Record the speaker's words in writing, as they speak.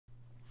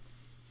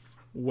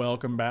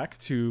Welcome back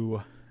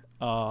to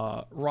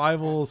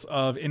Rivals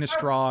of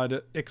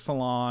Innistrad,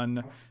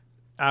 Ixalan,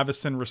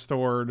 Avacyn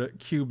Restored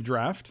Cube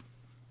Draft.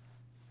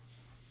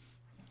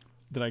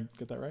 Did I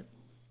get that right?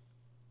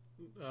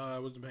 I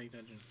wasn't paying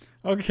attention.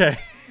 Okay.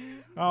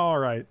 All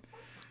right.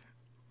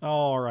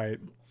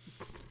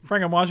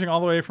 Frank, I'm watching all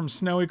the way from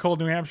snowy, cold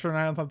New Hampshire, and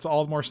I thought it's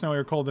all more snowy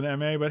or cold than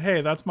MA, but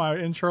hey, that's my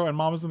intro, and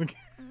Mama's in the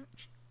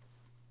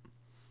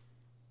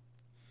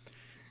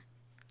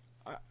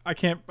I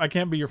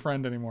can't be your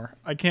friend anymore.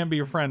 I can't be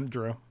your friend,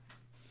 Drew.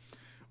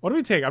 What do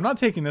we take? I'm not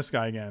taking this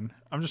guy again.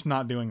 I'm just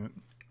not doing it.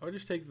 I would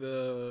just take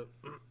the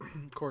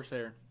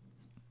Corsair.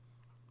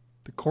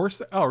 The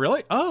course? Oh,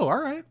 really? Oh, all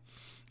right.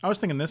 I was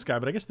thinking this guy,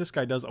 but I guess this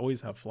guy does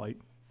always have flight.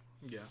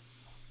 Yeah.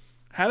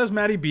 How does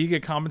Matty B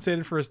get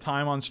compensated for his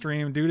time on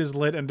stream? Dude is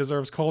lit and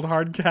deserves cold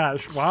hard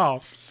cash.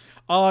 Wow.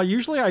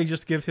 Usually I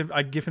just give him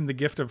the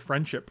gift of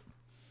friendship.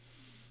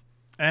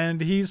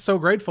 And he's so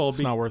grateful. It's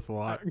not worth a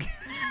lot.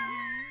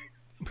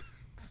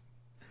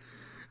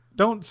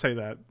 Don't say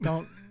that.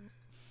 Don't.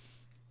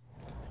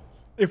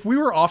 If we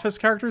were Office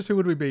characters, who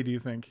would we be, do you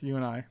think? You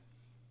and I.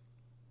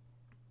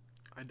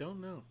 I don't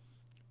know.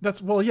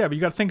 Well, yeah, but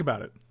you got to think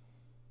about it.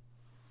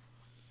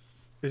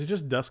 Is it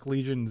just Dusk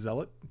Legion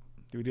Zealot?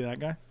 Do we do that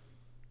guy?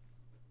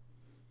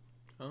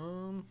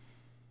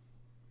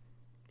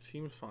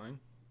 Seems fine.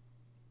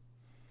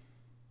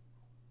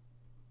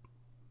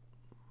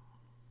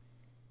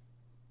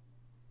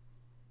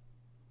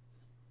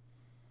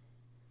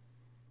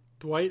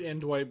 Dwight and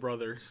Dwight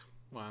brothers.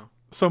 Wow.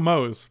 So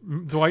Mose.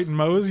 Dwight and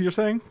Mose, you're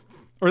saying?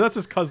 Or that's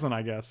his cousin,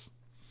 I guess.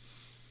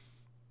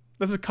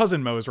 That's his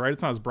cousin Mose, right?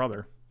 It's not his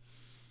brother.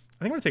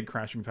 I think I'm going to take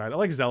Crashing Tide. I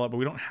like Zealot, but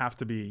we don't have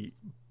to be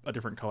a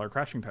different color.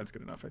 Crashing Tide's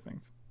good enough, I think.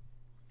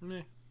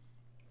 Meh.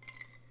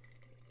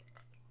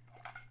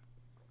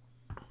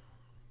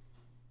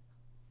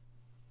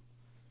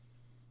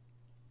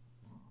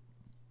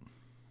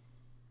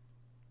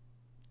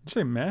 Did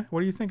you say meh? What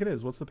do you think it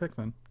is? What's the pick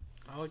then?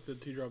 I like the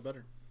 2-drop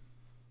better.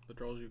 That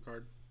draws you a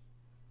card.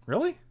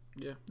 Really?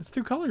 Yeah. It's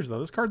 2 colors though.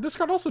 This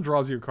card also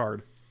draws you a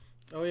card.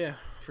 Oh yeah,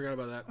 forgot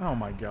about that. Oh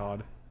my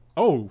god.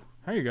 Oh,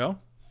 there you go.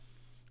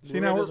 See,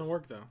 Blue-red now doesn't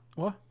work though.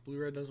 What?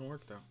 Blue-red doesn't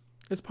work though.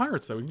 It's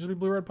pirates though. We can just be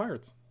blue-red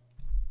pirates.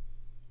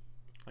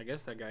 I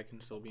guess that guy can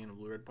still be in a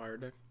blue-red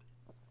pirate deck.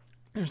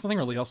 There's nothing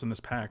really else in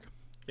this pack.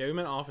 Yeah, we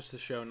meant Office the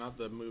show, not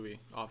the movie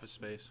Office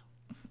Space.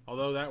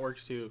 Although that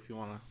works too if you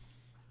want to.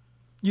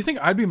 You think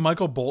I'd be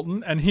Michael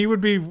Bolton and he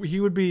would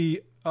be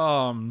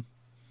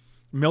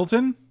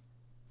Milton?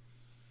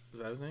 Is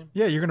that his name?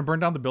 Yeah, you're gonna burn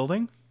down the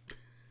building?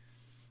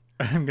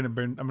 I'm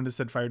gonna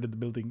set fire to the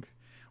building.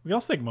 We can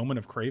also take Moment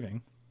of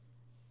Craving.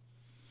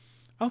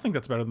 I don't think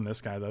that's better than this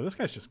guy though. This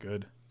guy's just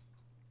good.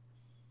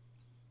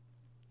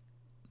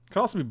 Could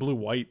also be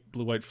blue-white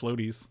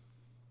floaties.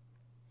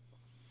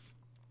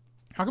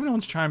 How come no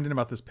one's chimed in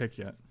about this pick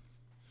yet?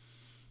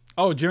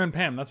 Oh, Jim and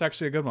Pam. That's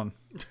actually a good one.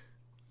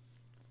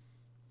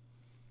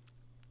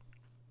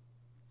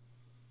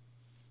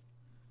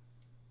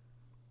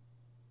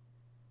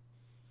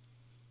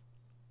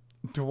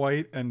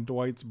 Dwight and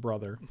Dwight's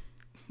brother.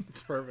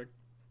 It's perfect.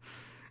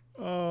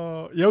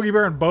 Yogi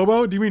Bear and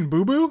Bobo? Do you mean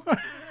Boo Boo?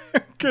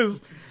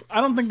 Because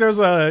I don't think there's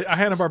a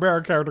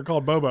Hanna-Barbera character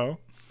called Bobo.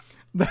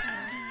 That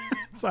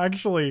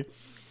actually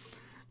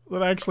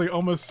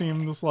almost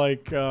seems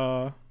like...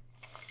 Alright,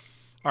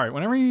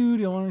 whenever you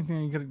deal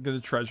anything, you get a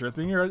treasure. At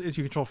the beginning of your, is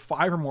you control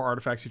 5 or more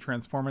artifacts, you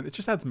transform it. It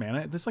just adds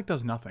mana. This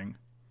does nothing.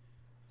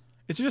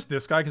 It's just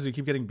this guy because we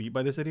keep getting beat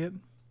by this idiot.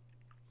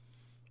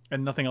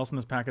 And nothing else in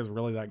this pack is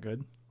really that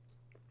good.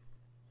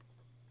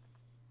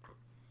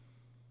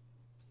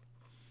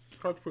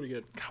 Card's pretty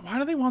good. God, why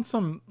do they want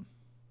some...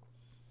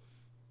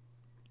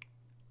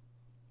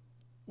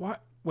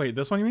 What? Wait,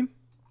 this one you mean?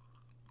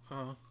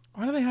 Why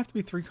do they have to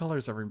be 3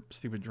 colors every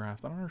stupid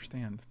draft? I don't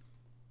understand.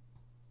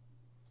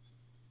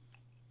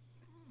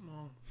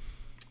 Well,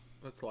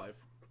 that's life.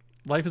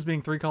 Life is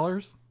being 3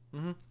 colors?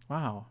 Mm-hmm.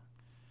 Wow.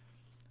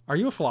 Are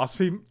you a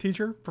philosophy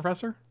teacher,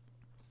 professor?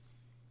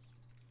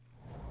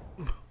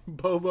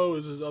 Bobo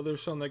is his other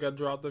son that got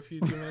dropped a few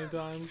too many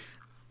times.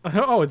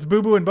 Oh, it's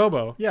Boo Boo and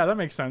Bobo. Yeah, that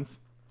makes sense.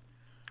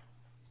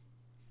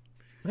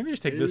 Let me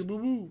just take this.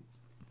 Boo-boo.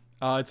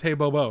 It's Hey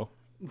Bobo.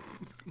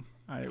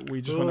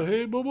 We just went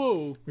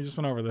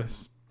over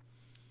this.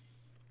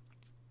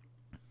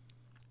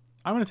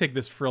 I'm gonna take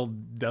this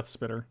frilled Death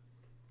Spitter.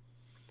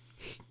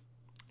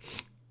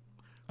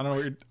 I don't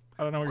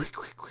know what you're.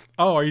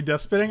 Oh, are you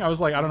death spitting? I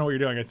was like, I don't know what you're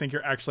doing. I think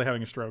you're actually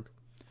having a stroke.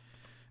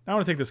 Now I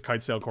want to take this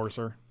Kite Sail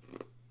Courser.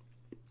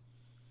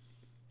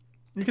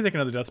 You can take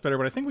another Death Spitter,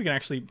 but I think we can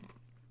actually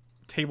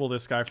table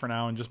this guy for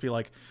now and just be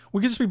like,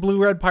 we could just be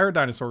blue-red pirate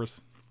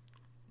dinosaurs.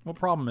 What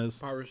problem is?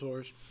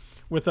 Pyrosaurs.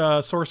 With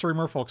a sorcery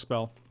merfolk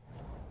spell.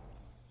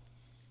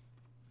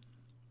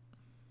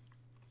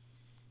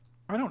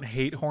 I don't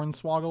hate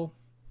Hornswoggle,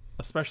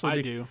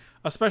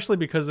 especially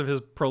because of his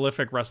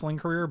prolific wrestling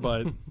career,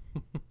 but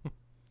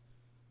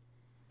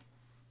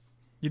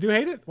you do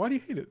hate it? Why do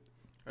you hate it?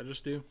 I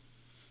just do.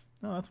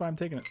 No, that's why I'm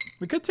taking it.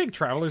 We could take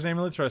Traveler's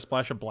Amulet, try to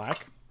splash a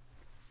black.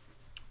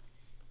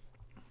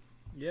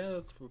 Yeah,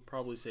 that's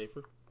probably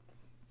safer.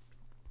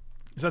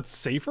 Is that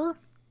safer?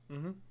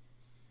 Mm-hmm. Do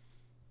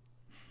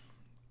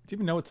you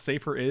even know what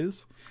safer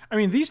is? I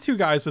mean, these two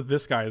guys with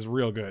this guy is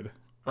real good,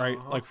 right?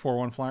 Uh-huh. Like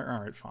 4/1 flyer.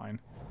 All right, fine.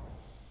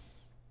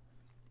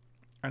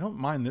 I don't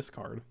mind this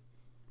card.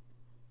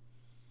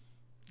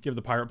 Give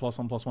the pirate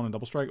 +1/+1 and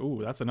double strike.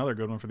 Ooh, that's another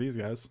good one for these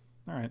guys.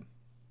 All right,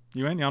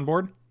 you in? You on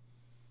board?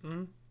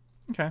 Mm-hmm.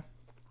 Okay.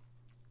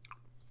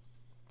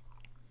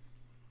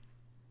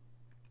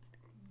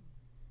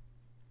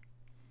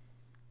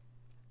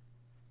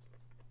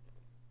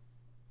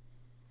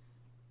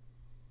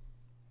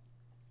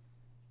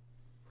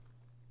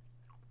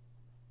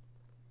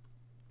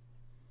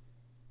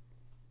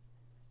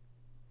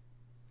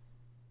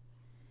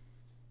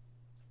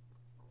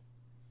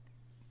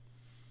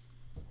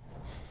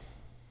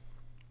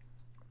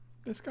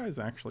 This guy's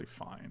actually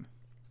fine.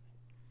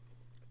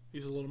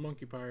 He's a little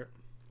monkey pirate.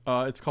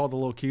 It's called the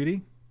Little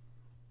Cutie.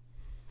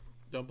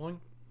 Dumpling?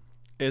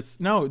 It's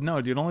no,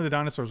 dude. Only the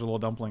dinosaurs are little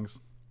dumplings.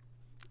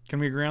 Can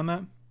we agree on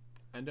that?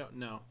 I don't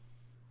know.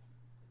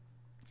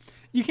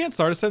 You can't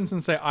start a sentence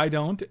and say "I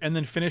don't" and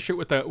then finish it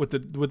with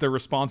the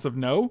response of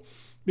no,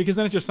 because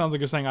then it just sounds like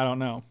you're saying "I don't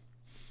know."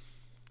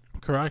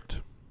 Correct.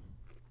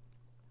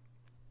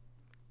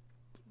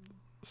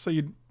 So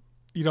you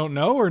don't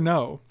know or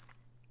no?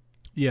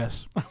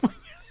 Yes.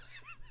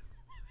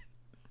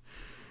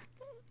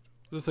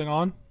 Is this thing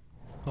on?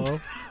 Hello?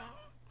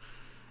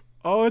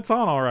 Oh, it's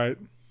on all right.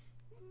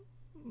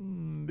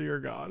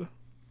 Dear God.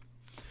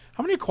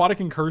 How many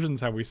aquatic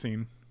incursions have we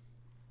seen?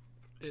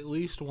 At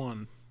least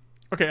one.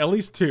 Okay, at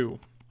least 2.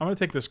 I'm going to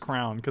take this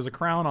crown, because a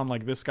crown on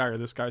like this guy or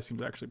this guy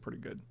seems actually pretty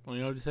good. Well,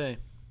 you know what to say.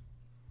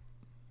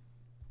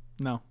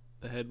 No.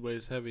 The head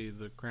weighs heavy,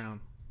 the crown.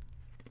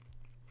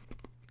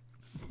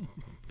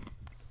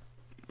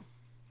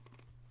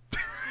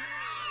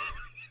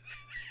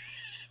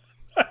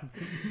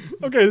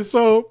 Okay,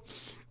 so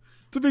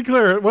to be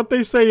clear, what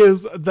they say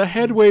is the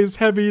head weighs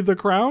heavy, the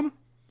crown?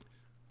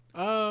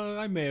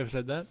 I may have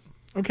said that.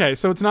 Okay,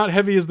 so it's not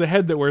heavy as the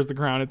head that wears the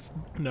crown. It's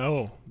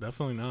No,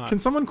 definitely not. Can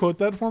someone quote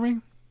that for me?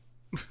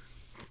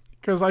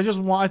 Because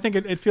I think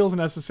it feels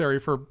necessary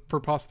for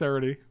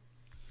posterity.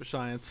 For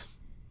science.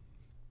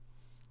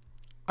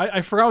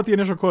 I forgot what the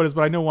initial quote is,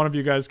 but I know one of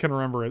you guys can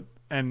remember it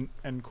and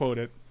quote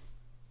it.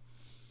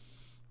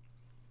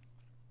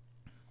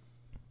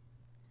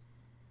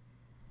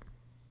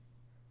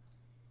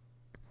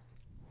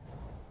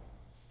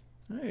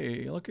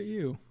 Hey, look at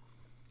you.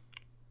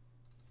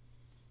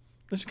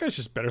 This guy's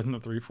just better than the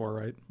 3/4,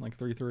 right? Like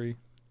 3/3.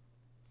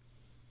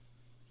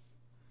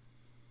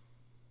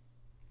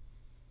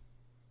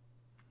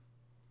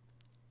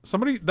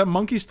 That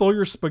monkey stole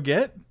your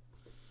spaghetti?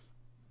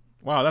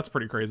 Wow, that's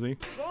pretty crazy.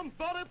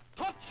 Somebody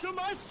touch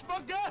my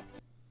spaghetti!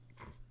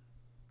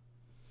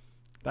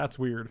 That's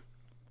weird.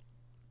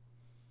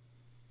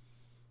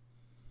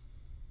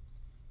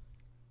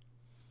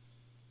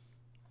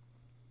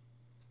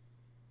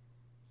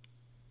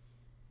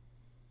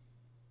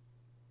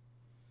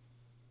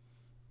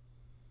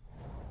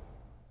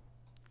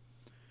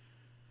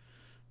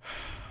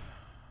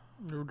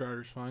 Your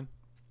daughter's fine.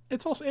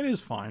 It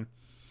is fine.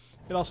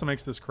 It also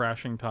makes this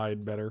crashing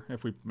tide better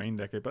if we main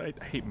deck it,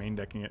 but I hate main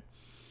decking it.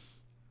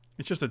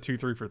 It's just a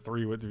 2/3 for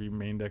 3 if you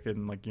main deck it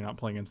and like you're not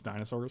playing against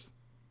dinosaurs.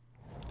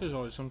 There's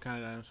always some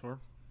kind of dinosaur.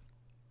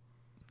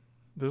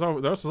 There's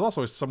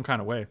also some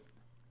kind of way.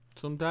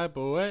 Some type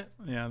of way.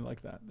 Yeah,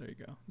 like that. There you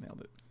go.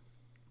 Nailed it.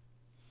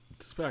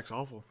 This pack's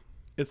awful.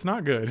 It's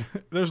not good.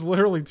 There's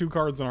literally 2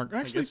 cards in our...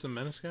 I Actually, guess the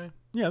menace guy?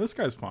 yeah, this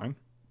guy's fine.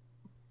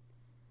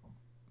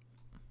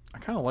 I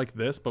kind of like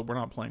this, but we're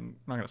not going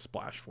to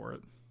splash for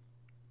it.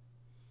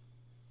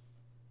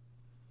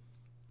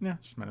 Yeah,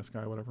 just menace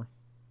guy, whatever.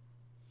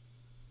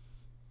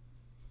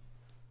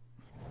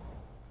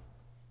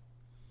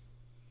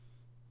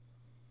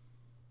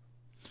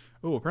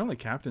 Oh, apparently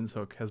Captain's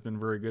Hook has been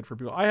very good for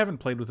people. I haven't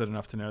played with it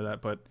enough to know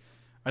that, but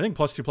I think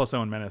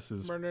 +2/+0 and menace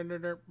is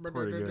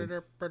pretty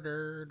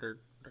good.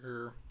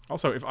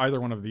 Also, if either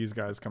one of these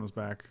guys comes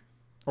back,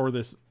 or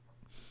this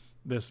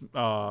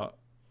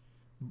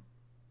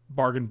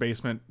bargain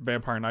basement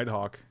vampire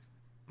nighthawk,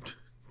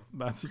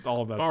 that's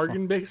all of that.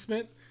 Bargain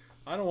basement?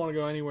 I don't want to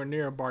go anywhere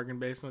near a bargain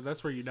basement.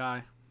 That's where you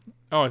die.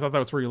 Oh, I thought that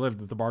was where you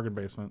lived, at the bargain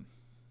basement.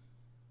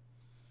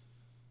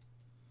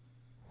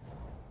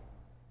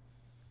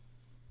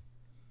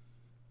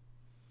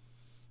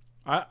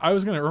 I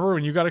was gonna remember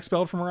when you got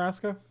expelled from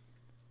Alaska.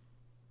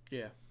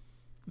 Yeah.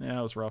 Yeah,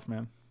 it was rough,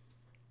 man.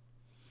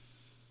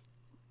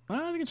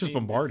 I think it's just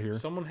bombard here.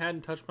 If someone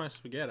hadn't touched my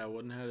spaghetti, I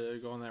wouldn't have to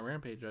go on that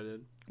rampage I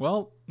did.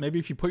 Well, maybe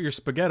if you put your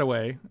spaghetti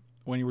away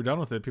when you were done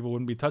with it, people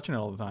wouldn't be touching it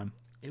all the time.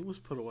 It was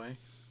put away.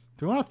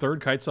 Do we want a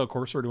third kite sail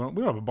courser? Or we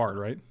don't have a bombard,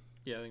 right?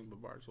 Yeah, I think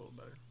bombard's a little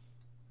better.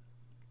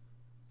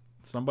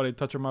 Somebody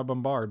touching my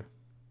bombard.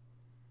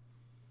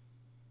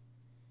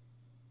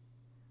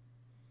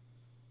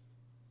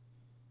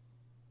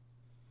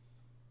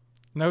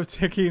 No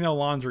ticky, no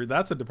laundry.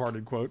 That's a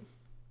departed quote.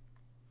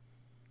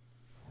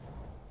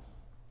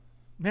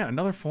 Man,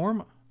 another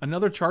form?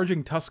 Another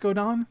charging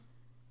Tuscodon?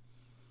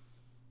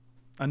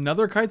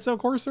 Another Kite Sail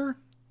Courser?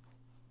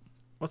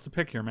 What's the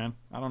pick here, man?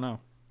 I don't know.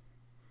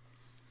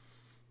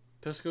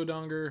 Tesco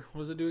Donger,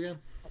 what does it do again?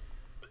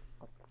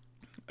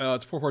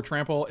 It's 4/4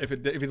 trample. If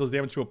it does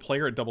damage to a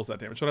player, it doubles that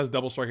damage. So it has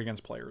double strike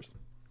against players.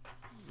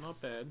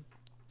 Not bad.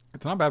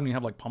 It's not bad when you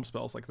have like pump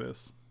spells like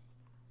this.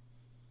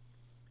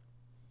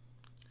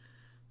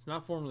 It's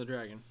not Form of the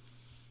Dragon.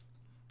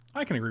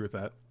 I can agree with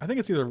that. I think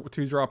it's either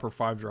 2-drop or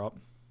 5-drop.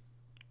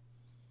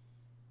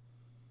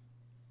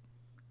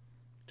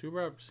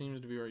 2-drop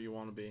seems to be where you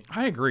want to be.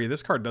 I agree.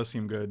 This card does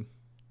seem good.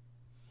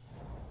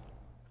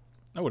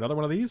 Oh, another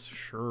one of these?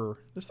 Sure.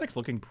 This deck's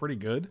looking pretty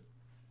good.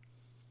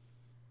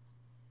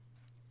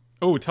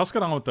 Oh,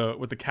 Tuscadon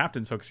with the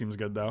Captain's Hook seems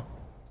good, though.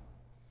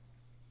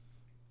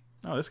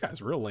 Oh, this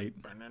guy's real late.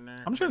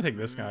 I'm just going to take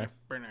this guy.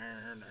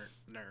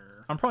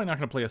 I'm probably not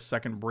going to play a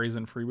second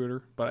Brazen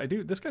Freebooter, but I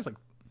do. This guy's like...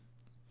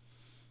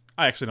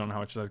 I actually don't know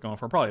how much this guy's going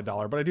for. Probably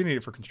 $1, but I do need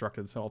it for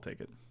Constructed, so I'll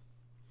take it.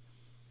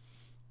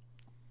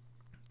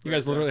 You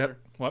guys literally had...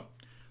 What?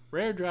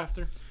 Rare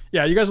Drafter.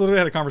 Yeah, you guys literally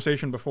had a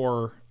conversation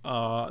before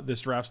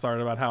this draft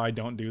started about how I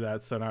don't do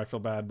that, so now I feel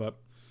bad, but...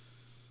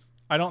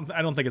 I don't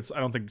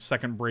think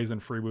second Brazen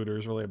Freebooter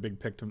is really a big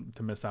pick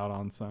to miss out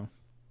on, so...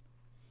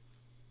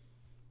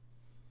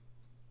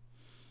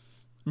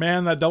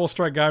 Man, that double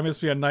strike guy must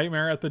be a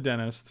nightmare at the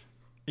dentist.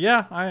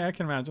 Yeah, I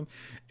can imagine.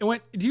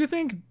 Do you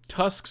think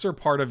tusks are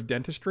part of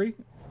dentistry?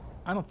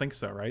 I don't think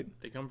so, right?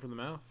 They come from the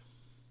mouth.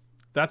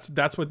 That's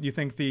what you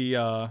think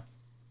the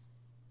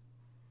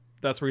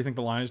that's where you think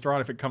the line is drawn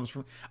if it comes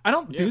from. I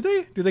don't. Yeah.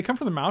 Do they come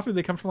from the mouth, or do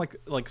they come from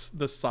like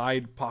the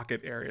side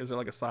pocket area? Is there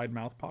like a side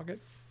mouth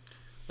pocket?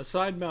 A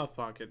side mouth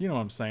pocket. You know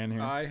what I'm saying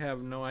here. I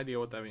have no idea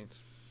what that means.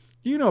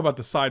 You know about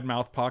the side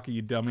mouth pocket,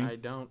 you dummy. I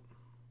don't.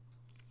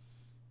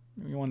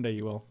 Maybe one day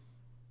you will.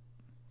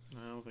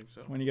 I don't think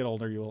so. When you get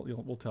older,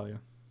 we'll tell you.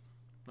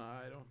 No,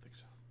 I don't think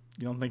so.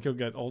 You don't think you'll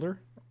get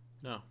older?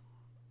 No.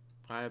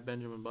 I have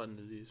Benjamin Button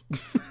disease.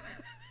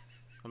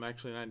 I'm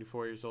actually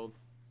 94 years old.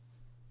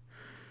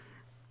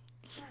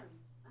 Sorry,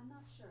 I'm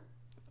not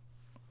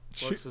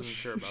sure. Lex isn't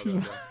sure about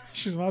that.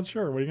 She's not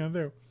sure. What are you going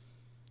to do?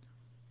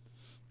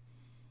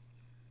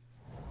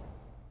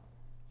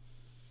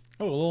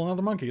 Oh, a little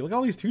another monkey. Look at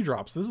all these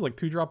 2-drops. This is like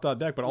 2-drop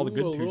deck, but all the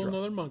good 2-drops.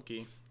 Another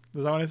monkey.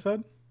 Is that what I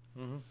said?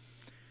 Mm-hmm.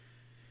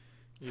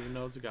 Even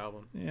though it's a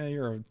goblin. Yeah,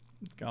 you're a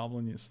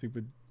goblin, you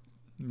stupid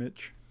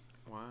Mitch.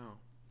 Wow.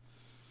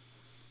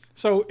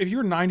 So, if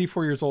you're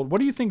 94 years old, what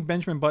do you think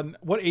Benjamin Button...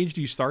 What age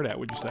do you start at,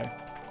 would you say?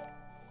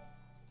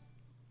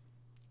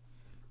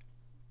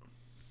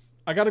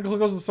 I got to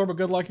close the store, but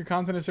good luck. Your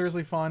content is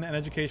seriously fun and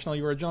educational.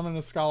 You are a gentleman and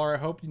a scholar. I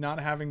hope not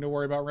having to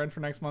worry about rent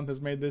for next month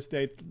has made this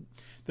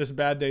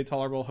bad day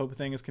tolerable. Hope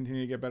things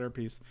continue to get better.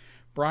 Peace.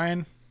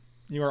 Brian,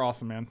 you are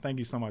awesome, man. Thank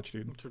you so much,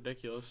 dude. It's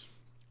ridiculous.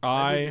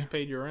 I just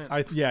paid your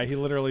rent. Yeah, he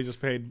literally just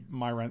paid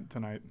my rent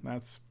tonight.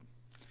 That's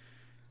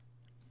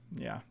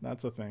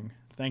a thing.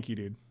 Thank you,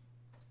 dude.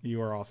 You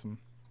are awesome.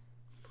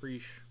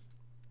 Preach.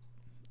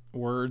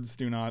 Words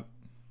do not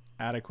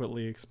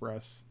adequately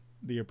express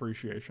the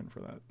appreciation for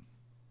that.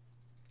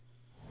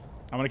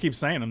 I'm going to keep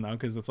saying them, though,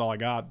 because that's all I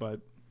got, but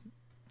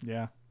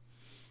yeah.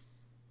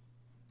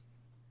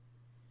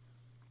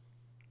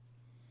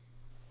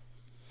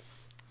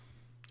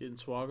 Getting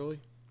swaggly?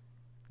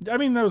 I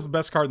mean, that was the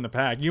best card in the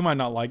pack. You might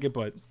not like it,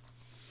 but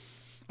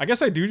I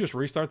guess I do just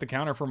restart the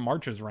counter for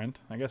March's rent.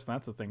 I guess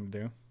that's a thing to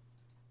do.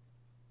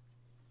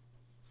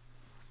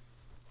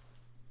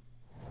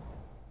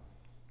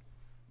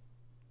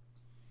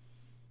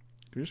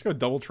 Do we just go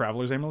double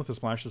Traveler's Amulet to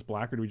splash this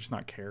black, or do we just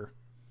not care?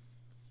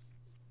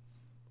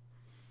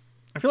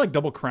 I feel like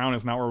double Crown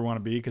is not where we want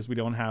to be because we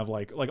don't have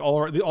like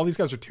all these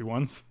guys are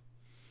 2/1s.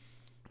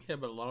 Yeah,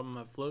 but a lot of them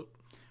have float.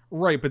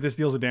 Right, but this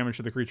deals a damage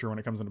to the creature when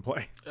it comes into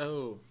play.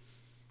 Oh.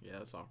 Yeah,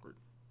 that's awkward.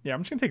 Yeah,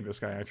 I'm just going to take this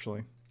guy,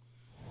 actually.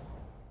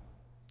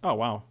 Oh,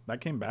 wow.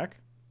 That came back?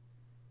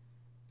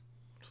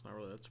 It's not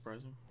really that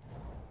surprising.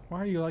 Why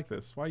are you like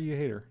this? Why are you a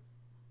hater?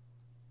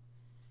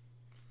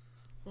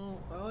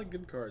 Well, I like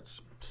good cards,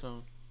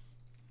 so...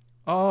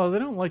 Oh, they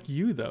don't like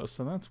you, though,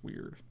 so that's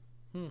weird.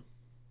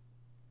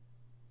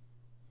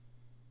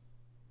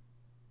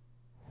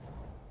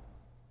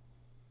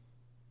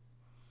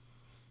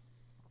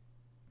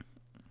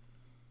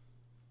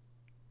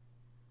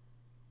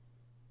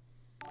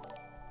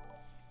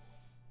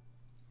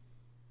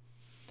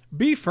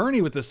 B.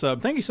 Fernie with the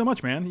sub. Thank you so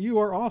much, man. You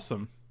are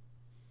awesome.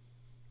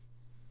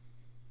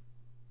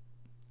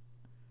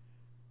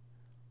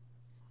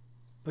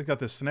 Look at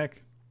this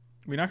Snick.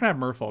 We're not going to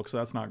have Merfolk, so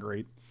that's not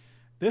great.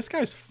 This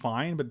guy's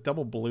fine, but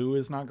double blue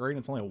is not great.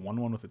 It's only a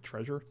 1/1 with a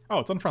treasure. Oh,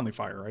 it's Unfriendly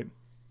Fire, right?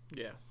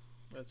 Yeah,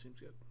 that seems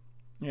good.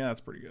 Yeah,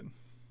 that's pretty good.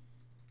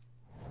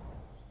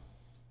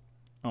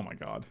 Oh my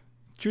god.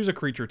 Choose a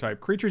creature type.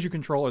 Creatures you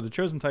control are the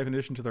chosen type in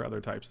addition to their other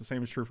types. The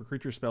same is true for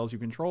creature spells you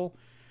control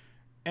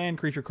and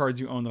creature cards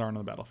you own that aren't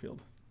on the battlefield.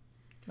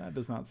 That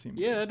does not seem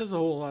Yeah, that does a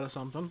whole lot of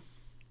something.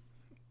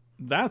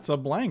 That's a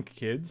blank,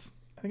 kids.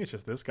 I think it's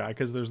just this guy,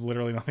 because there's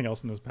literally nothing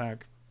else in this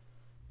pack.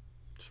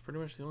 It's pretty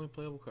much the only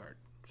playable card,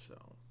 so...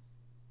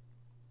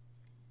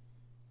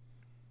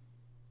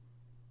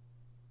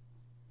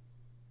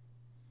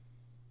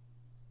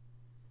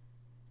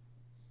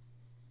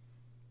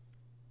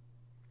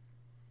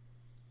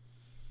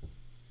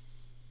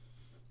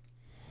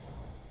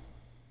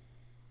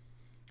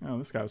 Oh,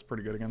 this guy was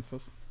pretty good against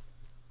us.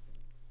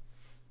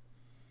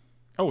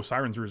 Oh,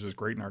 Siren's Ruse is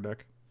great in our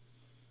deck.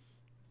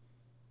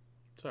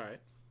 It's alright.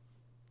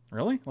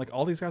 Really? Like,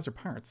 all these guys are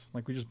pirates.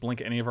 Like, we just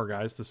blink any of our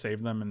guys to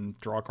save them and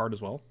draw a card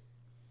as well?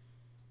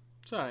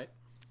 It's alright.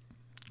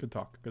 Good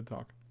talk. Good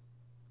talk.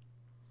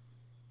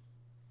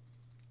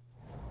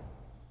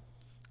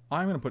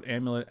 I'm going to put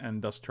Amulet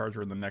and Dust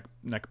Charger in the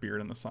neckbeard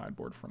in the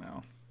sideboard for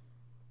now.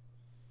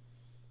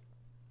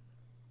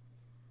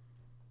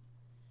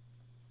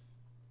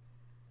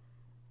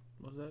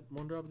 What does that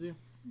one drop do?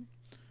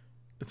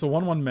 It's a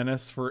 1/1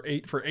 menace. For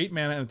 8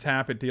 mana and a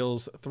tap, it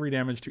deals 3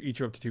 damage to each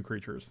of up to 2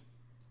 creatures.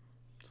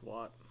 It's a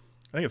lot.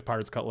 I think it's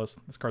Pirate's Cutlass.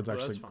 This card's Oh,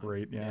 actually that's fine.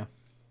 great, yeah.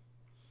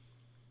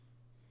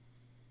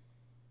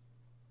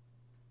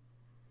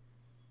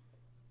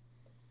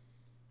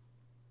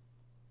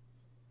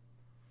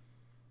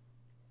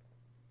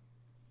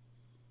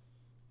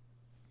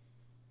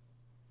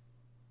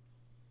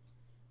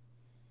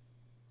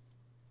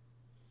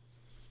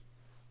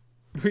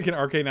 We can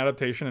Arcane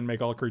Adaptation and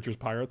make all creatures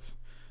pirates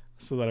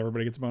so that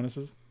everybody gets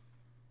bonuses.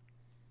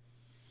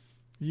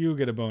 You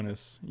get a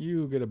bonus.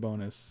 You get a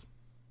bonus.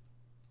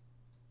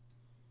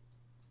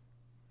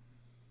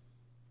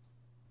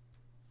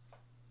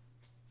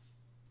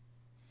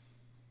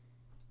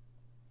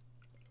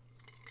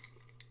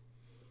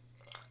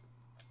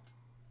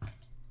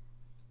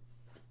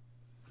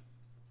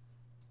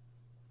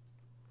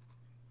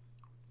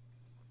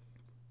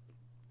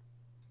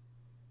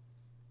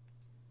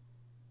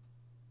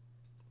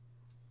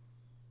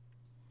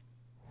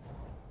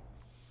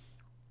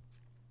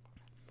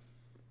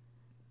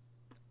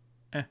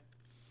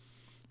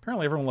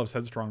 Apparently everyone loves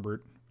Headstrong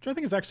Brute, which I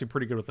think is actually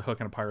pretty good with the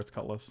hook and a Pirate's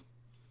Cutlass.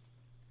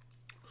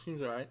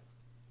 Seems alright.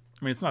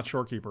 I mean, it's not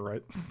Shorekeeper,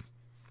 right?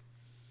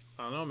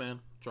 I don't know, man.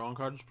 Drawing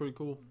card is pretty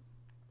cool.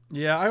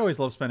 Yeah, I always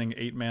love spending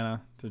 8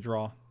 mana to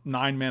draw.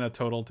 9 mana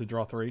total to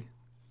draw 3.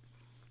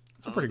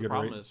 It's a pretty good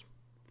rate. Is.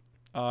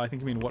 I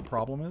think you mean what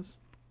problem is?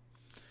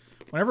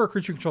 Whenever a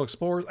creature you control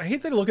explores, I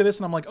hate that I look at this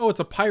and I'm like, oh, it's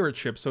a pirate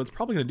ship, so it's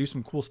probably going to do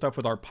some cool stuff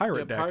with our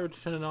pirate deck. Pirates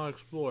tend to not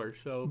explore,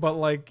 so... But,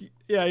 like,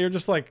 yeah, you're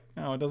just like,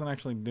 oh, it doesn't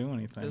actually do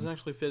anything. It doesn't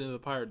actually fit into the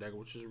pirate deck,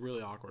 which is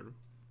really awkward.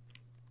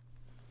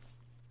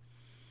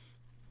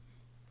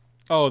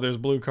 Oh, there's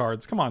blue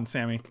cards. Come on,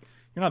 Sammy.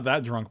 You're not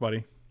that drunk,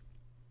 buddy.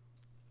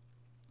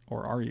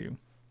 Or are you?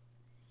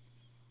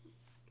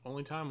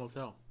 Only time will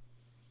tell.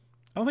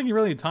 I don't think you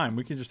really need time.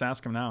 We could just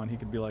ask him now and he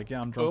could be like, yeah,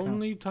 I'm drunk now.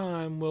 Only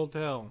time will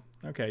tell.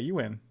 Okay, you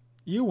win.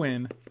 You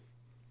win.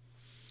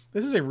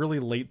 This is a really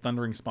late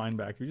Thundering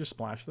Spineback. You just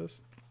splash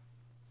this?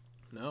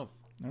 No.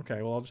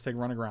 Okay, well, I'll just take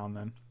Run Aground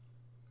then.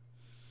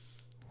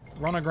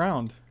 Run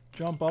Aground.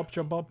 Jump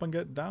up, and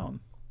get down.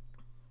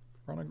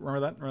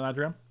 Remember that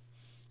jam?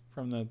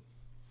 From the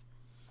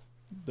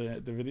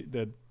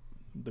video,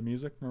 the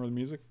music? Remember the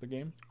music? The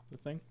game? The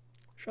thing?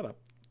 Shut up.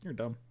 You're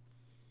dumb.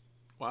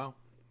 Wow.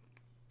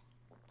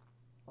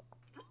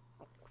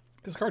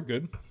 This card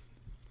good.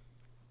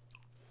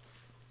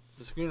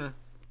 It's a schooner.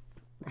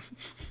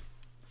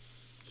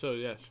 So,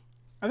 yes.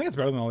 I think it's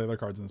better than all the other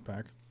cards in this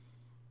pack.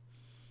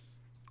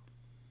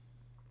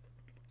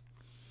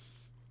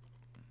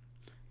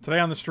 Today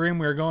on the stream,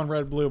 we are going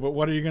red-blue, but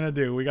what are you going to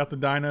do? We got the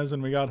Dinos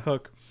and we got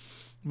Hook.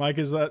 Mike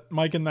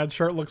in that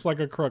shirt looks like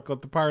a crook.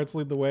 Let the pirates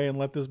lead the way and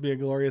let this be a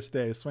glorious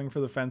day. Swing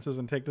for the fences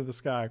and take to the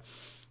sky.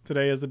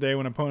 Today is the day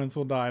when opponents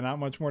will die. Not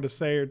much more to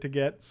say or to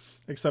get,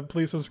 except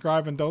please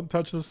subscribe and don't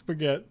touch the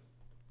spaghetti.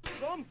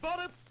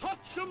 Somebody touch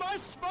my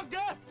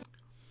spaghetti!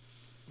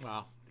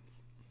 Wow.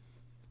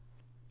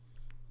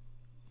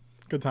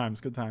 Good times,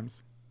 good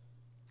times.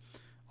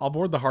 I'll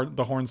board the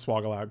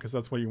Hornswoggle out because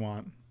that's what you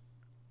want.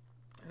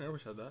 I never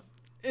said that.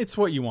 It's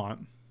what you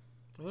want.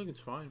 I think it's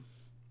fine.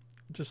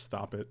 Just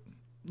stop it.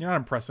 You're not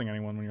impressing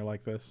anyone when you're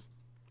like this.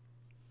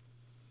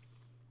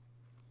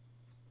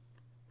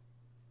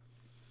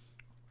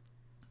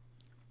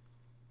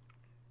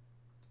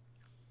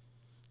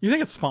 You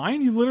think it's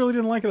fine? You literally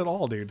didn't like it at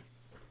all, dude.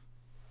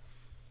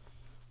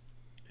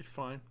 It's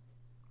fine.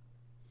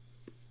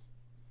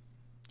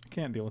 I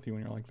can't deal with you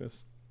when you're like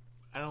this.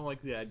 I don't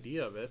like the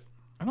idea of it.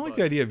 I don't like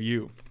the idea of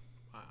you.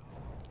 Wow.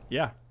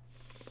 Yeah.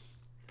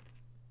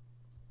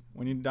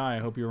 When you die, I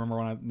hope you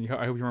remember I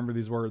hope you remember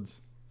these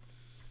words.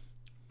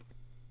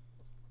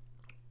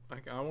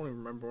 Like, I won't even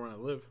remember when I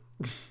live.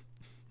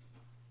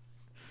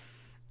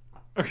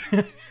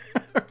 Okay.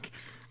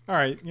 All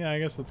right. Yeah, I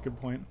guess that's a good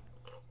point.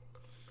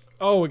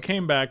 Oh, it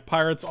came back.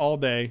 Pirates all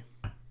day.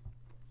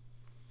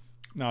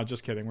 No,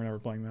 just kidding. We're never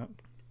playing that.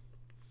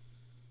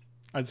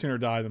 I'd sooner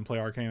die than play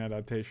Arcane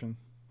Adaptation.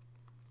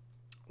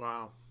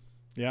 Wow.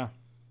 Yeah.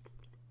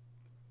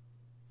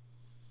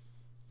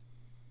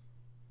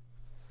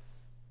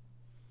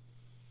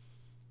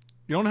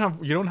 We got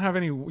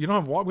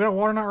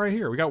Water Knot right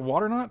here. We got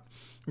Water Knot,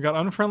 we got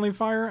Unfriendly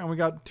Fire, and we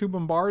got 2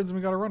 Bombards, and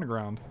we got a Run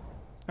Aground.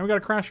 And we got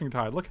a Crashing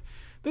Tide. Look,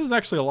 this is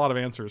actually a lot of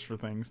answers for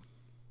things.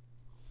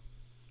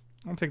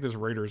 I'm gonna take this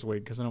Raiders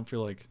weight because I don't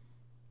feel like...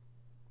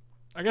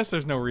 I guess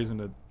there's no reason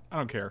to... I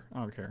don't care. I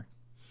don't care.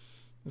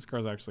 This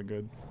card's actually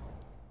good.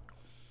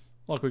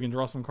 Look, we can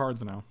draw some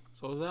cards now.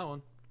 So is that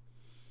one.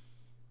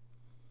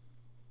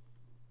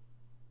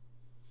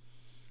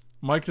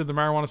 Mike did the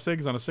marijuana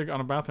cigs on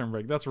a bathroom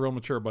break. That's real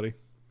mature, buddy.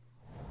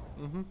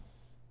 Mm-hmm.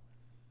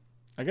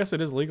 I guess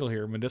it is legal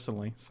here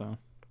medicinally, so.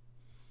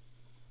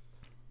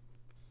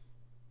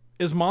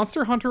 Is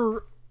Monster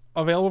Hunter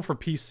available for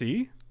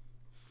PC?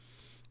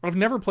 I've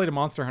never played a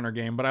Monster Hunter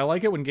game, but I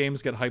like it when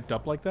games get hyped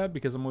up like that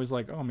because I'm always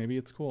like, oh, maybe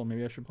it's cool.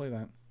 Maybe I should play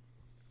that.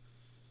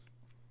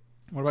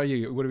 What about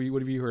you? What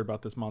have you heard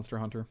about this Monster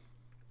Hunter?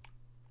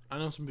 I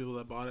know some people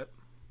that bought it.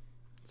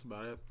 That's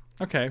about it.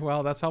 Okay,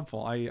 well, that's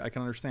helpful. I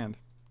can understand.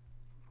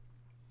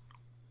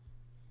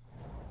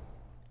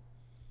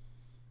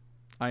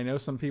 I know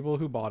some people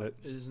who bought it.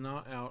 It is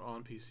not out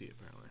on PC,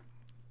 apparently.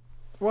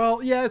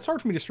 Well, yeah, it's hard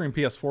for me to stream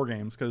PS4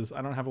 games because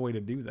I don't have a way to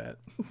do that.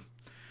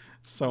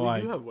 So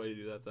You do have a way to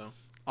do that, though.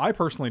 I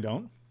personally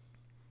don't.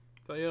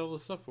 Thought you had all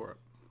the stuff for it.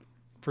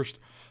 First.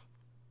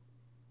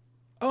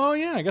 Oh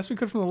yeah, I guess we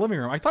could from the living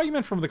room. I thought you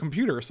meant from the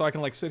computer, so I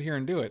can like sit here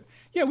and do it.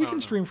 Yeah, we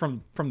can stream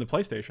from the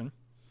PlayStation.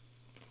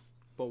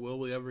 But will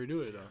we ever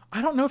do it, though?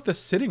 I don't know if the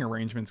sitting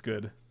arrangement's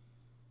good.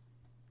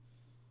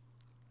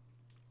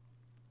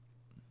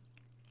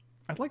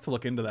 I'd like to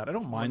look into that. I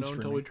don't mind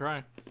streaming. Until we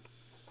try.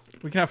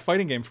 We can have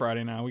fighting game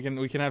Friday now. We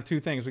can have two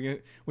things.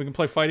 We can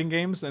play fighting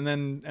games and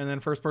then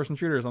first person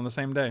shooters on the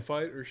same day.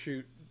 Fight or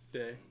shoot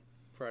day,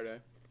 Friday.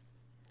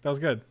 That was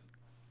good.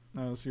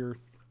 That was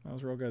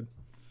real good.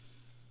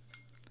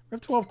 We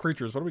have 12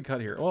 creatures. What do we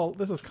cut here? Well,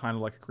 this is kind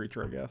of like a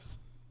creature, I guess.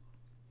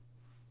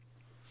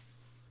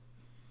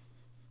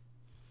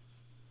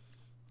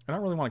 I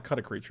don't really want to cut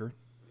a creature.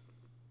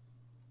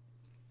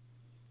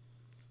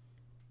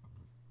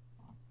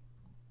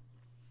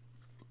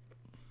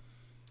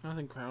 I don't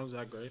think Crown's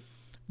that great.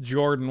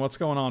 Jordan, what's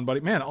going on,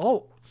 buddy? Man,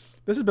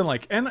 this has been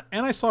like, and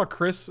I saw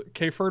Chris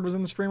Kayford was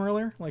in the stream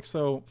earlier. Like,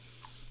 so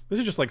this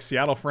is just like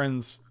Seattle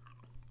Friends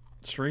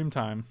stream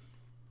time.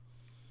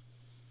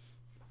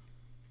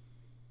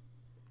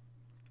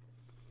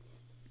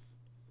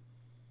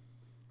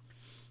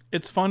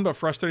 It's fun but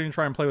frustrating to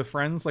try and play with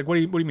friends. Like, what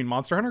do you mean,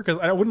 Monster Hunter? Because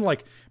I wouldn't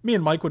like, me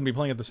and Mike wouldn't be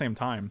playing at the same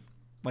time.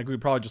 Like, we'd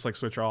probably just like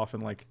switch off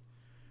and like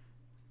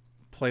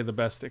play the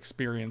best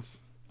experience.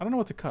 I don't know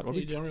what to cut.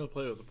 You generally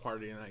play with a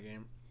party in that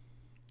game.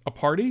 A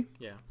party?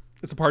 Yeah.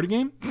 It's a party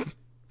game?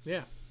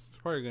 Yeah, it's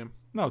a party game.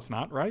 No, it's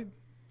not, right?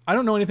 I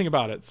don't know anything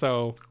about it,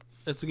 so.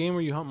 It's a game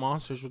where you hunt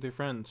monsters with your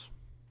friends.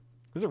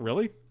 Is it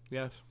really?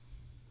 Yes.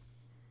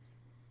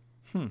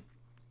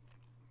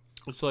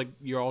 It's like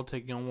you're all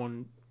taking on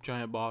one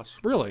giant boss.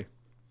 Really?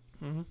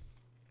 Mm-hmm.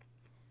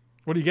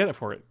 What do you get it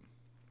for it?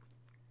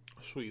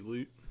 Sweet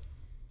loot.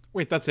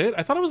 Wait, that's it?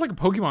 I thought it was like a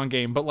Pokemon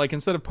game, but like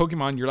instead of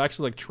Pokemon, you're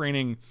actually like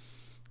training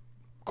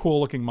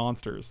cool-looking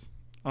monsters.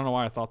 I don't know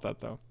why I thought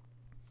that though.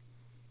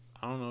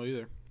 I don't know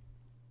either.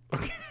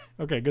 Okay,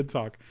 okay, good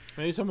talk.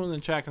 Maybe someone in the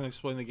chat can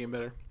explain the game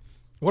better.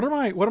 What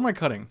am I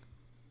cutting?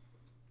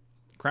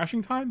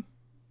 Crashing Tide?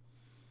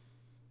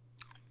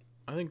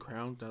 I think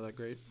Crown's not that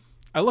great.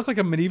 I look like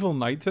a medieval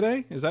knight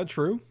today. Is that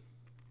true?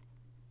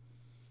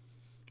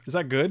 Is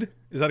that good?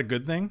 Is that a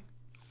good thing?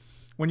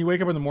 When you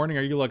wake up in the morning,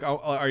 are you like,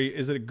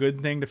 is it a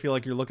good thing to feel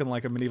like you're looking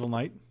like a medieval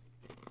knight?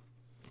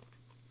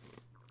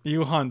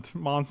 You hunt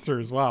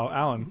monsters. Wow,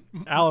 Alan.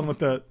 Alan with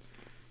the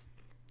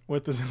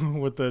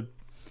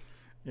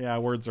yeah,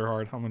 words are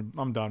hard.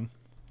 I'm done.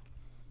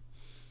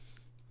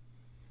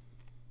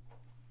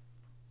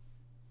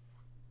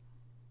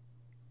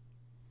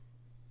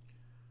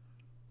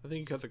 I think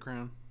you cut the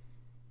crown.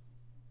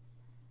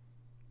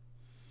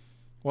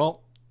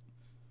 Well,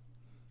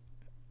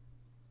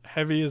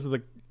 heavy is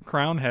the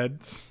crown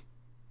heads.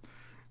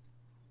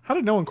 How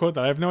did no one quote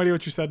that? I have no idea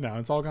what you said now.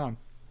 It's all gone.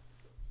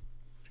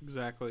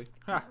 Exactly.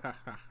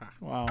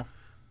 Wow.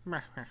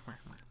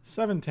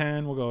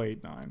 7-10. We'll go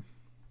 8-9.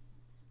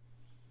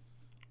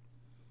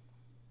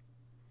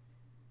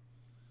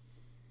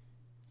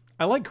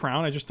 I like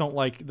crown. I just don't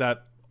like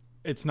that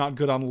it's not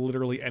good on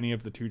literally any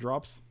of the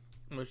 2-drops.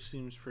 Which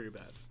seems pretty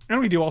bad. And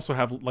we do also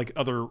have like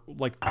other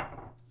like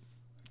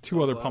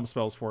 2 other pump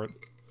spells for it.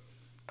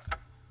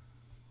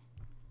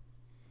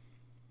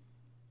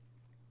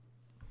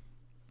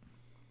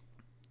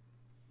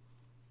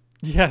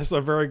 Yes, a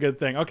very good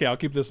thing. Okay, I'll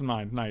keep this in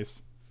mind.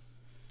 Nice.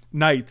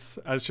 Knights,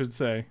 I should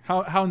say.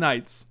 How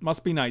knights?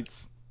 Must be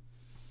knights.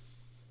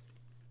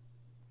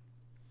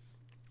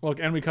 Look,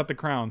 and we cut the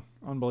crown.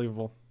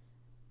 Unbelievable.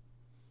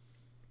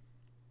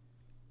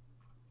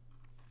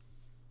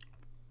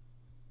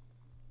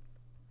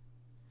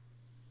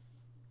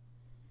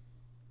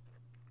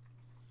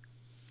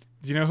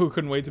 Do you know who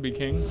couldn't wait to be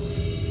king?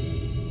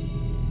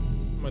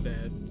 My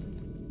dad.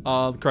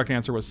 The correct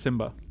answer was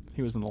Simba.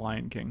 He was in The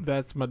Lion King.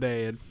 That's my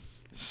dad.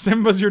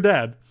 Simba's your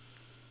dad.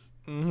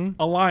 Mm-hmm.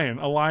 A lion.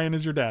 A lion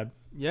is your dad.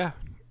 Yeah.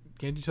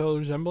 Can't you tell the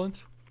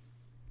resemblance?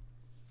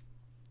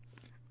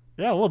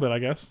 Yeah, a little bit, I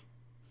guess.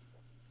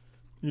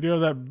 You do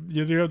have that.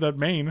 You do have that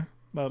mane,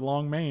 that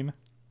long mane.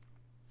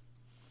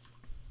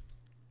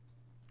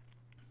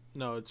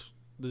 No,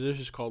 the dish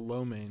is called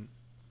lo mein.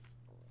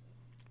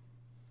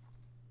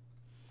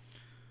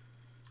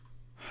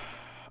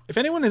 If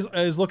anyone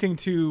is looking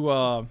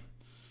to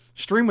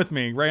stream with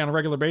me right on a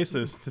regular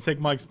basis to take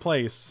Mike's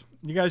place,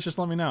 you guys just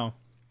let me know.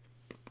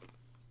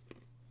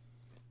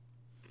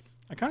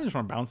 I kind of just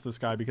want to bounce this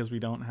guy because we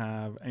don't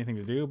have anything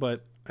to do,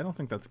 but I don't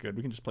think that's good.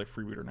 We can just play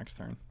Freebooter next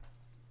turn.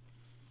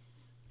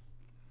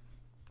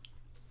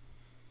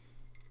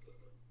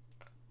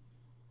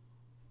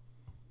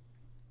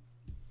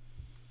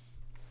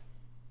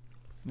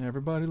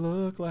 Everybody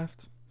look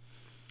left.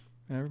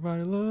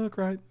 Everybody look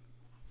right.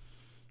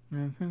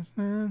 In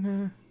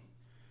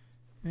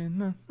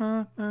the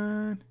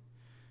mind,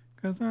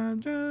 'cause I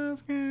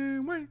just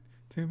can't wait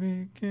to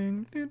be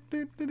king.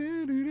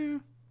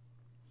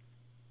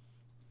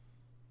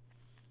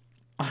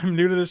 I'm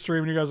new to this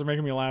stream and you guys are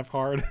making me laugh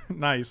hard.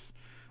 Nice.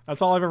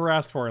 That's all I've ever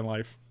asked for in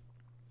life.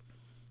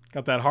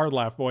 Got that hard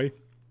laugh, boy.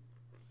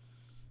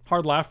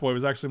 Hard laugh boy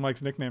was actually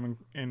Mike's nickname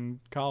in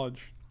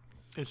college.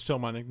 It's still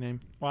my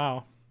nickname.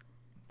 Wow.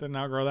 Didn't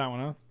outgrow that one,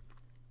 huh?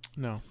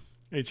 No.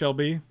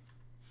 HLB.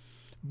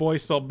 Boy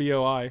spelled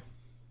B-O-I.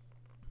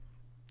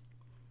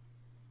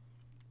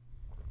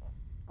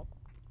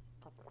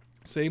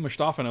 See,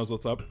 Mustafa knows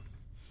what's up.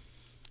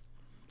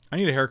 I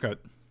need a haircut.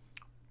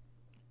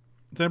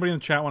 Does anybody in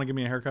the chat want to give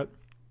me a haircut?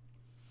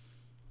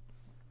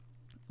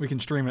 We can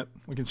stream it.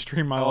 We can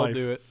stream my life. I'll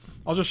do it.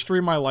 I'll just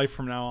stream my life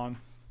from now on.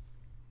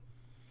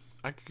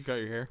 I could cut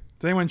your hair.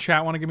 Does anyone in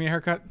chat want to give me a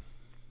haircut?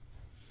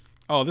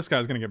 Oh, this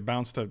guy's going to get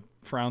bounced to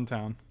Frown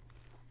Town.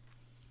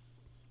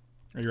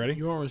 Are you ready?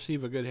 You won't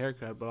receive a good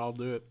haircut, but I'll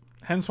do it.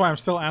 Hence why I'm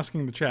still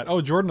asking the chat.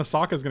 Oh, Jordan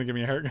Osaka's going to give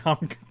me a haircut.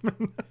 I'm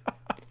coming.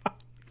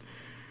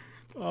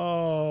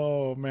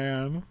 Oh,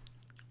 man.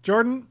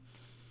 Jordan,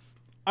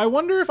 I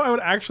wonder if I would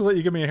actually let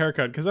you give me a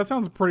haircut, because that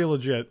sounds pretty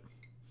legit.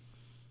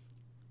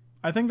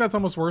 I think that's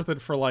almost worth it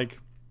for,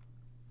 like,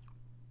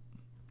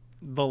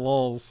 the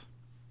lulz.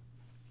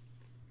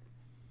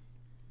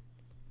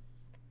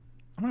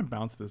 I'm going to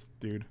bounce this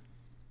dude.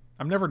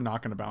 I'm never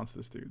not going to bounce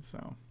this dude,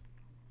 so...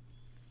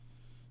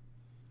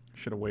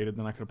 Should have waited,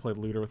 then I could have played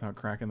looter without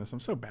cracking this. I'm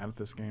so bad at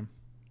this game.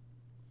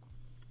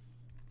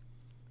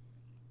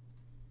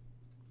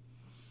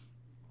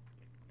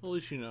 At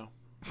least you know.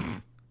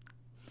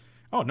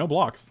 Oh, no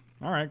blocks.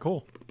 All right,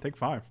 cool. Take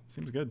 5.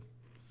 Seems good.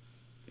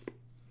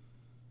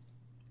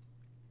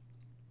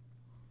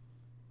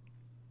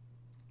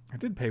 I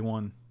did pay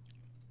 1.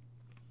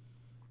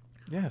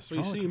 Yes.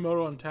 Well, you see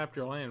Moto untapped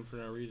your land for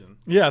no reason.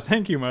 Yeah,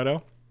 thank you,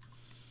 Moto.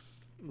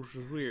 Which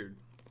is weird.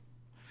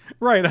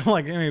 Right, I'm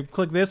like,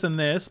 click this and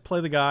this, play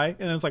the guy, and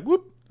then it's like,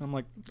 whoop. I'm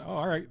like, oh,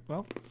 all right,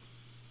 well.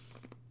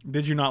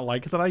 Did you not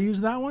like that I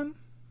used that one?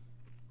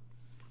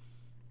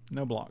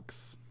 No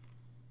blocks.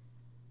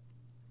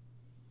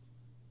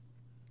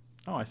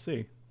 Oh, I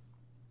see.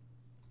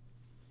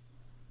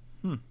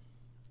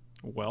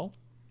 Well.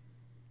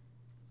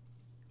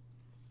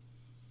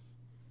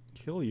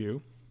 Kill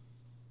you.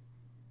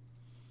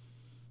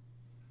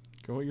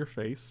 Go at your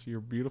face, your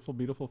beautiful,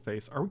 beautiful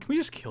face. Can we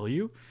just kill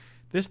you?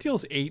 This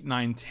deals 8,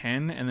 9,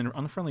 10, and then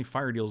Unfriendly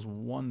Fire deals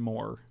 1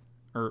 more.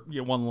 Or,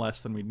 yeah, 1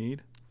 less than we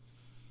need.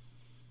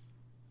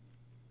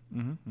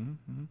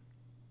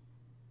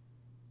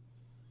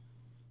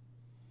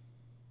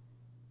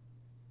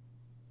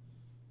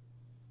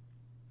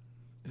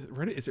 Is it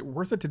ready? Is it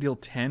worth it to deal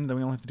 10? Then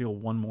we only have to deal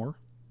 1 more?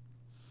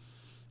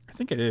 I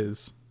think it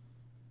is.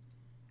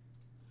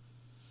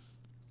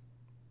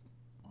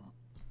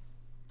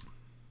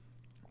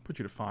 Put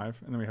you to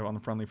 5, and then we have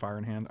Unfriendly Fire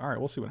in hand. Alright,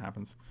 we'll see what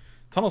happens.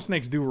 Tunnel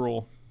Snakes do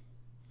rule.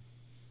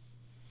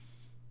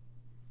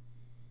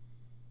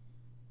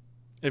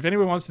 If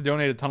anyone wants to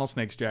donate a Tunnel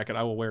Snakes jacket,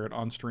 I will wear it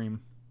on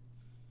stream.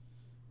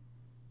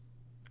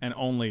 And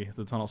only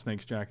the Tunnel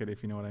Snakes jacket,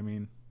 if you know what I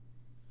mean.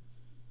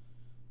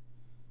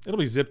 It'll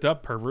be zipped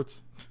up,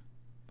 perverts.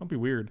 Don't be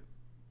weird.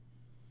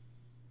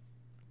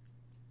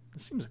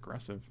 This seems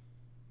aggressive.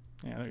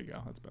 Yeah, there you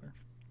go. That's better.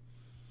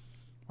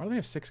 Why do they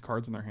have 6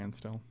 cards in their hand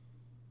still?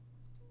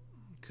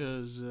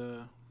 Because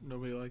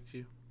nobody likes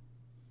you.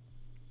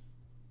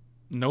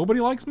 Nobody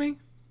likes me?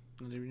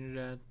 Not even your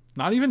dad.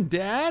 Not even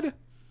Dad?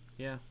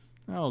 Yeah.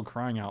 Oh,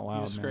 crying out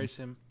loud, You disgrace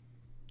him.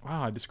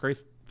 Wow, I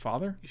disgraced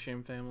father? You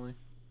shame family.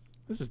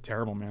 This is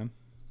terrible, man.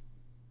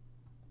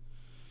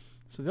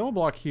 So they'll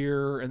block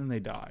here, and then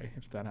they die,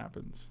 if that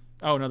happens.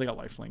 Oh, no, they got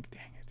lifelink.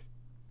 Dang it.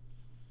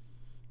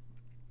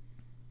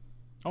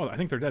 Oh, I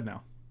think they're dead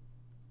now.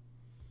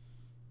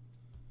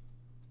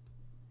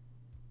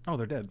 Oh,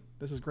 they're dead.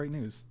 This is great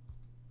news.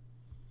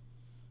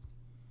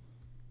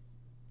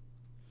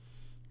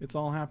 It's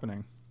all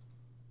happening.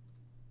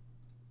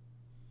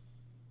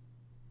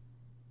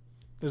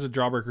 There's a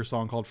Jawbreaker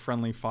song called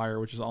Friendly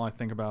Fire, which is all I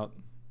think about.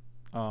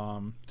 It's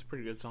a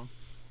pretty good song.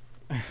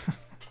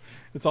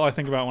 It's all I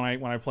think about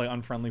when I play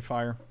Unfriendly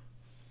Fire.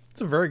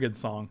 It's a very good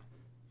song.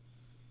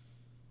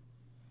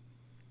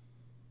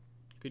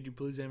 Could you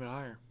please aim it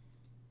higher?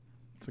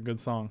 It's a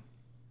good song.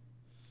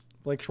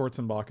 Blake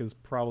Schwarzenbach is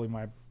probably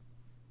my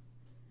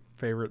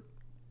favorite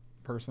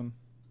person.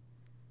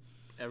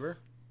 Ever?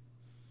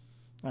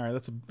 All right,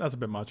 that's a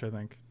bit much, I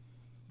think.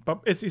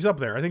 But he's up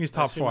there. I think he's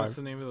top 5. What's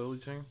the name of the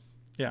lead singer?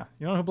 Yeah.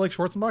 You know who Blake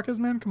Schwarzenbach is,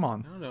 man? Come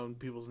on. I don't know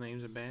people's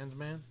names and bands,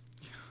 man.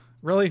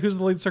 Really? Who's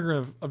the lead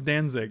singer of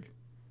Danzig?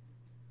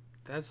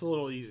 That's a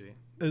little easy.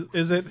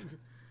 Is it?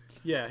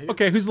 Yeah.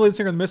 Okay, who's the lead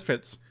singer of the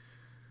Misfits?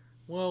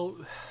 Well,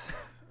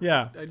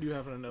 yeah. I do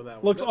happen to know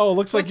that one.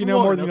 Looks like you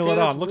know more than you let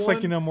on. Looks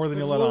like you know more than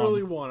you let on.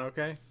 Literally one,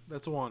 okay?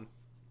 That's one.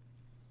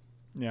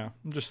 Yeah,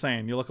 I'm just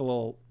saying. You look a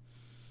little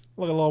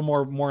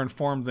more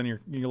informed than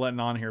you're letting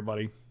on here,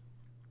 buddy.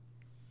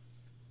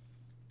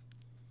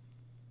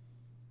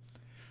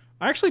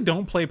 I actually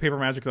don't play Paper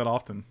Magic that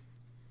often.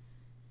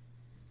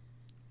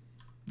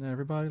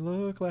 Everybody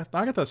look left.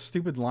 I got the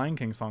stupid Lion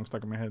King song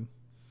stuck in my head.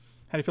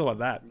 How do you feel about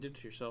that? You did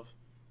it to yourself.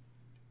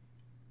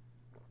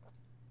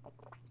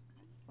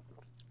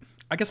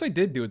 I guess I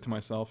did do it to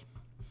myself.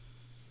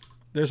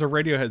 There's a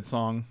Radiohead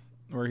song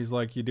where he's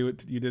like, you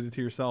did it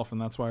to yourself,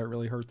 and that's why it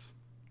really hurts.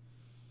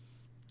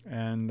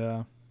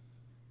 And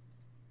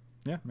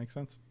yeah, makes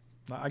sense.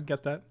 I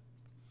get that.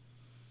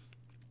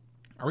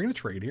 Are we gonna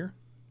trade here?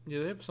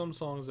 Yeah, they have some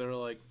songs that are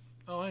like,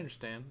 oh, I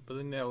understand. But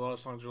then they have a lot of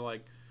songs that are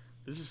like,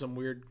 this is some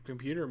weird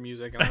computer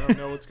music, and I don't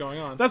know what's going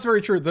on. That's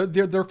very true.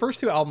 Their first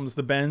two albums,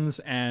 the Benz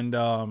and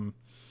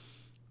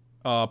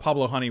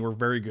Pablo Honey, were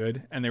very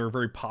good, and they were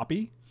very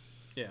poppy.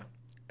 Yeah.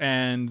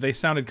 And they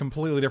sounded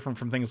completely different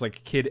from things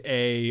like Kid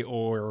A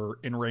or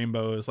In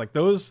Rainbows. Like,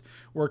 those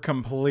were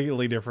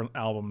completely different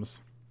albums.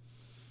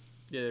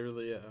 Yeah, they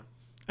really, And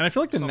I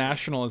feel like The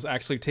National is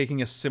actually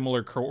taking a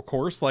similar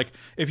course. Like,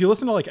 if you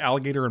listen to, like,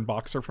 Alligator and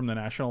Boxer from The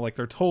National, like,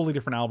 they're totally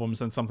different albums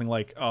than something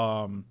like,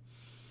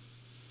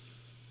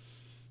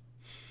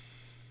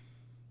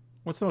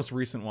 what's the most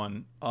recent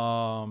one?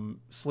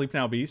 Sleep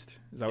Now Beast?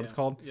 Is that what it's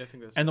called? Yeah, I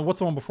think that's... And then what's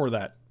the one before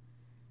that?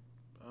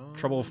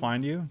 Trouble Will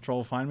Find You? Trouble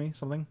Will Find Me?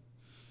 Something?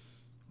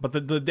 But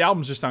the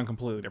albums just sound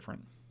completely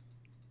different.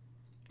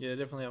 Yeah, they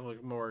definitely have,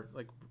 like, more,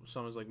 like,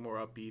 some is, like, more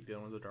upbeat, the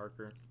other ones are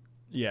darker.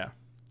 Yeah.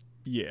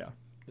 Yeah.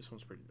 This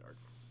one's pretty dark.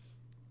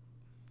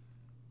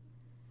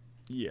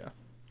 Yeah.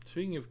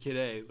 Speaking of Kid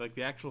A, like,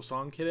 the actual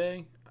song Kid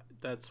A,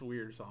 that's a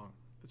weird song.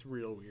 It's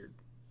real weird.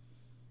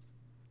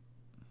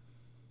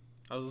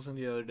 I was listening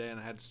the other day and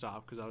I had to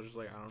stop because I was just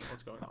like, I don't know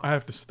what's going on. I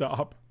have to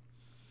stop.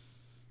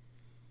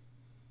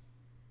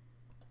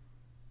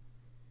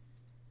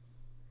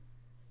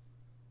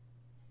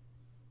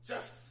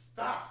 Just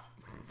stop.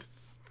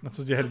 That's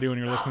what you had to do when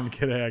you're listening to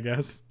Kid A, I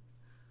guess.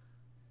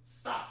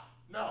 Stop.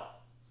 No.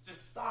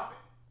 Just stop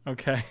it.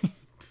 Okay.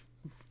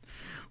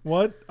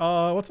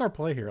 What's our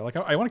play here? Like,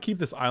 I want to keep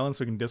this island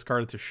so we can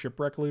discard it to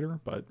Shipwreck Looter,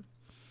 but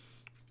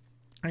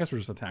I guess we're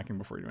just attacking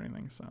before we do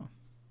anything, so.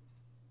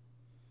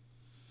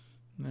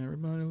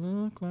 Everybody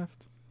look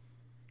left.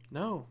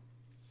 No.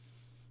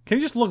 Can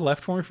you just look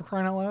left for me, for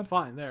crying out loud?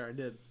 Fine, there, I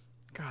did.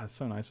 God, it's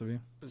so nice of you.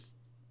 Just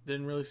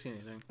didn't really see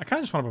anything. I kind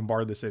of just want to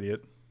bombard this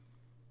idiot.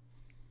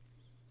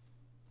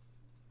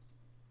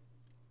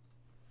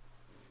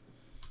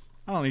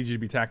 I don't need you to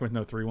be attacking with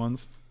no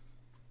 3-1s.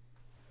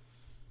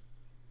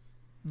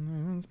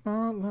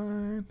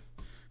 Spotlight,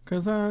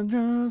 cause I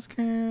just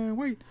can't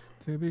wait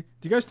to be. Do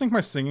you guys think my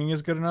singing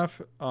is good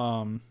enough?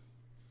 For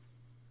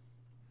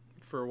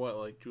what,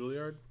 like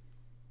Juilliard?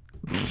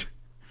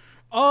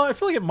 I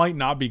feel like it might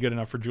not be good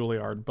enough for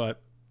Juilliard,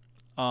 but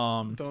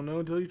don't know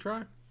until you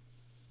try.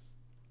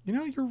 You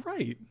know, you're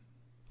right.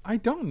 I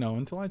don't know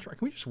until I try.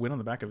 Can we just win on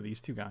the back of these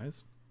two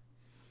guys?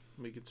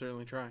 We could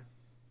certainly try.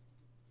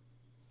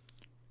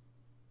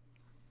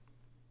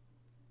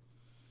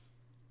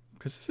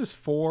 Because this is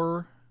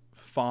 4,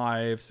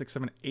 5, 6,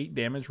 7, 8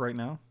 damage right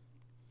now.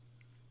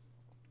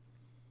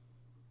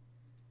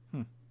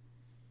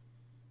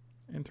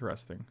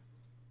 Interesting.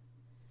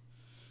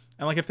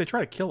 And, like, if they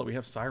try to kill it, we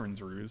have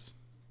Siren's Ruse.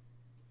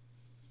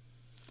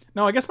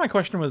 No, I guess my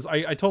question was,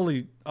 I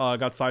totally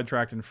got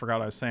sidetracked and forgot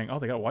what I was saying. Oh,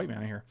 they got White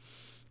Mana here.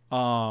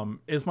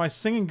 Is my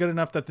singing good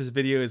enough that this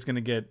video is going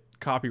to get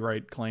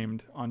copyright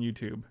claimed on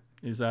YouTube?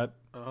 Is that...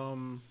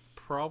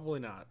 Probably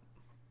not.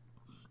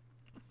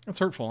 That's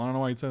hurtful. I don't know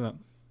why you'd say that.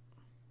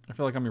 I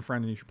feel like I'm your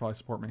friend and you should probably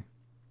support me.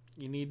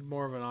 You need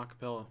more of an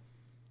acapella.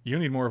 You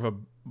need more of a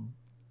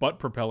butt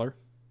propeller.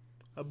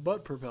 A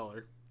butt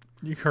propeller.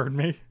 You heard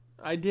me.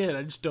 I did.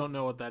 I just don't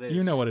know what that is.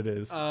 You know what it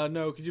is.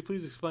 No. Could you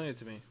please explain it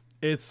to me?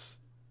 It's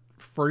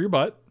for your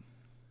butt.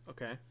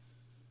 Okay.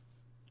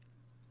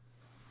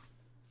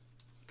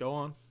 Go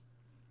on.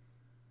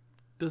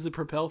 Does it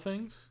propel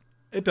things?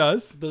 It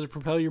does. Does it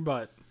propel your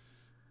butt?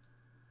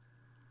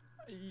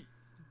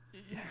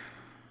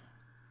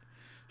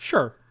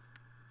 Sure.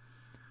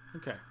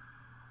 Okay.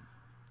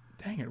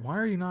 Dang it. Why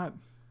are you not...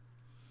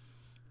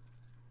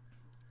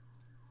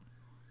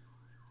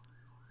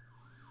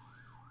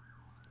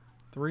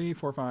 Three,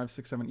 4, 5,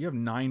 6, 7. You have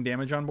 9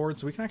 damage on board,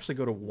 so we can actually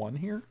go to 1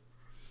 here,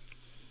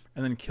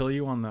 and then kill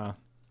you on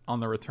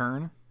the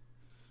return.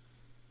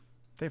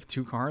 They have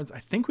 2 cards. I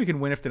think we can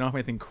win if they don't have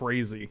anything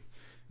crazy,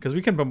 because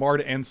we can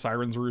bombard and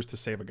Siren's Ruse to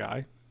save a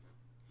guy.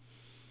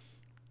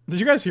 Did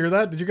you guys hear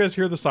that? Did you guys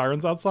hear the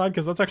sirens outside?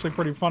 Because that's actually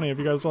pretty funny if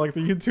you guys are like, the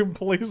YouTube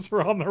police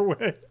are on their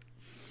way.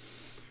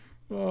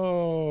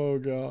 Oh,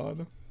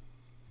 God.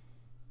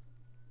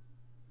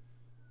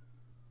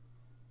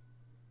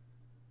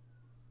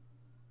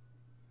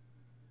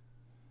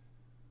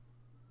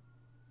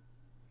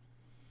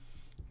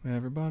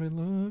 Everybody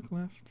look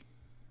left.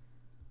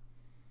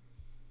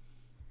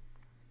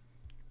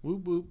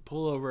 Whoop whoop,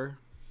 pull over.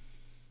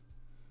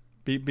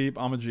 Beep beep,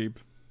 I'm a Jeep.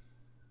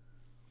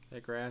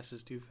 That grass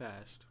is too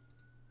fast.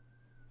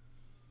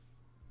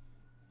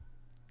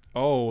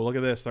 Oh, look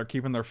at this. They're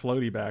keeping their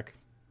floaty back.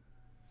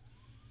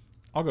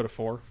 I'll go to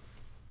 4.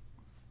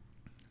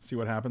 See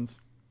what happens.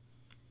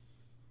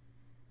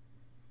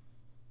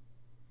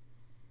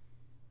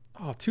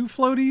 Oh, 2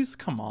 floaties?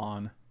 Come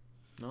on.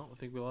 No, I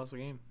think we lost the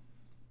game.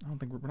 I don't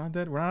think we're not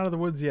dead. We're not out of the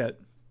woods yet.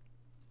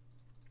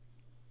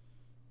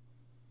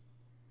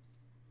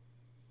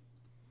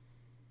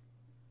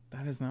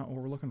 That is not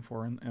what we're looking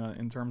for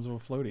in terms of a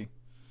floaty.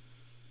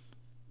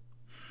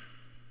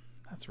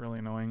 That's really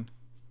annoying.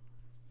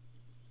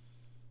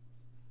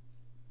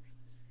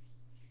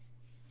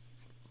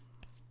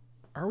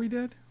 Are we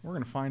dead? We're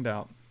going to find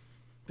out.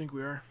 I think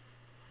we are.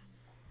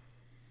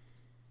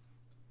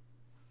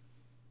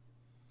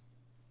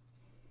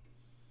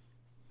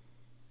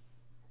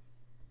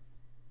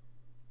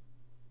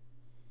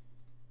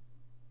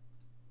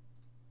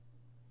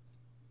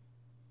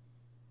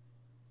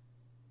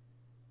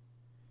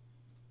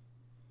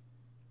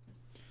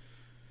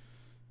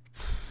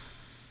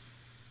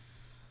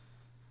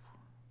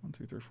 One,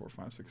 2, 3, 4,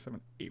 5, 6,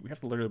 7, 8. We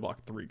have to literally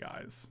block 3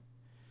 guys.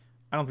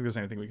 I don't think there's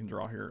anything we can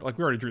draw here. Like,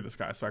 we already drew this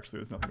guy, so actually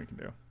there's nothing we can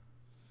do.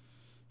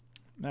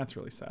 That's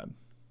really sad.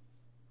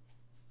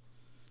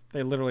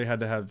 They literally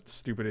had to have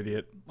stupid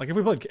idiot. Like, if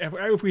we played,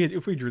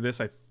 if we drew this,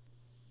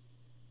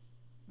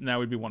 now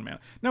we'd be 1 mana.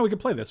 No, we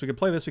could play this. We could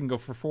play this. We can go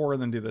for 4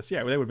 and then do this.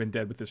 Yeah, they would have been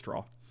dead with this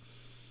draw.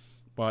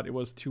 But it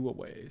was 2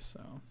 away,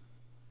 so.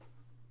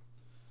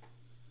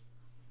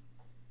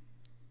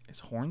 Is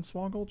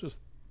Hornswoggle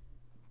just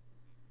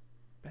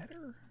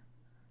better?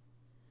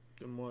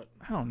 Then what?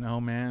 I don't know,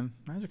 man.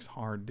 Magic's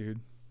hard, dude.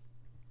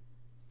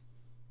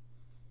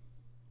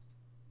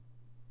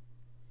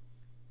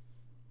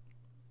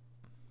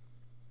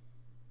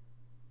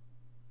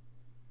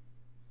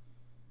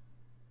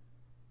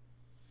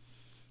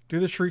 Do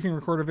the shrieking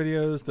recorder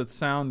videos that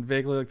sound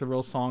vaguely like the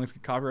real songs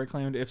get copyright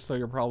claimed? If so,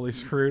 you're probably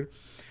screwed.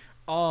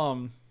 I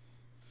don't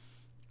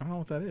know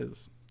what that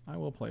is. I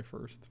will play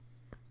first.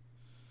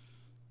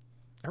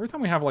 Every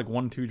time we have like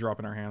 1/2 drop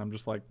in our hand, I'm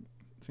just like,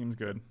 seems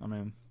good. I'm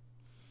in.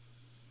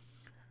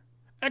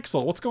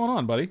 Ixalan, what's going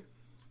on, buddy?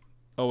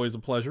 Always a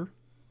pleasure.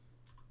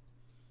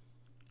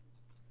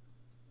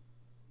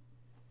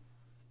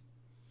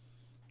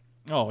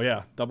 Oh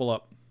yeah, double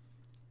up.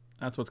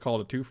 That's what's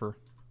called a twofer.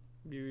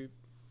 Beep.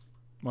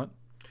 What?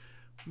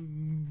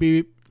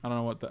 Beep. I don't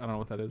know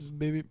what that is.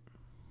 Beep.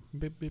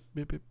 Beep. Beep.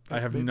 Beep. Beep. I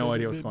have no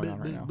idea what's going on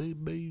right now.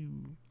 Beep. Beep.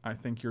 I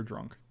think you're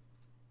drunk.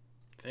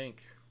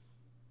 Think.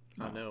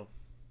 No. I know.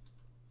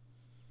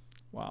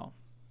 Wow.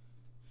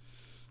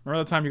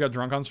 Remember the time you got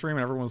drunk on stream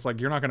and everyone was like,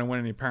 "You're not going to win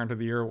any Parent of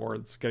the Year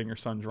awards getting your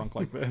son drunk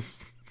like this."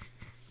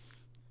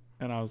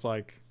 And I was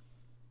like,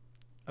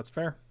 "That's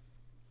fair."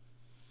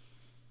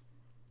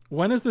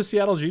 When is the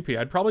Seattle GP?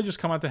 I'd probably just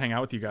come out to hang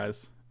out with you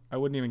guys. I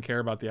wouldn't even care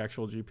about the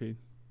actual GP.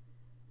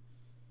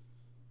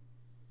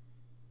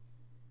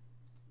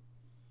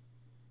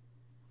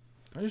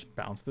 Did I just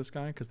bounce this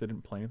guy because they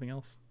didn't play anything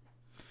else?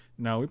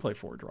 No, we play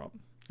 4-drop.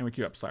 And we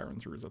queue up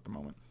Siren's Ruse at the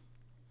moment.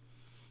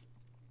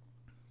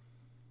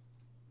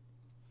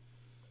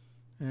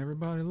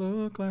 Everybody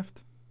look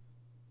left.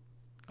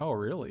 Oh,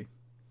 really?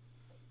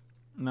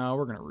 No,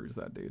 we're going to ruse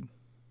that dude.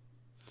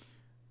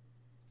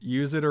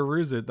 Use it or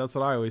ruse it. That's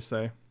what I always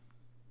say.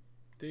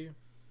 Do you?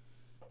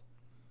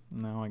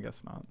 No, I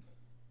guess not.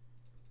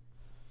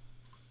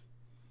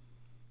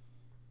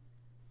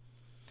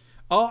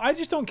 Oh, I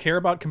just don't care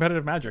about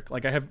competitive Magic.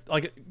 Like, I have,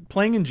 like,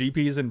 playing in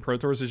GPs and Pro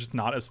Tours is just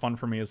not as fun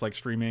for me as, like,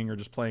 streaming or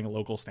just playing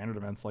local standard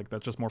events. Like,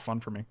 that's just more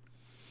fun for me.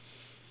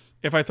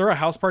 If I throw a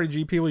house party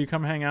GP, will you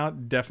come hang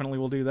out? Definitely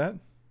will do that.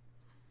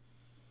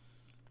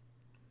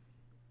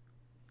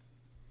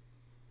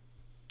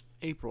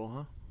 April,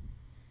 huh?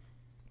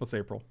 What's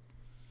April?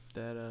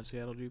 That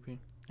Seattle GP.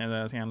 And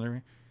that's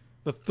handler.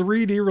 The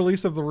 3D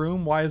release of The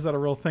Room. Why is that a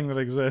real thing that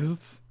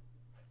exists?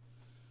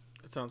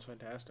 That sounds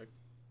fantastic.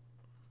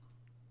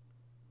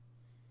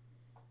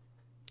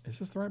 Is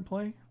this the right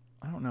play?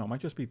 I don't know. It might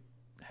just be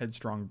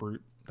Headstrong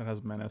Brute that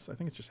has Menace. I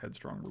think it's just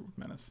Headstrong Brute with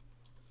Menace.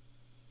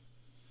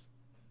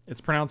 It's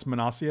pronounced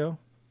Menasio.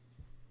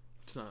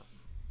 It's not.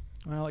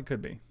 Well, it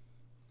could be.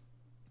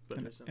 But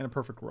it isn't. In a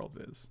perfect world,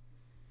 it is.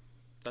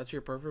 That's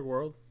your perfect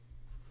world?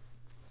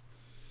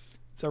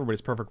 It's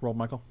everybody's perfect world,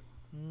 Michael.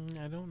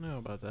 I don't know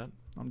about that.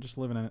 I'm just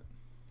living in it.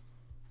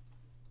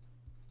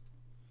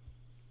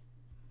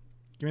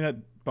 Give me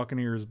that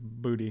Buccaneers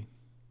booty.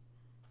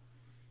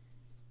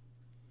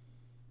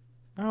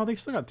 Oh, they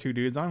still got 2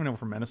 dudes. I don't even know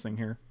if we're menacing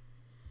here.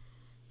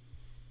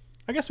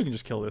 I guess we can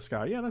just kill this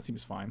guy. Yeah, that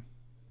seems fine.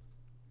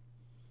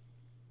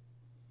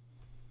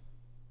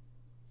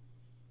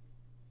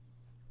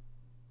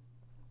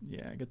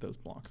 Yeah, get those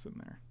blocks in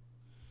there.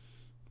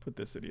 Put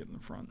this idiot in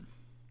the front.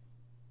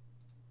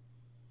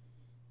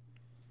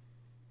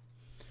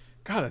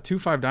 God, that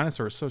 2/5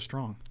 dinosaur is so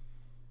strong.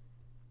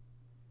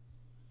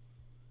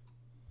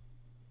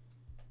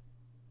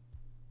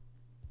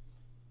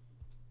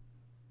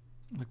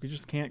 We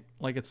just can't,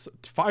 like, it's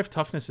 5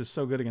 toughness is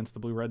so good against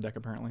the blue-red deck,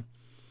 apparently.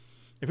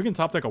 If we can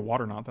top deck a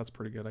Water Knot, that's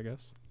pretty good, I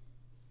guess.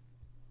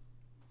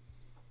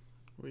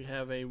 We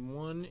have a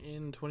 1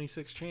 in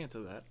 26 chance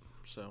of that,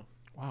 so.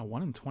 Wow,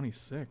 1 in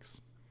 26.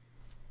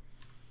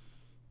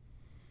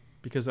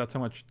 Because that's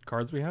how much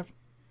cards we have?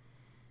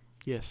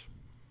 Yes.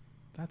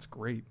 That's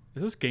great.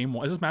 Is this game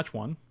 1? Is this match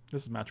 1?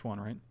 This is match 1,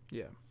 right?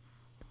 Yeah.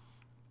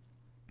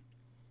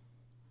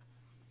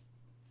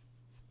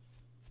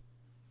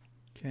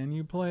 Can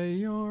you play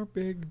your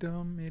big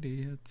dumb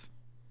idiot?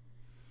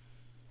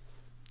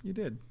 You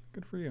did.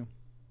 Good for you.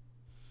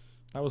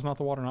 That was not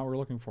the Water Knot we were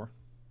looking for.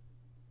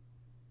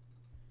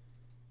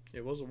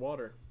 It was a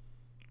water.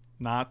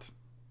 Not.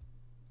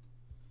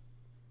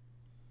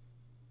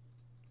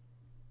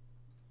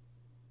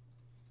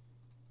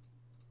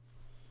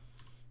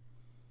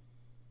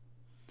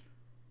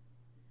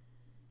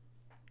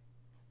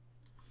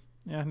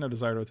 Yeah, no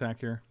desire to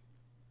attack here.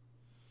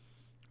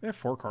 They have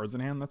 4 cards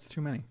in hand. That's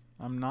too many.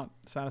 I'm not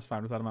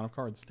satisfied with that amount of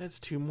cards. That's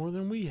 2 more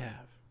than we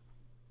have.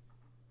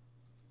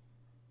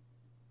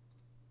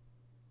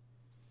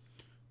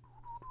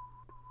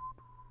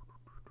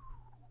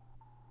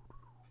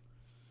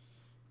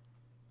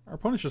 Our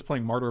opponent's just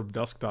playing Martyr of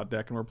Dusk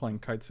deck, and we're playing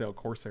Kitesail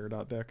Corsair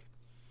deck.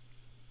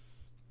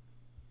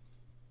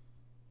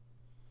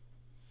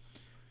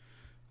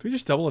 Do we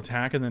just double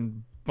attack and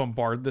then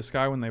bombard this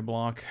guy when they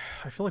block?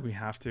 I feel like we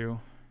have to.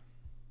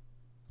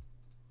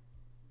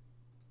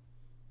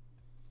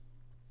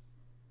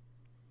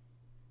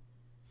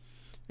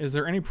 Is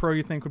there any pro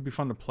you think would be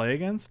fun to play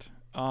against?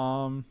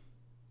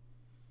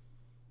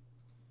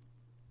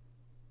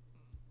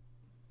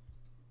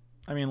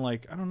 I mean,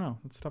 like, I don't know.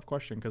 It's a tough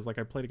question because, like,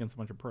 I played against a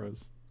bunch of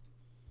pros.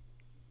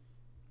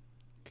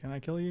 Can I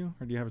kill you?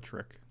 Or do you have a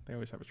trick? They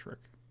always have a trick.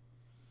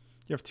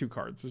 You have 2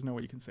 cards. There's no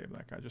way you can save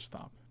that guy. Just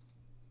stop.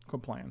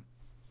 Quit playing.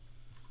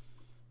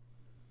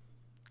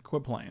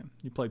 Quit playing.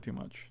 You play too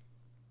much.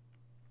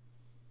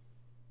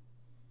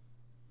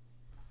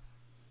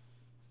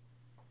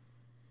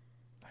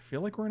 I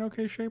feel like we're in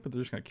okay shape, but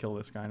they're just going to kill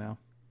this guy now.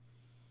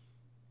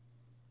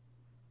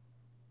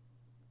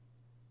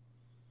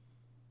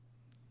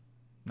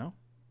 No?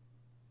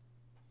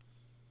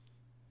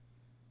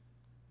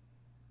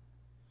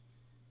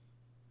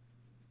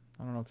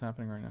 I don't know what's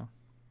happening right now.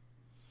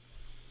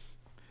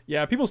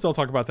 Yeah, people still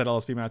talk about that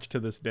LSV match to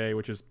this day,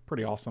 which is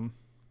pretty awesome.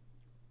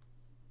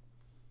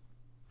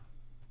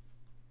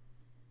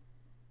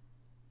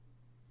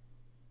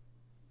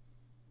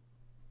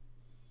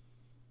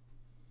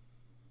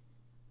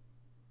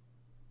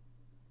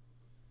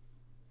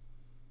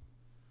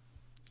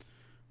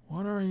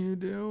 What are you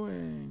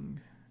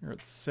doing? You're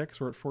at 6,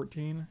 we're at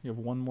 14. You have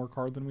 1 more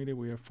card than we do.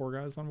 We have 4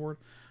 guys on board.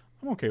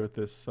 I'm okay with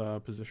this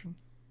position.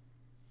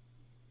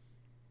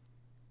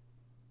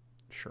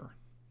 Sure.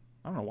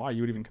 I don't know why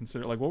you would even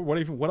consider, like,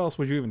 what else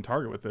would you even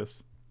target with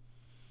this?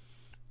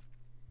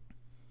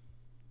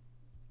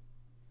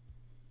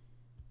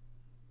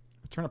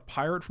 Return a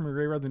pirate from your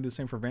graveyard, then do the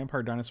same for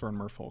vampire, dinosaur, and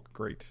merfolk.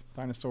 Great.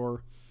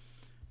 Dinosaur.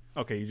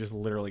 Okay, you just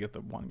literally get the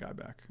 1 guy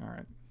back. All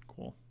right,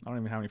 cool. I don't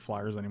even have any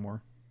flyers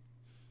anymore.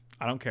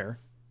 I don't care.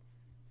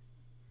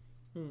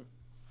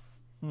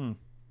 Man,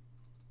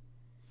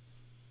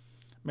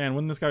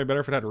 wouldn't this guy be better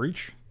if it had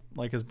reach?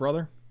 Like his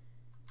brother?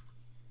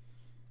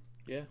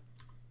 Yeah.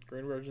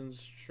 Green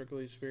version's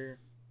strictly superior.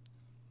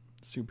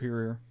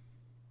 Superior.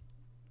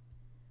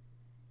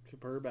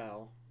 Superb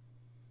owl.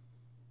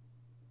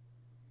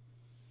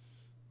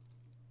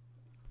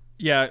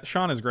 Yeah,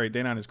 Sean is great.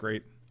 Day 9 is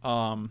great.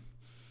 When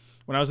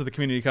I was at the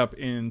Community Cup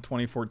in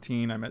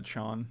 2014, I met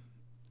Sean,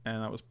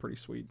 and that was pretty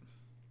sweet.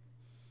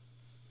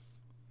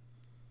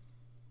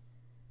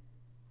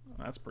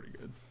 That's pretty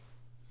good.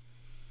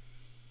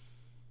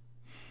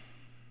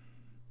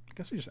 I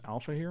guess we just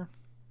alpha here.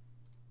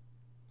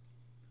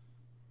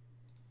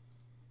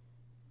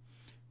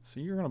 So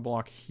you're going to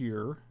block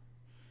here.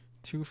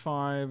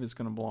 2-5 is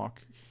going to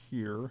block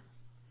here.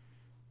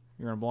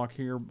 You're going to block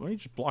here. Why don't you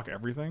just block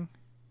everything?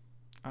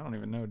 I don't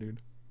even know,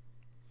 dude.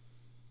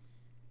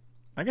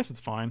 I guess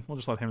it's fine. We'll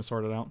just let him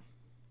sort it out.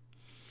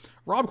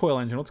 Rob Coil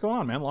Engine, what's going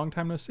on, man? Long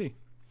time no see.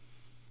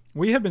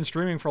 We have been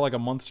streaming for like a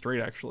month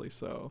straight, actually,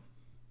 so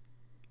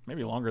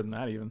maybe longer than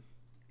that even.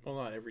 Well,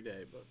 not every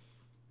day, but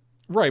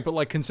right, but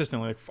like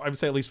consistently. Like, I would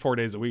say at least 4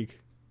 days a week.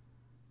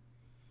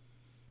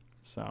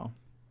 So,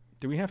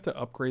 do we have to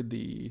upgrade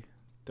the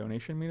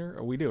donation meter?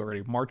 Oh, we do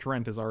already. March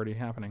rent is already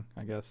happening,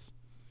 I guess.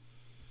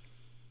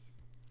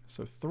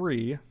 So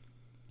 3.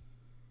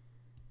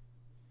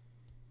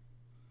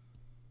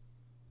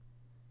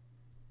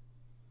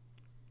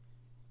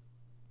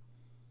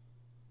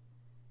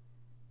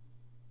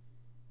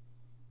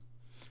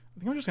 I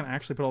think I'm just going to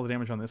actually put all the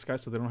damage on this guy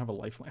so they don't have a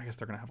lifelink. I guess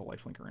they're going to have a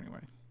lifelinker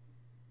anyway.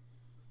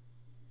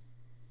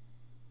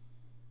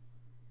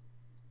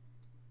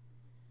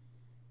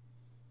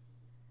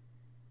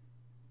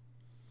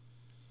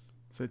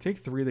 So they take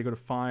 3, they go to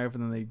 5,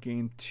 and then they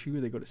gain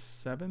 2, they go to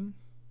 7.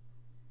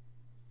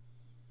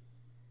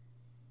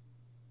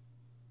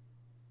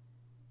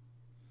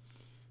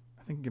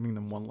 I think giving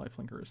them 1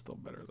 lifelinker is still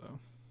better, though.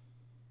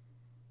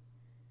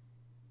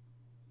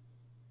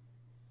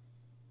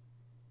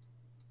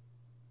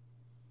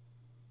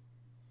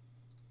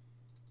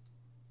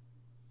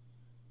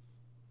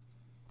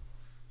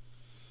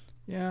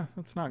 Yeah,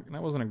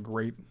 that wasn't a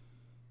great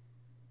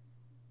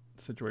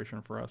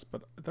situation for us,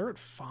 but they're at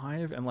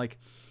 5 and like,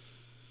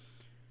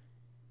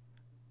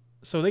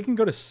 so they can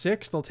go to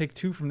 6. They'll take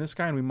 2 from this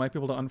guy and we might be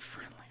able to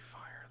unfriendly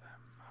fire them.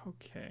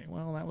 Okay,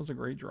 well, that was a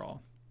great draw.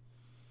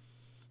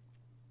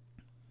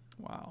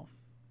 Wow.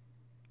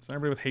 Is there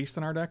anybody with haste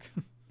in our deck?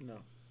 No.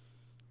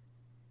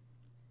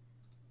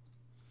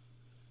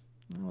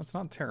 Well, it's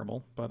not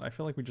terrible, but I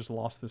feel like we just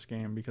lost this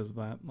game because of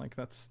that. Like,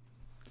 that's...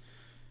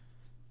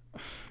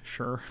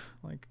 Sure.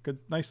 Like, good,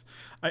 nice.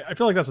 I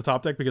feel like that's a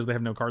top deck because they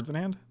have no cards in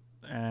hand.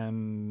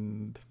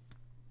 And...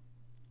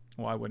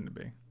 Why wouldn't it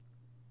be?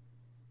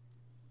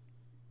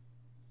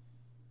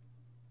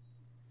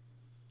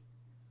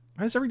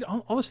 Why does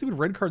all the stupid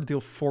red cards deal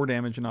 4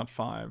 damage and not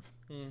 5?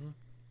 Mm-hmm.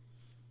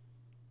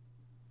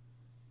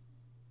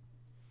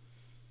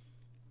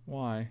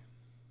 Why?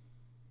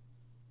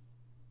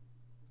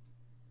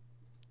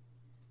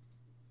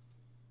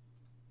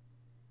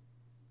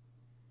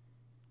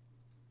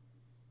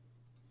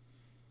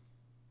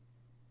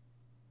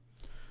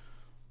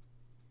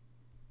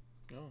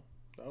 Oh,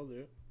 that'll do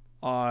it.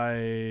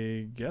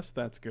 I guess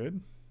that's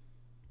good.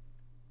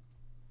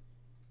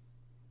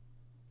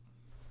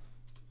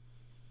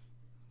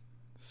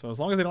 So as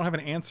long as they don't have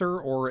an answer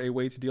or a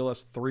way to deal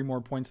us 3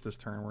 more points this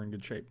turn, we're in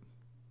good shape.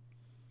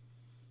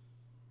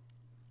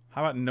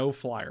 How about no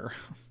flyer?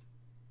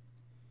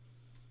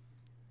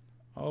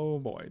 Oh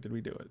boy, did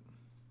we do it.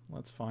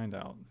 Let's find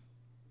out.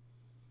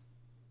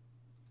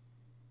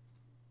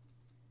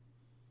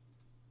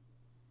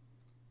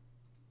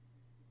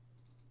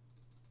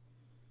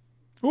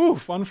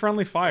 Oof,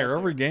 unfriendly fire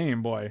every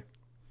game, boy.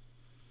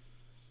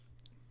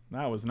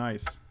 That was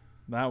nice.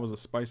 That was a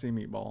spicy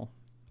meatball,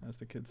 as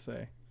the kids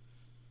say.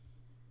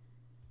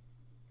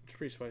 It's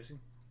pretty spicy.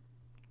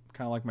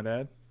 Kind of like my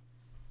dad.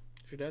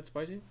 Is your dad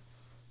spicy?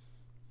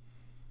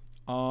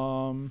 I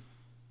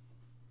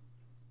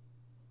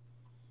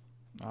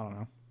don't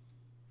know.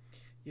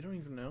 You don't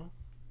even know?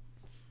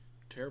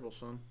 Terrible,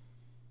 son.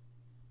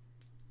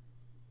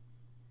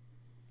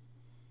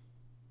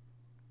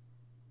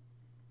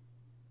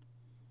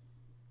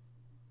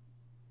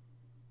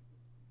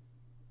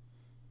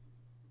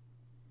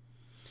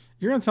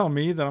 You're gonna tell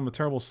me that I'm a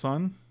terrible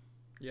son?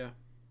 Yeah.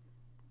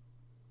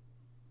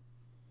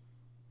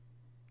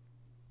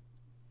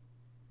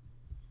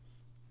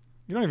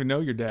 You don't even know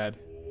your dad,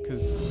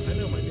 because I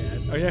know my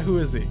dad. oh yeah, who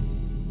is he?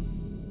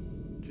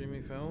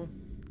 Jimmy Fallon?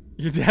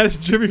 Your dad is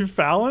Jimmy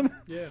Fallon?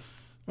 Yeah.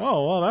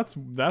 Oh well,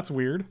 that's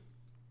weird.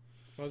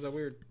 Why is that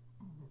weird?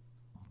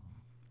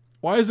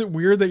 Why is it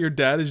weird that your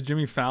dad is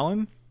Jimmy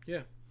Fallon?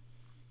 Yeah.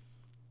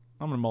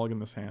 I'm gonna mulligan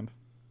this hand.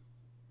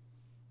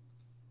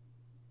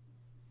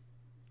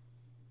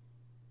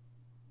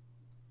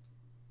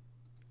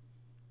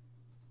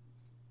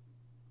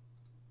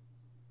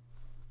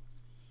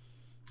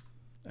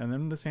 And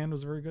then this hand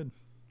was very good.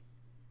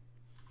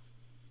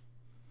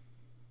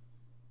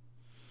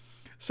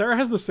 Sarah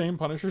has the same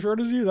Punisher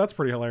shirt as you? That's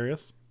pretty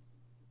hilarious.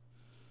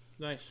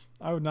 Nice.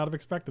 I would not have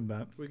expected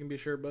that. We can be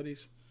sure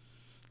buddies.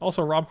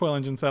 Also, Rob Coil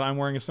Engine said I'm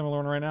wearing a similar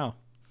one right now.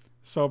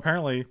 So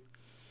apparently,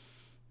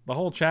 the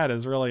whole chat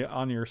is really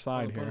on your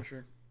side here.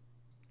 Punisher.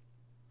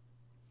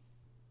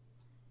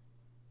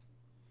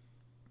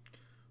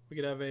 We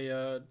could have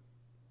a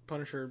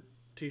Punisher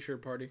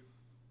t-shirt party.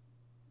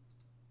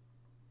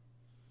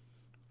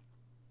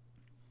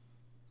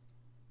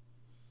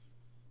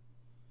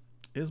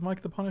 Is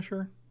Mike the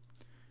Punisher?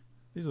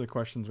 These are the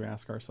questions we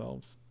ask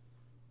ourselves.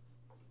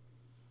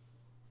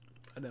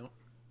 I don't.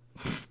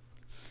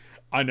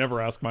 I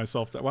never ask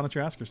myself that. Why don't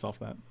you ask yourself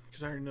that?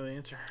 Because I already know the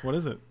answer. What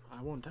is it?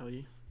 I won't tell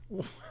you.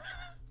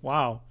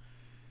 Wow.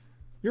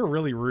 You're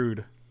really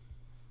rude.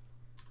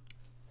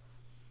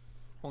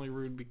 I'm only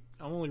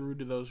rude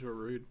to those who are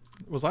rude.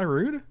 Was I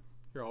rude?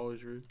 You're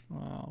always rude.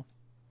 Wow.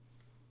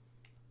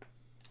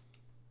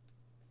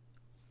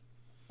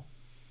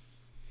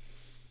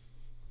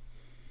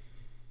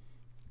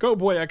 Go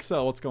Boy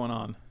XL, what's going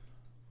on?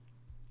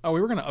 Oh,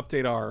 we were going to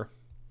update our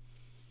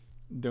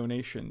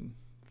donation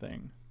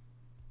thing.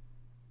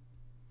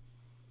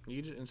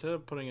 You could instead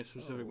of putting a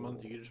specific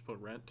month, you could just put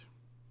rent.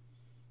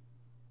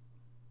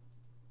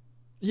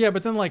 Yeah,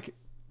 but then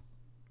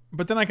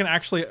I can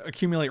actually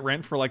accumulate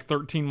rent for like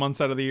 13 months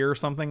out of the year or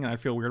something, and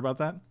I'd feel weird about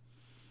that.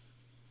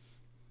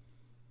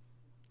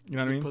 You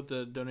know what I mean? Put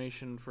the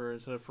donation for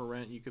instead of for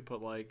rent, you could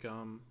put like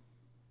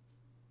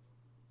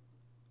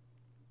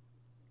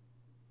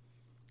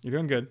You're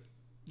doing good.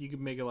 you could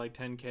make it like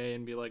 10K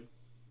and be like,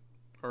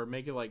 or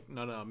make it like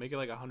make it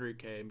like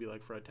 100K and be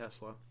like for a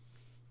Tesla.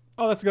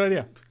 Oh, that's a good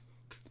idea.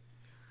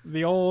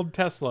 The old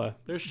Tesla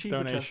There's cheaper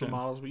donation. Tesla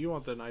models, but you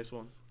want the nice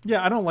one.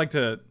 Yeah, I don't like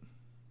to.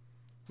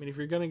 I mean, if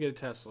you're gonna get a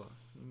Tesla,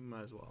 you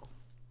might as well.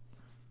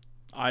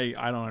 I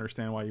don't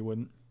understand why you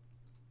wouldn't.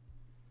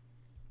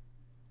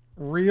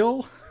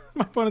 Real?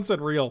 My opponent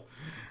said real.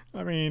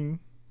 I mean,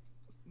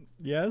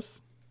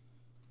 yes.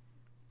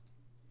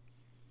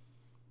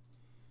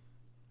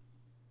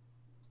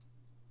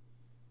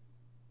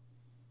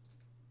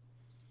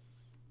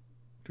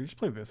 Do we just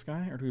play this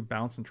guy, or do we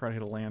bounce and try to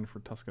hit a land for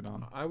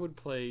Tuscadon? I would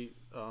play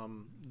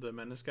the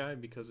Menace guy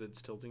because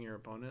it's tilting your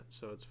opponent,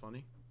 so it's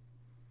funny.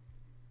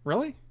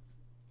 Really?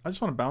 I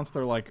just want to bounce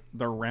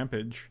their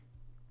Rampage.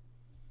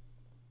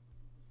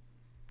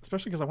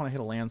 Especially because I want to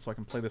hit a land so I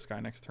can play this guy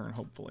next turn,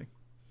 hopefully.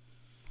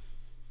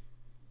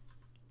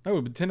 Oh,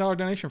 a $10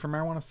 donation for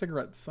marijuana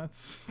cigarettes.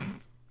 That's...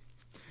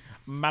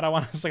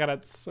 marijuana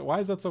cigarettes. Why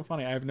is that so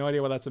funny? I have no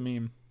idea why that's a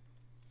meme.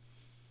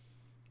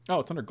 Oh,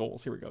 it's under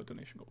goals. Here we go.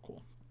 Donation goal.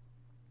 Cool.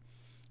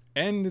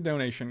 End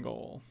donation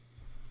goal.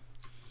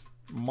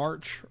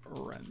 March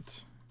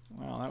rent.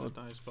 Wow, that was...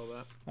 How do you spell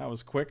that? That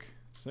was quick.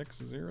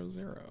 600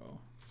 000.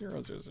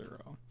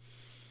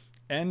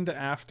 End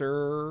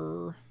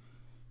after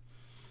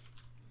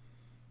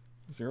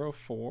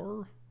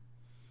 04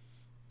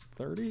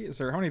 30. Is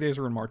there how many days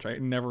are in March? I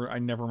never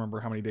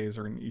remember how many days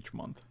are in each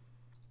month.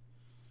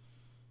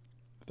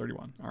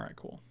 31. All right,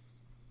 cool.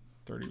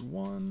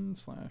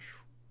 31/2018.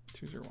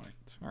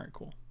 All right,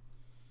 cool.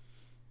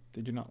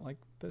 Did you not like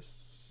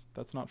this?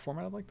 That's not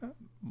formatted like that?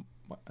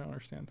 What? I don't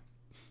understand.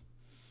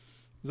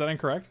 Is that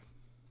incorrect?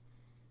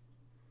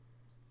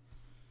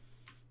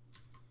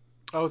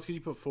 Oh, it's because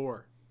you put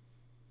 4.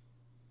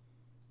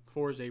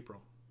 4 is April.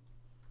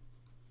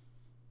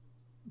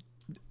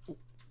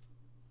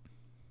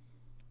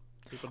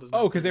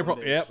 Oh, because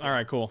April. Yep. All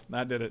right, cool.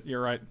 That did it.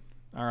 You're right.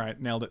 All right,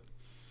 nailed it.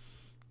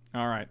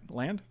 All right,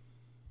 land.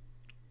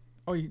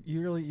 Oh,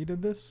 you really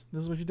did this?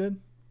 This is what you did?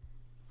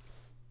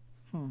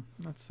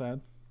 That's sad.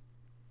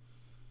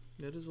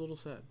 It is a little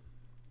sad.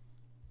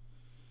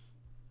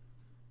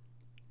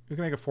 We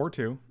can make a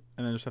 4/2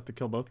 and then just have to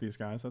kill both of these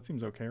guys. That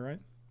seems okay, right?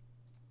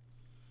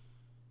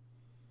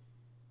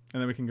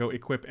 And then we can go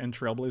equip and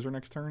Trailblazer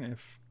next turn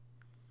if...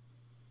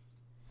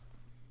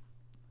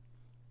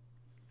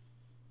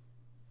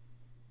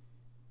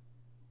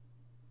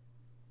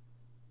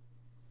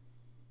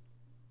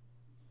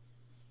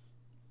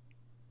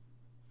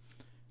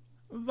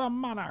 The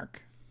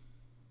Monarch.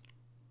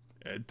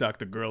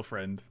 Dr.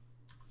 Girlfriend.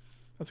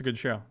 That's a good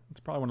show. It's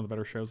probably one of the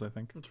better shows, I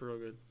think. It's real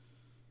good.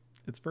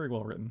 It's very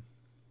well written.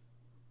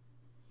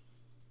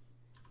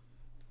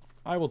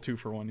 I will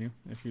 2-for-1 you,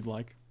 if you'd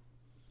like.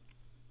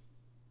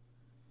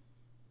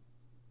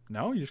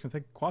 No? You're just going to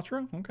take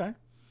Quattro? Okay.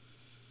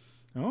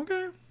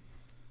 Okay.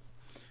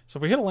 So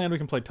if we hit a land, we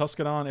can play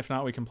Tuscadon. If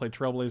not, we can play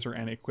Trailblazer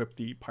and equip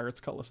the Pirate's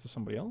Cutlass to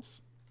somebody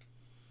else.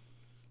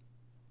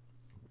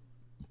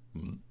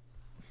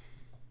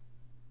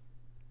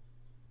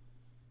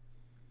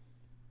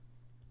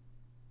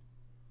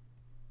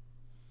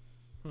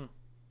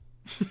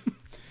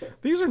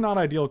 These are not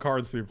ideal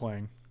cards to be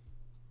playing.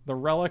 The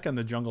Relic and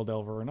the Jungle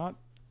Delver are not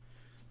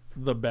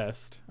the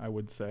best, I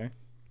would say.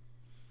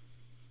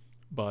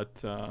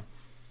 But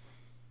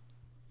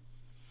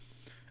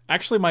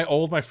actually,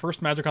 my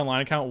first Magic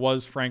Online account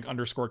was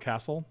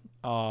Frank_Castle.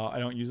 I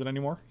don't use it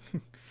anymore,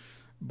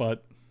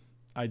 but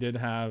I did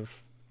have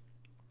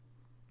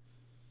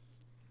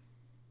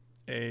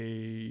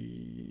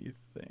a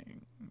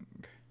thing.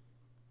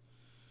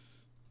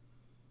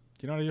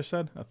 Do you know what I just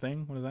said? A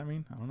thing? What does that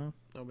mean? I don't know.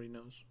 Nobody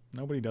knows.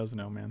 Nobody does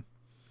know, man.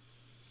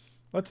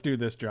 Let's do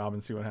this job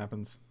and see what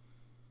happens.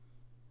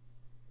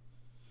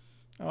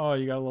 Oh,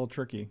 you got a little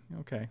tricky.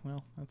 Okay,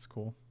 well, that's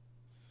cool.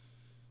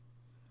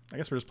 I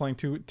guess we're just playing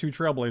two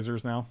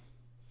Trailblazers now.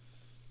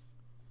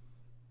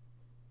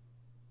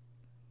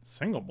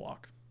 Single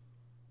block.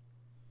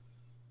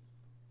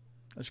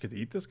 I just get to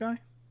eat this guy?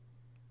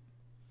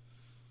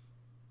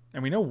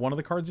 And we know one of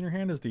the cards in your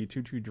hand is the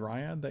 2/2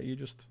 Dryad that you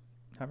just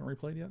haven't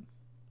replayed yet?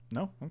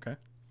 No? Okay.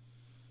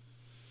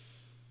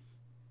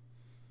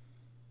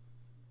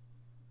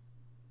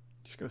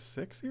 Just got a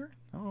 6 here?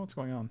 I don't know what's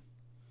going on.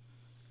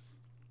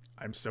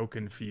 I'm so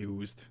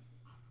confused.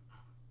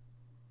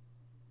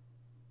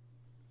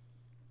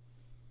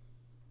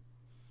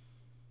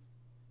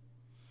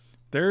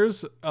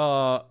 There's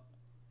a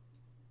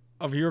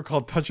viewer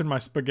called Touching My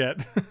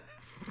Spaghetti.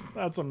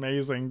 That's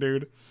amazing,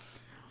 dude.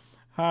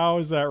 How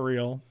is that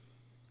real?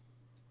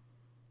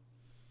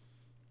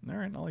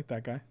 Alright, I like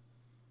that guy.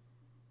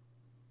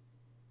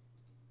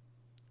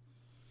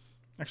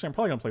 Actually, I'm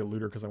probably going to play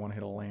Looter because I want to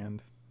hit a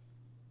land.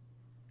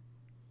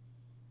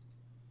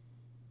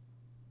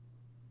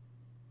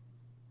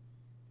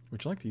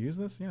 Would you like to use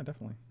this? Yeah,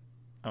 definitely.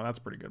 Oh, that's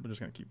pretty good. We're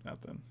just going to keep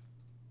that then.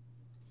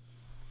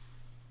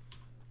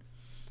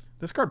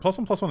 This card,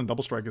 +1/+1 and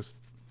Double Strike, is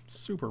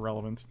super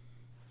relevant.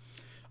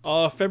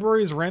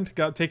 February's rent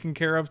got taken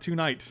care of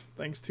tonight,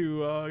 thanks to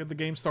the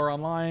GameStar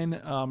Online.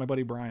 My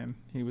buddy Brian,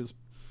 he was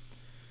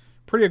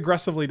pretty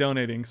aggressively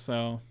donating,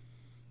 so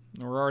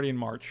we're already in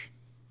March.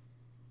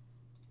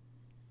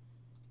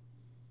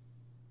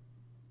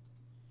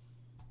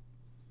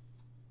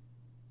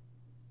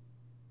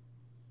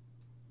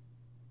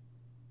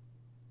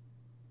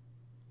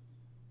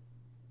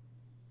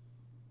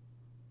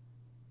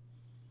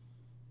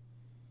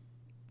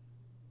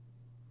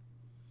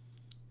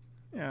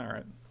 Yeah, all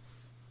right.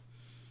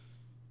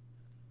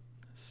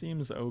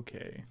 Seems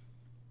okay.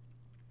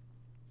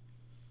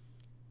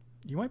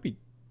 You might be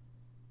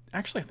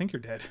Actually, I think you're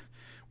dead.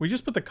 We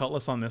just put the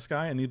Cutlass on this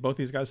guy, and both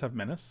these guys have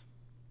Menace.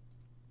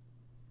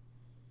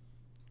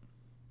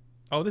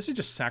 Oh, this is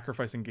just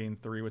sacrificing gain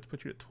 3, which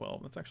puts you at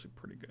 12. That's actually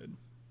pretty good.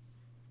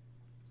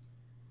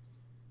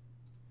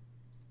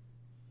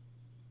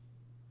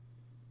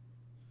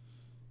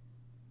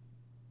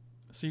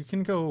 So you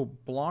can go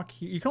block.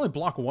 You can only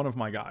block one of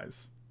my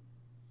guys.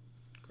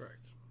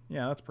 Correct.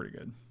 Yeah, that's pretty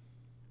good.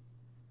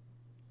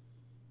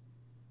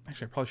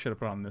 Actually, I probably should have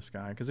put on this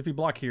guy, because if you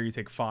block here, you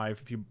take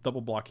 5. If you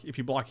double block, if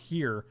you block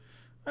here,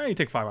 you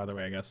take 5 either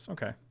way, I guess.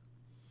 Okay.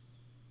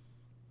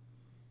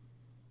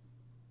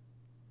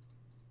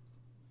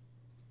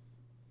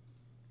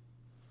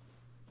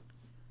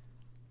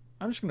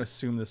 I'm just going to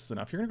assume this is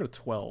enough. You're going to go to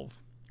 12.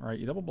 All right,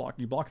 you double block.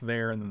 You block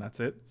there, and then that's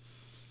it.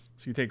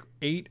 So you take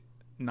 8,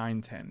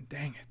 9, 10.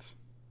 Dang it.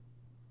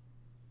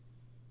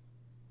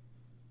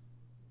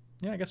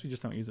 Yeah, I guess we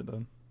just don't use it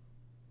then.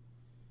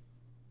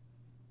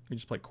 We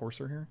just play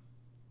Courser here.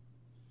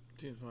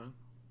 Seems fine.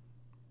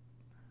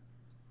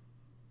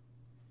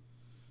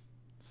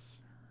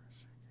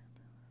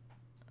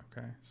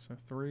 Okay, so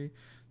 3.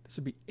 This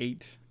would be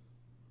 8,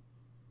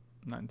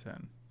 9,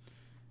 10.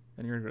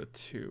 And you're going to go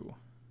to 2.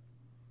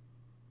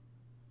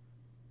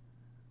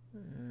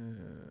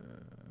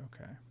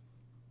 Okay.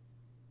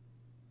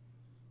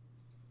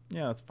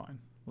 Yeah, that's fine.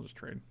 We'll just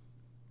trade.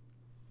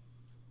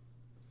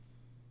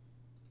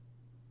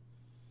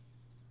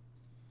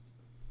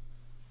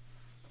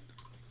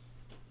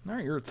 All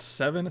right, you're at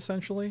 7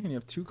 essentially, and you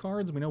have 2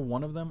 cards, and we know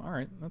one of them. All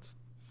right, that's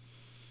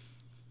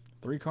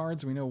 3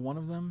 cards, and we know one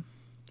of them.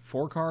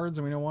 4 cards,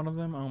 and we know one of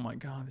them. Oh my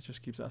god, it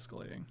just keeps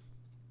escalating.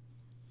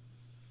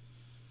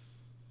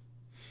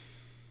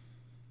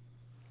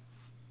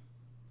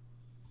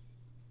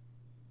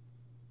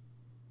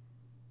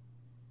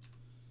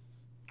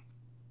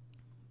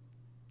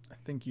 I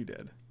think you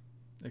did.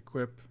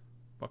 Equip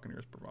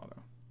Buccaneers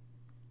Bravado.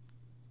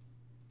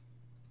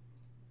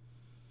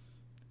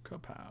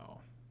 Kapow.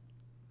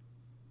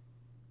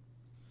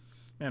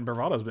 Man,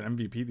 Bravado's been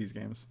MVP these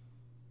games.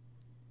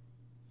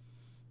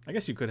 I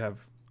guess you could have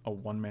a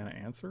 1-mana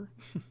answer.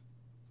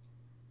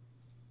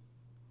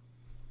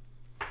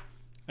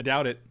 I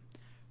doubt it.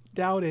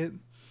 Doubt it.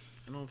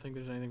 I don't think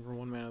there's anything for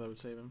 1 mana that would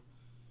save him.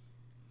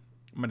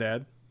 My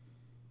dad.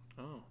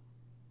 Oh.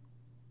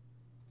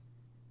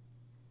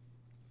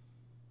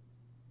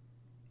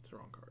 It's the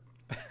wrong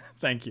card.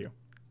 Thank you.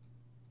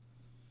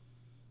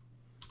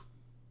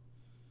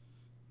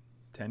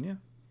 Tenya?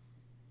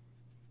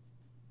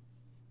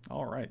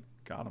 All right.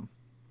 Got him.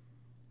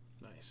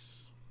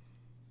 Nice.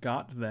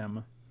 Got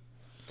them.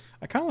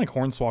 I kind of like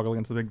Hornswoggle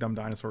against the big dumb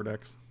dinosaur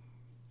decks.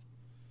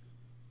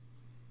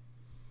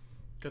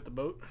 Got the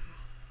boat.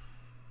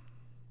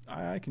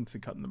 I can see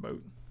cutting the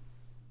boat.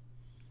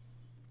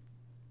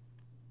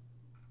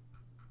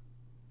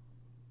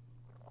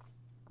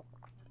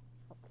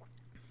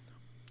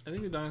 I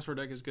think the dinosaur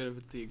deck is good if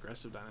it's the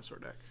aggressive dinosaur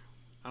deck.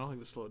 I don't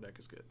think the slow deck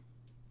is good.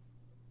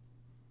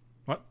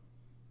 What?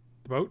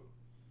 The boat?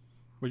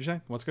 What'd you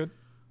say? What's good?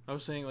 I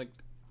was saying, like,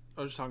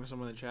 I was just talking to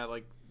someone in the chat,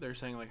 like, they're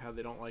saying, like, how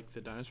they don't like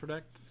the dinosaur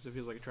deck because it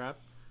feels like a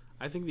trap.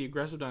 I think the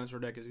aggressive dinosaur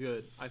deck is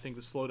good. I think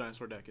the slow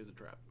dinosaur deck is a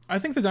trap. I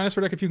think the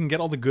dinosaur deck, if you can get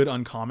all the good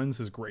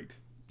uncommons, is great.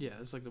 Yeah,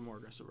 it's like the more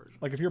aggressive version.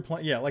 Like if you're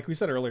playing, yeah, like we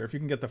said earlier, if you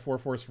can get the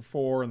 4/4s for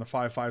 4 and the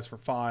 5/5s for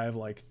 5,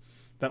 like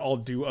that all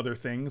do other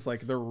things,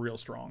 like they're real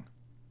strong.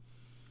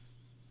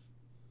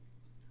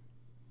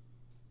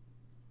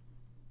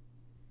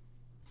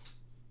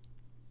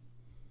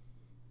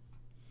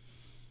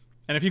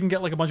 And if you can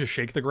get like a bunch of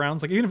shake the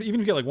grounds, like even if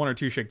you get like 1 or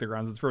 2 shake the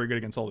grounds, it's very good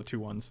against all the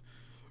 2/1s.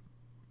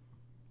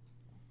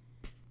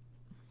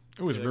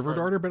 Oh, is Yeah, River card-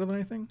 Darter better than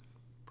anything?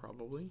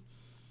 Probably.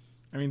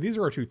 I mean, these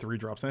are our 2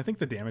 3-drops, and I think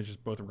the damage is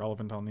both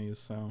relevant on these,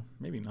 so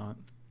maybe not.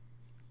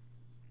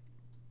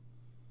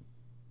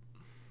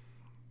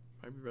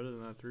 Might be better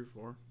than that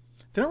 3/4.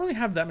 They don't really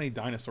have that many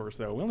dinosaurs,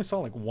 though. We only saw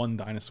like 1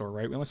 dinosaur,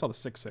 right? We only saw the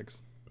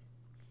 6/6.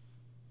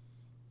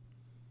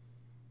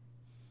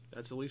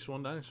 That's at least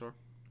 1 dinosaur.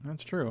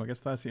 That's true. I guess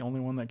that's the only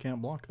one that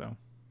can't block, though.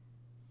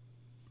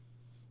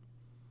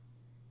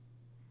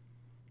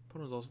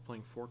 Opponent was also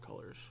playing 4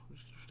 colors, which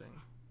is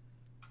interesting.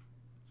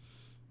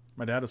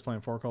 My dad was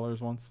playing 4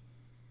 colors once.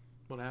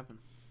 What happened?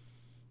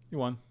 He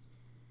won.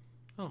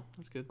 Oh,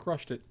 that's good.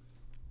 Crushed it.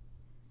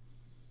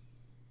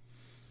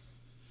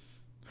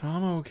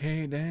 I'm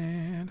okay,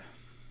 Dad.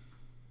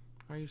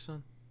 How are you,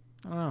 son?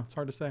 I don't know. It's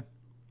hard to say.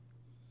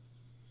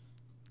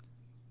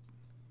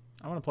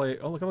 I want to play.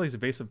 Oh, look at all these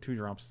evasive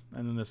 2-drops.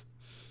 And then this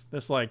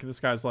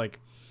guy's like,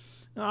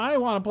 I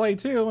want to play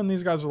too. And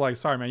these guys are like,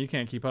 sorry, man, you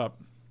can't keep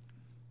up.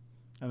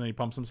 And then he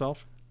pumps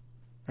himself.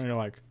 And you're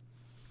like,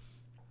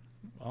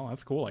 well,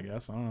 that's cool, I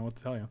guess. I don't know what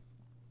to tell you.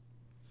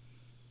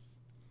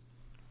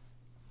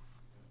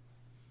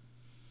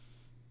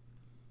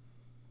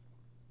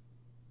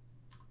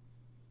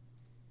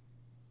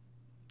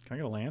 Can I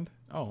get a land?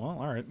 Oh, well,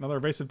 all right. Another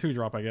evasive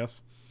 2-drop, I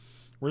guess.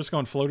 We're just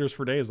going floaters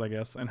for days, I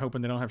guess, and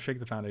hoping they don't have Shake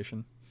the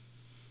Foundation.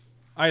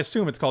 I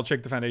assume it's called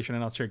Shake the Foundation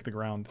and not Shake the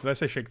Ground. Did I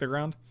say Shake the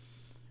Ground?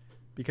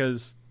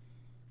 Because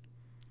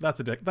That's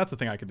a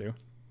thing I could do.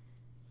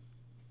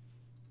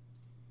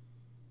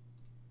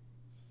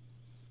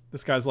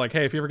 This guy's like,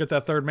 hey, if you ever get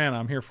that third mana,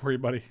 I'm here for you,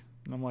 buddy.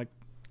 And I'm like,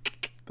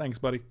 thanks,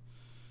 buddy.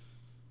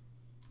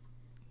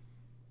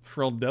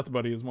 Frilled Death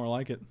Buddy is more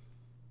like it.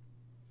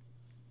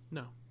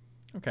 No.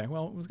 Okay,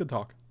 well, it was good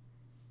talk.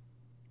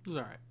 It was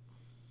alright.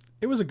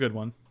 It was a good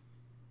one.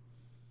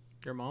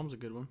 Your mom's a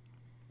good one.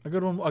 A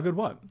good one? A good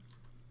what?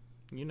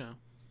 You know.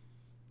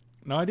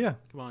 No idea.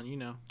 Come on, you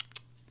know.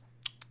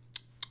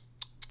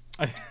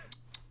 I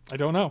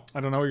don't know.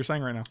 I don't know what you're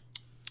saying right now.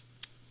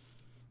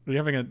 Are you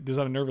having is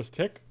that a nervous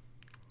tick?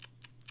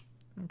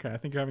 Okay, I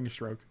think you're having a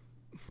stroke.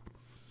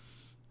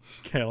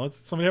 Okay,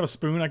 somebody have a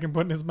spoon I can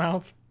put in his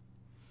mouth?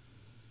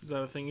 Is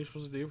that a thing you're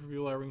supposed to do for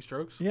people having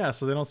strokes? Yeah,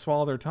 so they don't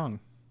swallow their tongue.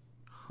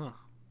 Huh.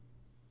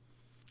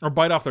 Or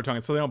bite off their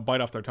tongue, so they don't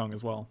bite off their tongue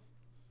as well.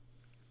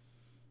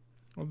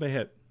 What did they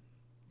hit?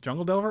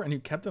 Jungle Delver? And you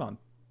kept it on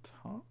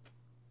top?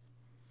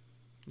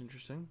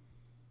 Interesting.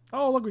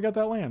 Oh, look, we got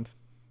that land.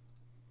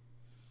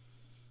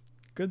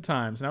 Good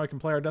times. Now we can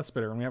play our Death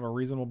Spitter, and we have a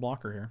reasonable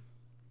blocker here.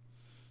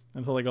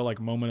 Until they go, like,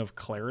 Moment of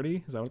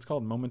Clarity? Is that what it's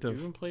called? Moment You of...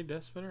 even play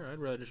Death Spinner? I'd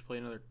rather just play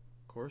another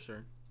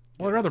Courser.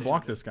 Well, I'd rather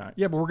block this guy.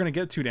 Yeah, but we're going to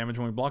get 2 damage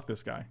when we block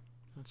this guy.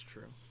 That's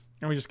true.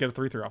 And we just get a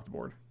 3/3 off the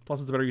board.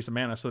 Plus, it's a better use of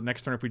mana, so the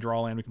next turn if we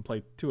draw land, we can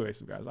play 2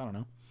 evasive guys. I don't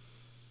know.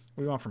 What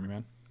do you want from me,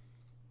 man?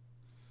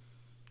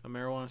 A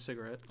marijuana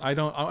cigarette. I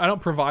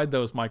don't provide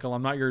those, Michael.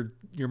 I'm not your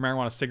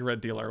marijuana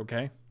cigarette dealer,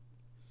 okay?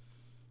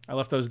 I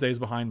left those days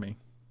behind me.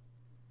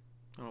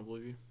 I don't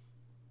believe you.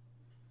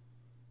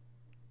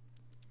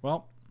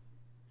 Well,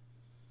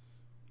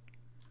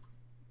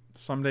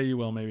 someday you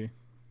will, maybe.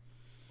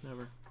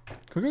 Never.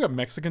 Can we go get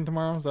Mexican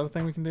tomorrow? Is that a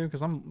thing we can do?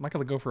 Because I might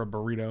gotta go for a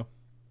burrito.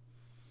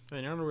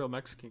 Man, you're on a real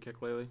Mexican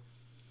kick lately.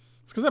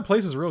 It's because that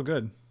place is real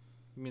good.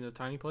 You mean the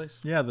tiny place?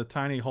 Yeah, the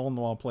tiny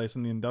hole-in-the-wall place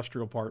in the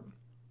industrial part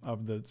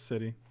of the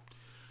city.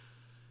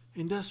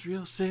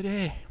 Industrial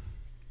City.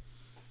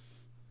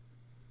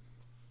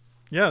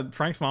 Yeah,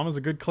 Frank's mom is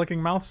a good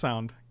clicking mouth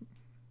sound.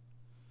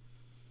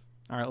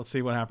 All right, let's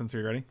see what happens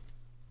here. Ready?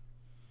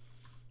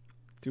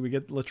 Do we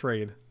get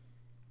Letrade?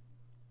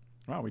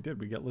 Wow, we did.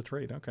 We get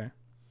Letrade. Okay.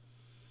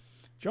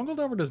 Jungle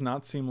Delver does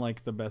not seem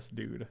like the best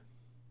dude.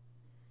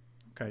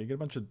 Okay, you get a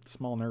bunch of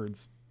small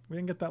nerds. We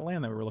didn't get that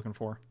land that we were looking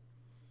for.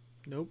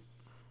 Nope.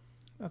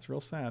 That's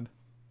real sad.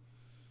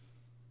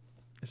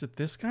 Is it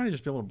this guy to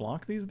just be able to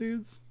block these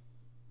dudes?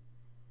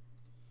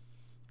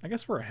 I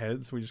guess we're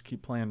ahead, so we just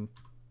keep playing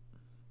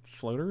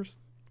floaters.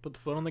 Put the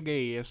foot on the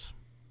gas.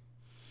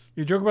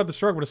 You joke about the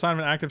stroke, but a sign of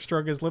an active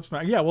stroke is lip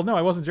smack. Yeah, well, no,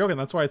 I wasn't joking.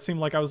 That's why it seemed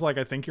like I was like,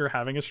 I think you're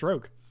having a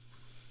stroke.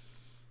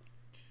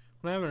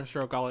 When I'm having a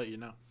stroke, I'll let you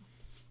know.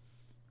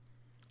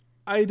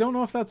 I don't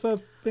know if that's a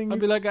thing. I'll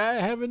be like, I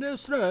having a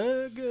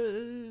stroke.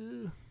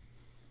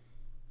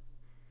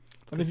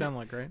 What does it sound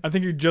like, right? I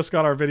think you just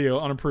got our video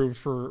unapproved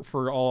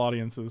for all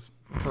audiences,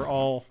 for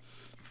all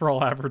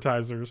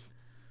advertisers.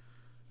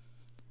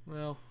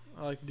 Well,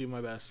 I like to do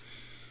my best.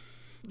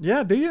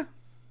 Yeah, do you?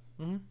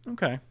 Mm-hmm.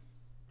 Okay.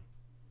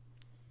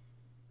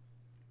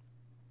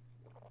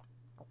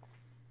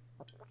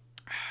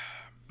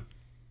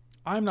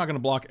 I'm not going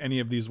to block any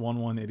of these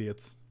 1/1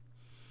 idiots.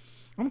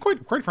 I'm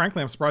quite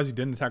frankly, I'm surprised you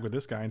didn't attack with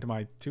this guy into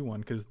my 2/1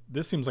 because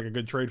this seems like a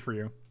good trade for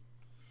you.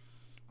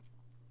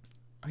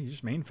 Oh, you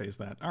just main phase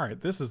that. All right,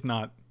 this is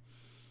not...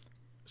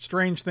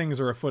 Strange things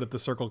are afoot at the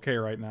Circle K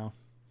right now.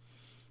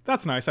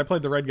 That's nice. I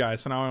played the red guy,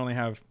 so now I only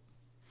have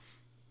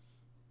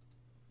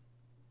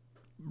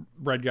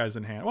red guys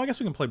in hand. Well, I guess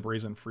we can play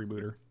Brazen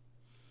Freebooter,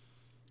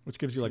 which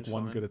gives you like Seems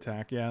 1 fine. good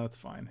attack. Yeah, that's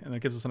fine. And that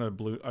gives us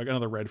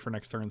another red for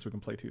next turn, so we can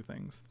play 2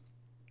 things.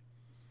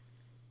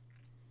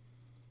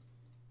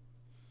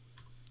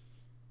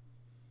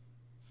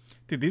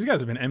 Dude, these guys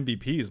have been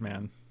MVPs,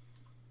 man.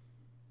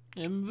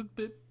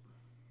 MVP.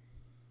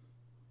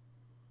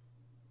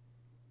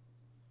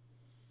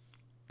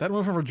 That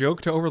went from a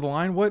joke to over the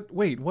line. What?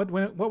 Wait, what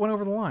went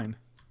over the line?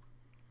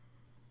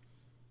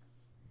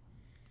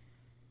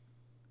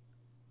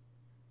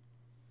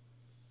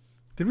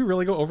 Did we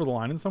really go over the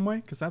line in some way?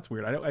 Because that's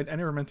weird. I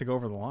never meant to go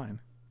over the line.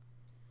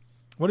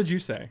 What did you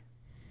say?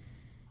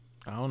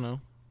 I don't know.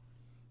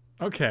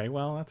 Okay,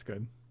 well, that's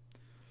good.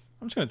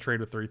 I'm just going to trade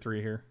with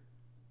 3/3 here.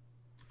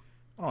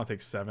 I don't want to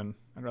take 7.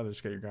 I'd rather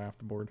just get your guy off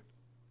the board.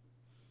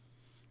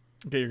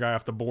 Get your guy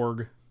off the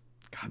Borg.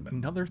 God,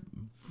 another...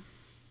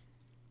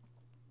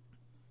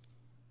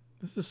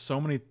 This is so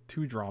many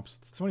 2-drops.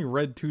 So many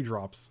red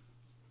 2-drops.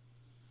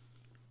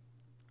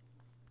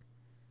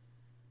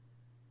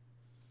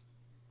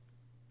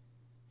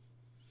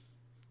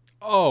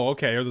 Oh,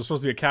 okay. There's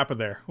supposed to be a kappa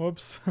there.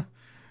 Whoops.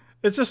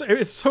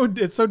 It's so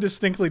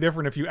distinctly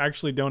different if you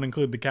actually don't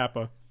include the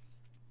kappa.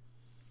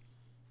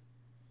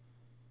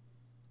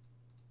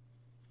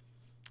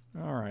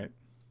 All right.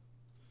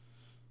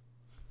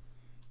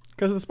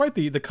 Because despite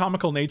the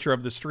comical nature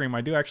of the stream, I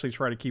do actually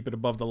try to keep it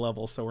above the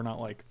level, so we're not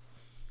like...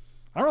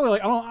 I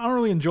don't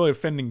really enjoy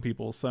offending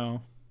people,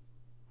 so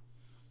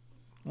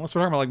unless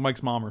we're talking about like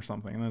Mike's mom or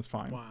something, then it's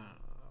fine. Wow.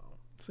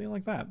 See,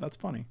 like that. That's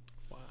funny.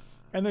 Wow.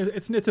 And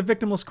it's a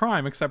victimless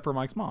crime except for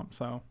Mike's mom,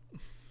 so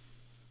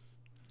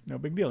no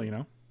big deal, you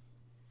know.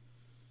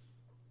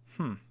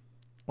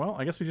 Well,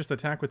 I guess we just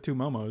attack with 2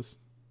 Momos.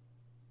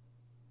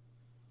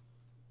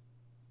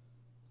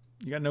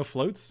 You got no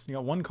floats? You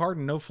got 1 card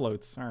and no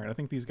floats. All right, I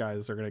think these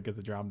guys are going to get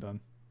the job done.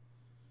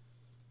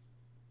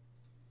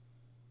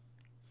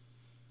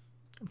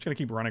 I'm just going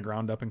to keep running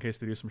ground up in case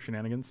they do some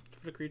shenanigans.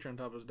 Put a creature on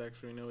top of his deck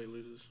so we know he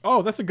loses.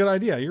 Oh, that's a good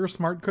idea. You're a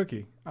smart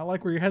cookie. I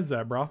like where your head's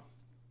at, bro.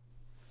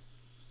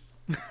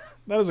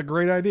 That is a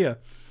great idea.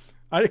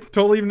 I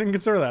totally even didn't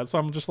consider that, so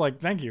I'm just like,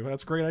 thank you.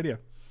 That's a great idea.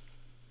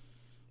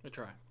 I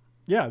try.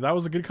 Yeah, that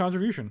was a good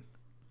contribution.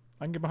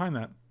 I can get behind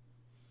that.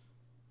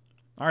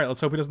 All right, let's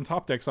hope he doesn't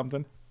top deck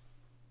something.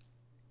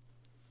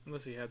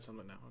 Unless he had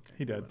something now. Okay.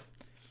 He did.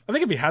 I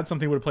think if he had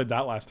something, he would have played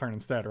that last turn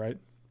instead, right?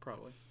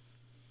 Probably.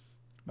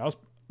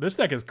 This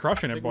deck is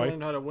crushing I it, think boy. we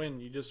learned how to win.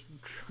 You just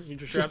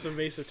trap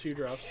invasive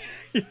 2-drops.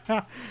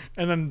 Yeah,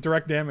 and then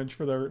direct damage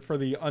for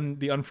the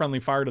unfriendly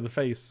fire to the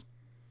face.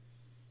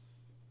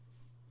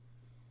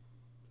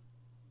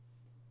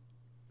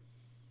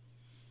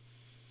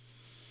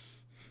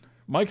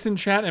 Mike's in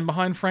chat and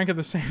behind Frank at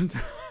the same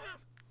time.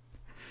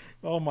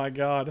 Oh my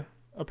god.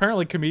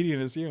 Apparently comedian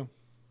is you.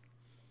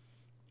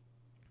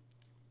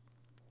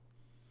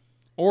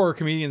 Or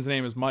comedian's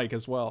name is Mike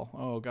as well.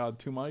 Oh god,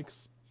 2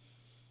 Mikes.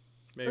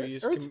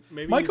 Maybe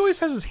Mike always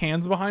has his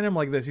hands behind him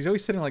like this. He's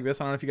always sitting like this.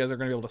 I don't know if you guys are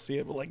going to be able to see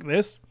it, but like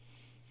this.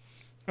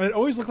 And it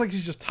always looks like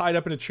he's just tied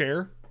up in a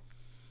chair.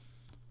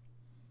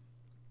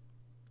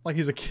 Like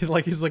he's a kid,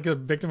 like he's like a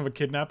victim of a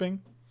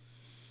kidnapping.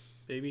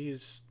 Maybe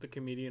he's the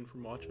comedian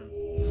from Watchmen.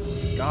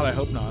 God, I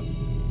hope not.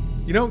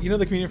 You know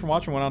the comedian from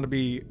Watchmen went on to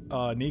be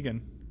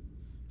Negan.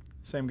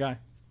 Same guy.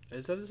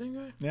 Is that the same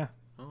guy? Yeah.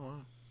 Oh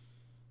wow.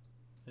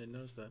 I didn't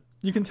notice that.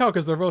 You can tell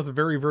because they're both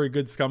very, very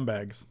good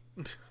scumbags.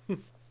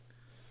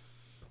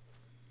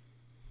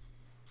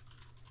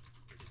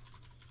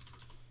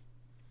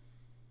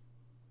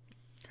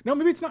 No,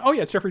 maybe it's not. Oh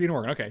yeah, it's Jeffrey Dean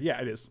Morgan. Okay, yeah,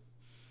 it is.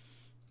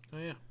 Oh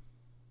yeah.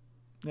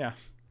 Yeah.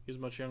 He was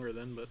much younger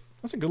then, but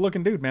That's a good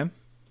looking dude, man.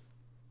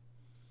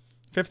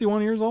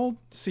 51 years old.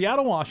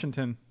 Seattle,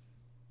 Washington.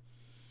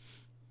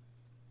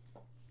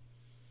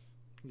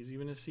 he's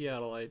even a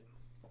Seattleite.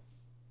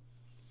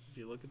 Did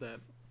you look at that?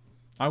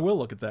 I will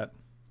look at that.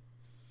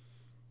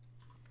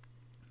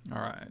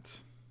 All right.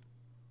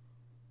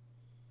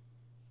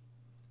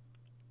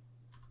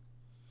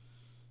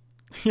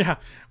 Yeah,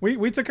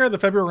 we took care of the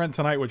February rent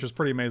tonight, which was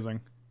pretty amazing.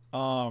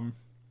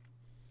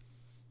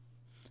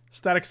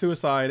 Static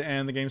Suicide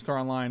and the Game Store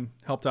Online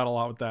helped out a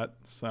lot with that,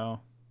 so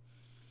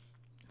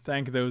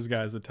thank those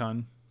guys a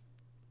ton.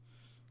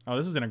 Oh,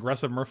 this is an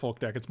aggressive Merfolk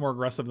deck. It's more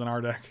aggressive than our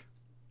deck.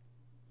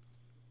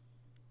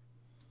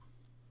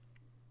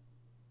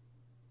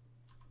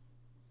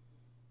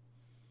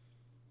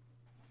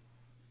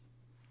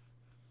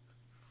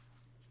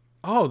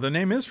 Oh, the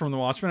name is from the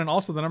Watchmen, and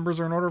also the numbers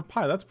are in order of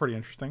pi. That's pretty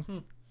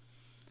interesting.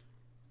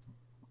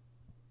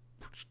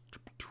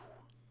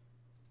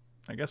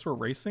 I guess we're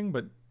racing,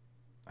 but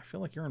I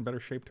feel like you're in better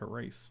shape to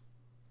race.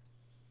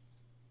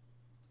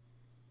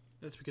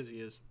 That's because he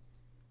is.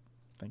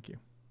 Thank you.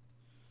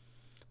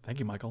 Thank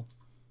you, Michael.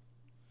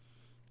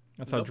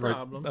 That's No how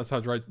problem. That's how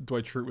Dwight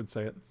Schrute would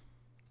say it.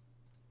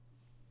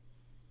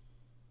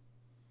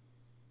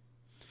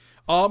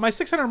 My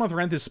 600 a month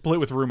rent is split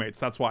with roommates.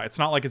 That's why. It's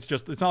not like it's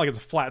a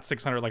flat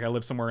 600 like I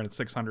live somewhere and it's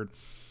 600.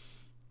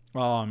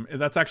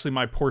 That's actually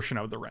my portion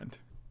of the rent.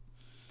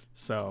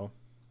 So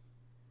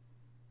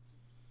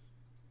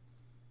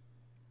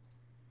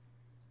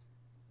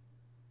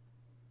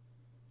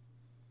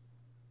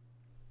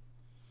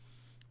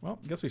well,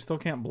 I guess we still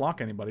can't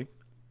block anybody. I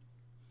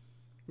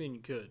mean,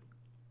 you could.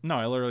 No,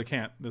 I literally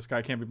can't. This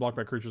guy can't be blocked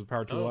by creatures with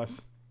power 2 or Oh.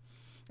 less.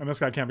 And this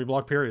guy can't be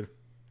blocked, period.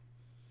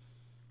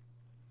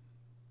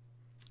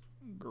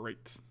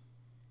 Great.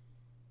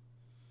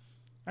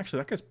 Actually,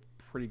 that guy's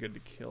pretty good to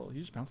kill.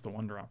 He just bounced the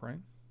 1-drop, right?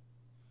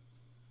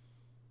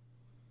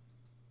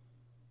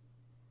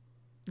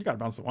 You gotta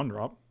bounce the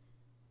 1-drop.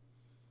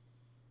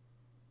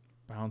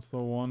 Bounce the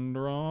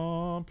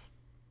 1-drop.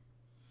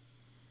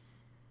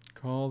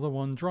 Call the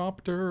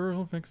 1-dropter,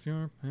 he'll fix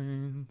your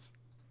pains.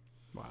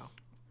 Wow.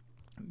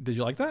 Did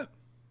you like that?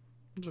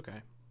 It's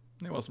okay.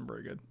 It wasn't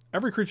very good.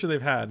 Every creature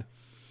they've had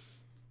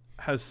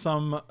has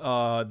some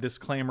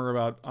disclaimer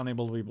about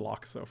unable to be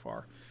blocked so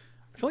far.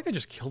 I feel like I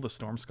just killed a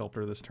Storm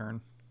Sculptor this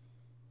turn.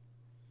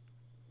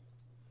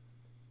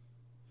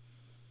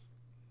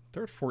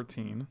 They're at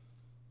 14.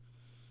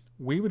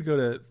 We would go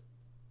to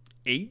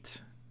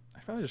 8.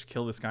 I'd rather just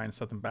kill this guy and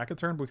set them back a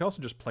turn, but we could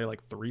also just play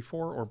like 3-4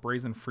 or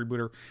Brazen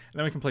Freebooter, and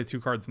then we can play 2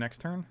 cards next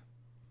turn.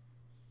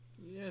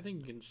 Yeah, I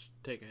think you can just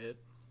take a hit.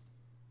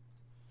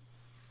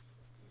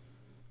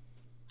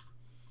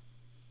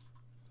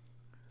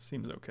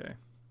 Seems okay.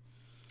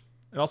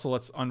 It also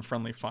lets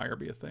unfriendly fire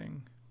be a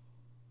thing,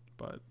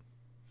 but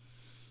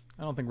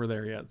I don't think we're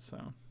there yet,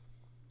 so.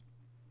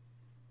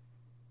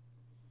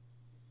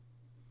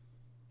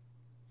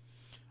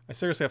 I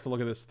seriously have to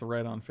look at this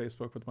thread on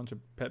Facebook with a bunch of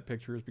pet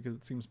pictures because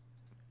it seems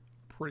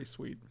pretty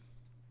sweet.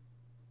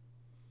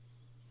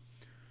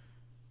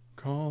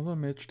 Call the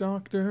Mitch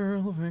doctor,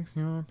 he'll fix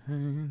your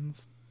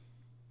pains.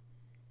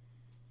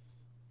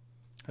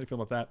 How do you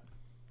feel about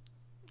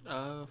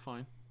that?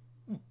 Fine.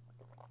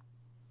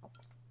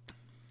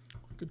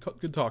 Good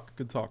talk.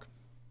 Good talk.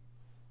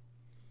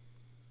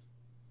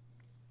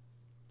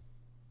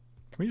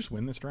 Can we just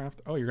win this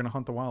draft? Oh, you're gonna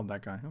hunt the wild,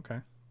 that guy.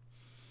 Okay.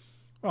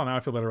 Well, now I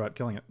feel better about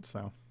killing it.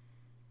 So.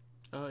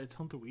 It's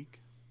hunt the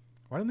weak.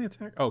 Why didn't they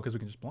attack? Oh, because we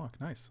can just block.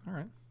 Nice. All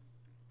right.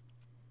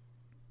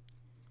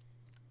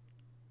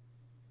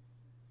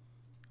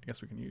 I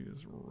guess we can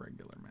use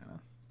regular mana.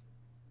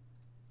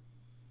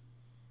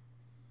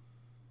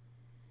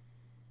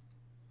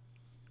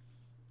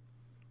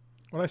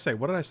 What did I say?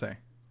 What did I say?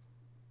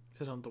 You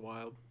said hunt the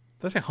wild.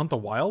 Did I say hunt the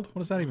wild?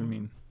 What does that even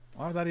mean?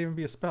 Why would that even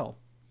be a spell?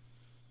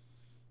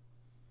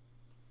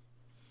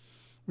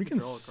 We can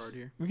draw a card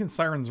here. We can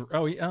sirens.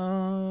 Oh,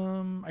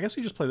 I guess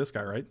we just play this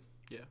guy, right?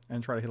 Yeah.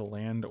 And try to hit a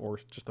land or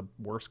just a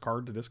worse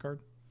card to discard.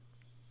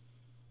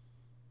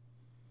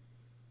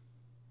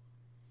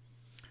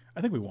 I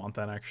think we want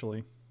that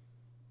actually.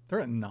 They're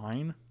at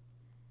 9.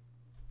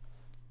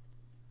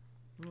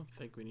 I don't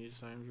think we need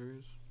Siren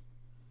Druids.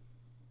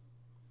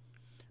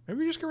 Maybe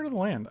we just get rid of the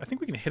land. I think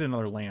we can hit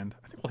another land.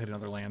 I think we'll hit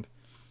another land.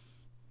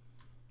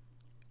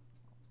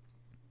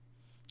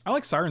 I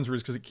like Siren's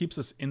Ruse because it keeps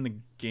us in the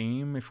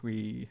game if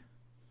we...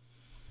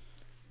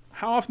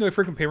 How often do I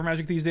frequent Paper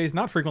Magic these days?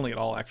 Not frequently at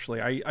all, actually.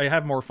 I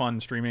have more fun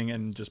streaming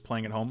and just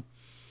playing at home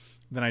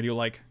than I do,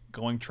 like,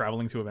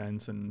 traveling to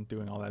events and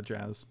doing all that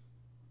jazz.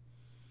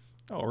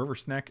 Oh, River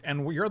Snack.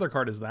 And your other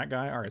card is that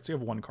guy? All right, so you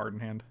have 1 card in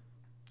hand.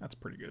 That's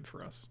pretty good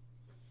for us.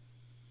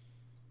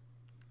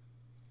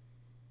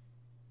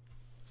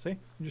 See?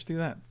 You just do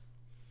that.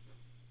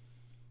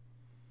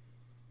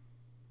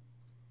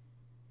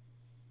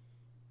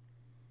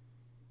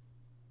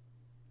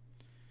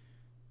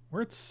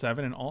 We're at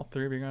 7 and all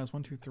 3 of you guys.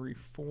 1, 2, 3,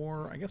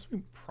 4. I guess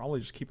we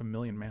probably just keep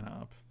 1,000,000 mana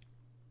up.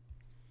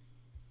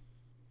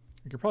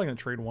 You're probably going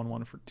to trade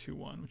 1/1 for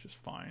 2/1, which is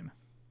fine.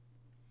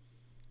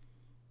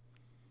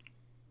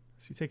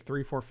 So you take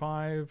 3, 4,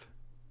 5.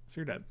 So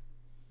you're dead.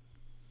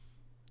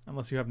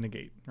 Unless you have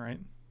negate, right?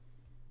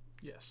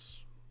 Yes.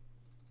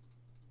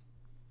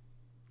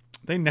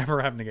 They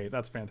never have negate.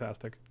 That's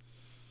fantastic.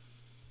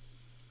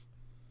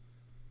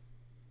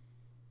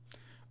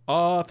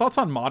 Thoughts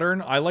on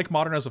Modern? I like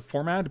Modern as a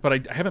format,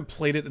 but I haven't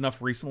played it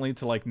enough recently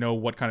to like know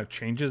what kind of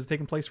changes have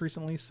taken place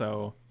recently,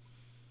 so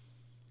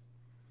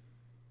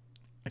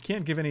I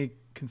can't give any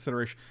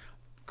consideration.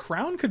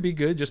 Crown could be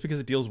good just because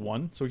it deals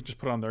 1, so we can just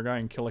put it on their guy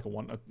and kill like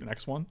an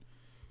X1.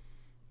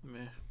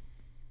 Meh.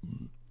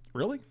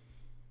 Really?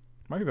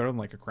 Might be better than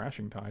like a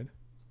Crashing Tide.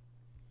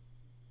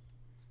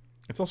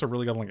 It's also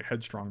really got like a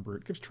Headstrong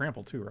Brute. It gives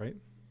trample too, right?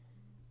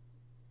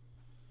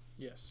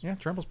 Yes. Yeah,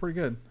 trample's pretty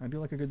good. I do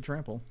like a good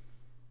trample.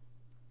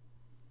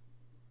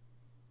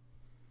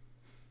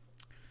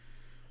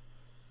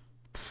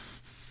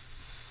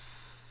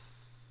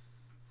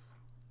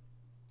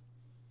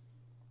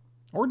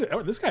 Or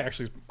this guy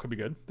actually could be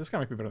good. This guy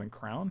might be better than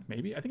Crown,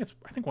 maybe. I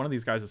think one of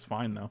these guys is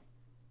fine though.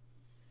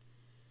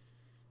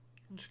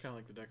 I just kind of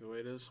like the deck the way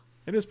it is.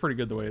 It is pretty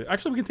good the way it is.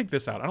 Actually, we can take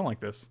this out. I don't like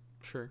this.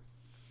 Sure.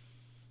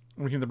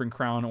 We can either bring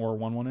Crown or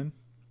 1/1 in.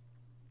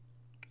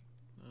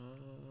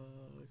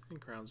 I think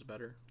Crown's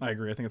better. I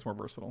agree. I think it's more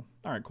versatile.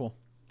 All right, cool.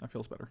 That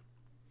feels better.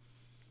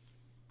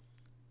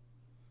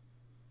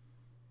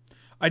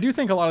 I do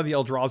think a lot of the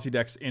Eldrazi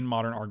decks in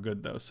Modern are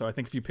good though. So I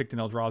think if you picked an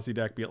Eldrazi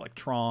deck, be it like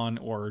Tron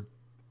or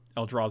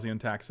Eldrazi and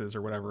Taxes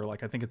or whatever,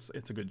 like I think it's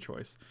a good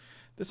choice.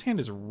 This hand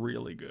is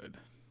really good.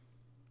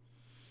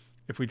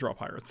 If we draw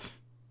Pirates.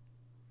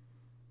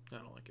 I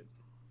don't like it.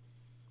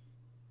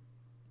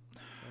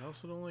 I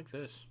also don't like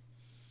this.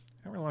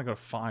 I don't really want to go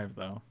to 5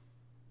 though.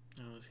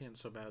 Oh, this hand's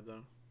so bad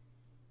though.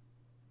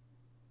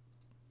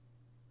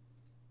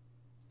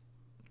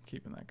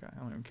 Keeping that guy. I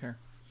don't even care.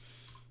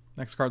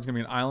 Next card's going to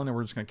be an island and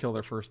we're just going to kill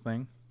their first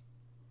thing.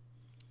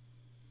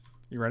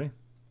 You ready?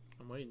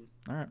 I'm waiting.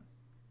 All right.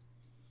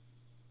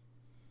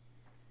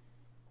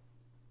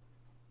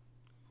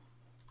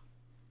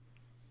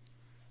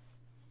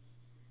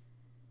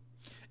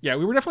 Yeah,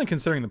 we were definitely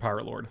considering the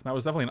Pirate Lord. That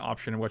was definitely an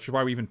option, which is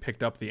why we even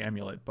picked up the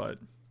amulet, but...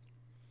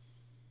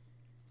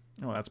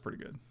 Oh, that's pretty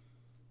good.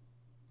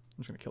 I'm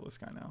just going to kill this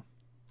guy now.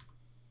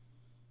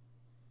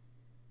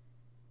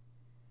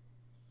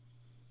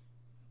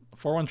 A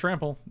 4/1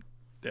 trample.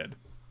 Dead.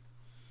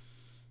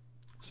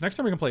 So next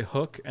time we can play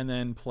Hook and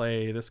then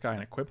play this guy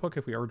and equip Hook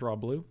if we ever draw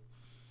blue.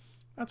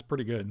 That's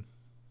pretty good.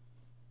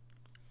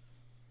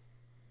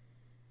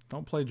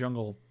 Don't play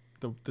Jungle.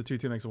 The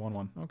 2/2 makes a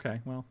 1/1.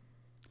 Okay, well...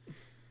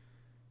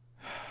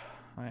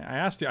 I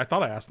asked you. I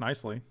thought I asked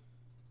nicely.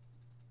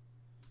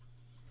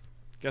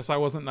 Guess I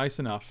wasn't nice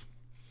enough.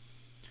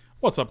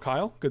 What's up,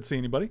 Kyle? Good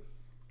seeing you, buddy.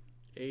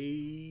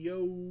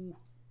 Ayo.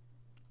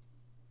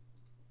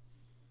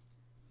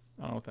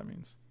 I don't know what that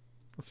means.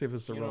 Let's see if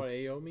this is a You real... know what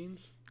AO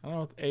means? I don't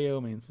know what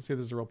AO means. Let's see if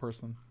this is a real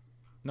person.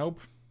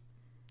 Nope.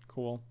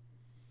 Cool.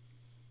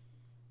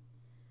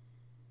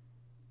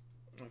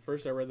 At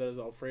first I read that as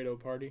Alfredo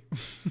Party.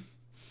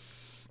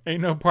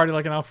 Ain't no party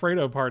like an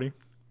Alfredo party.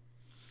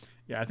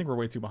 Yeah, I think we're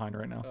way too behind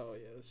right now. Oh,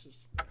 yeah, this is...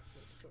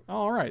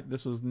 All right,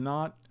 this was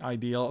not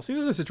ideal. See,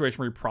 this is a situation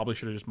where you probably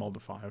should have just mulled to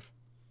 5.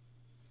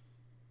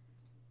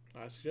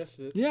 I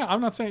suggested it. Yeah,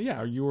 I'm not saying...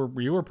 Yeah, you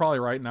were probably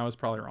right, and I was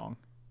probably wrong.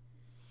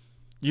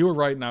 You were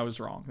right, and I was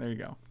wrong. There you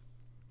go.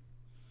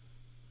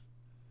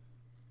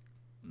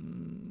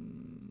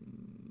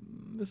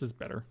 This is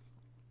better.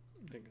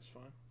 I think it's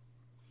fine.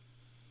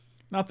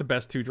 Not the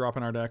best 2-drop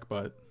in our deck,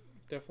 but...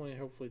 Definitely,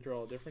 hopefully,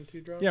 draw a different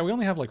 2-drop. Yeah, we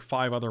only have like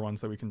 5 other ones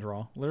that we can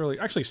draw. Literally,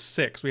 actually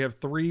 6. We have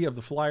 3 of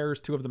the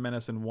Flyers, 2 of the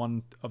Menace, and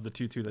 1 of the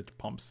 2/2 that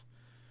pumps.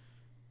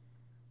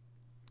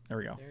 There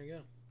we go. There you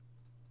go.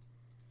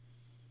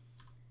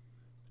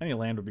 Any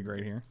land would be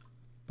great here.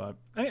 But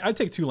I'd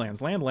take 2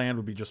 lands. Land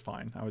would be just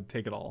fine. I would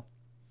take it all.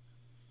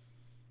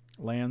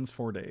 Lands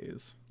 4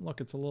 days. Look,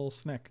 it's a little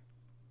snick.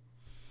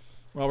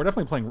 Well, we're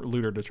definitely playing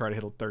Looter to try to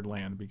hit a 3rd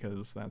land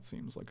because that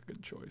seems like a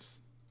good choice.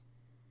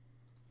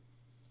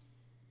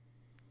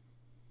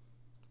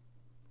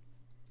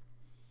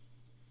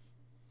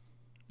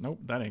 Nope,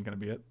 that ain't going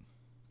to be it.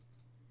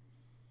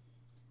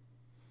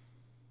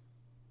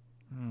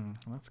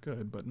 That's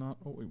good, but not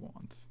what we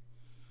want.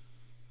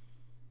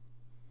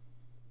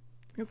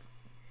 I think it's...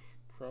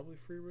 Probably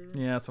Freebooter?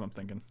 Yeah, that's what I'm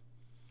thinking.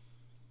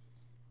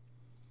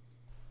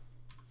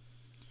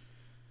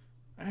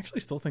 I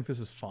actually still think this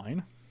is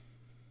fine.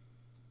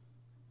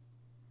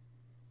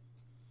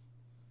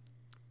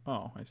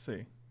 Oh, I see.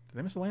 Did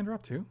they miss a land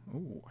drop too?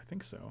 Ooh, I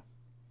think so.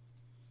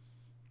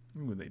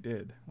 Ooh, they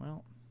did.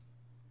 Well...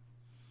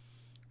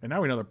 And now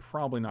we know they're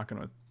probably not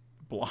going to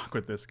block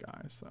with this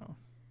guy, so...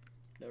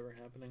 Never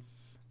happening.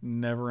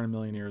 Never in a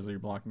million years are you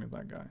blocking with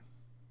that guy.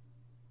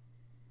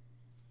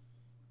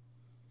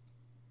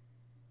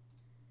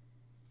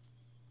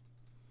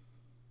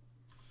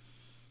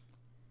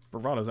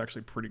 Bravado's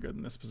actually pretty good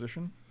in this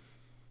position.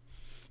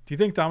 Do you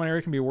think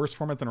Dominaria can be a worse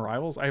format than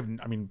Rivals? I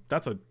mean,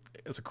 that's a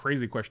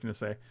crazy question to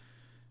say.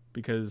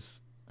 Because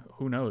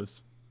who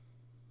knows?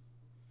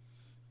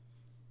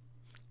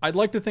 I'd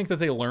like to think that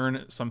they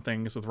learn some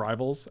things with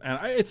Rivals, and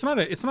it's not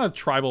a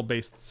tribal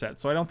based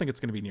set, so I don't think it's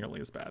going to be nearly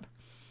as bad.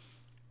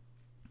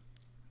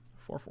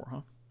 4/4,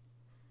 huh?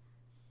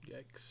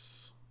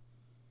 Yikes!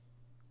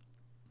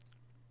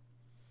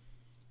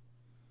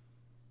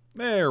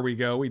 There we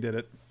go. We did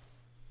it.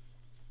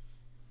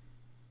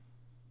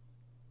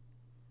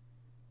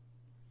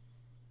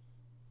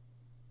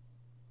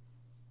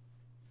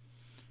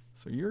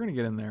 So you're going to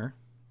get in there.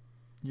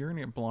 You're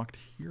going to get blocked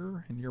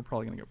here, and you're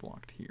probably going to get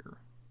blocked here.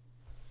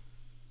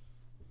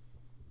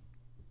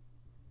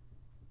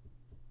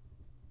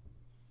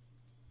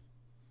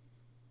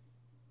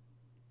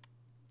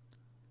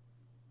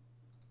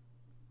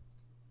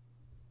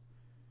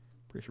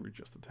 Pretty sure we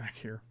just attack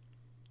here.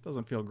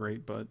 Doesn't feel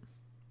great, but...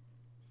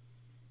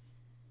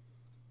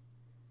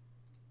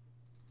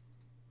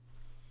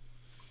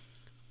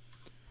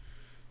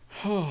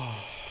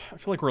 I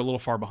feel like we're a little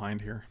far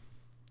behind here.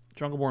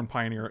 Jungleborn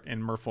Pioneer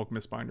and Merfolk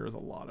Mistbinder is a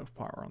lot of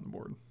power on the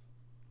board.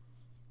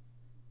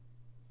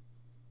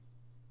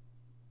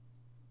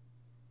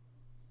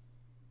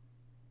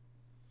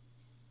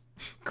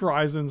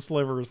 Cries and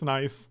Slivers,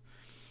 nice.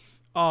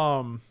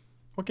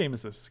 What game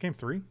is this? Is this game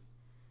 3?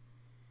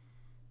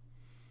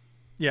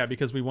 Yeah,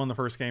 because we won the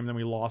first game, then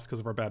we lost because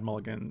of our bad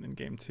mulligan in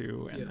game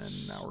 2, and then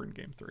now we're in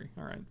game 3.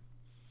 All right.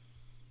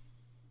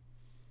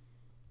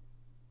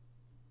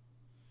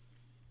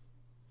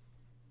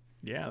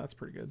 Yeah, that's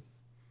pretty good.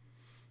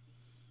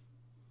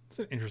 It's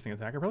an interesting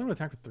attack. I probably would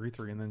attack with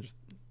 3/3, and then just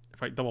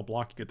if I double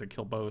block, you get to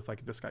kill both.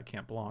 Like this guy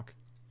can't block.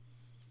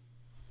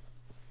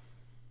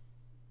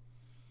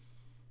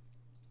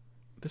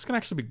 This can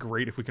actually be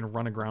great if we can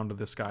run aground to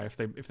this guy if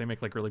they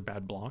make like really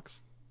bad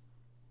blocks.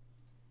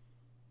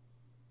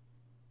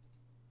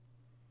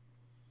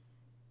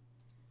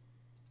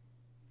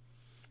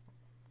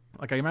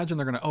 Like I imagine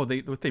they're gonna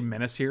if they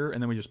menace here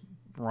and then we just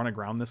run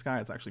aground this guy,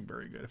 it's actually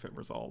very good if it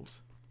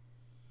resolves.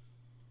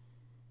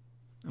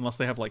 Unless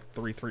they have like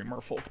 3/3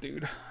 Merfolk,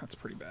 dude. That's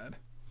pretty bad.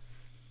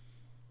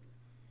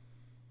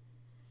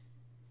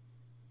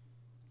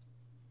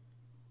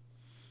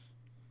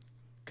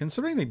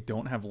 Considering they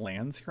don't have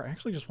lands here, I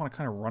actually just want to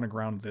kind of run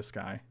aground this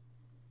guy.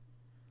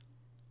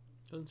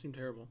 Doesn't seem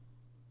terrible.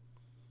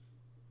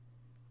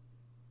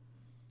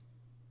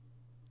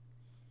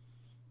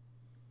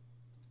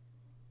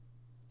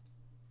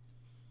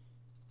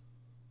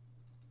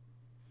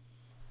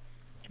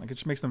 Like it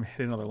just makes them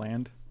hit another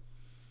land.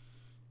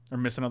 Or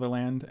miss another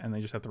land, and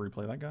they just have to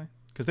replay that guy.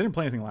 Because they didn't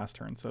play anything last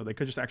turn, so they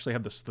could just actually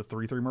have the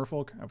 3/3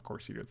 Merfolk. Of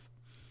course you do.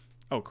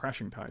 Oh,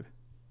 Crashing Tide.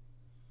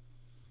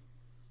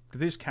 Did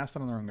they just cast that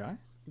on their own guy?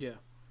 Yeah.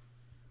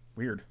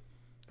 Weird.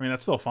 I mean,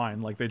 that's still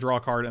fine. Like, they draw a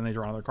card and they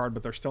draw another card,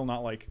 but they're still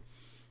not, like...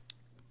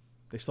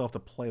 They still have to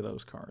play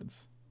those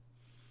cards.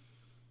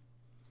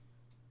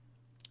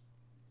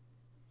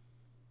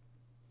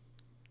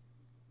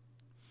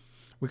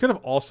 We could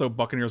have also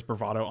Buccaneers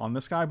Bravado on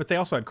this guy, but they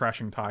also had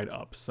Crashing Tide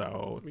up,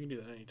 so... We can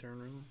do that any turn,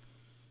 really.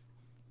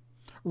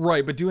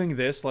 Right, but doing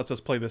this lets us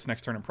play this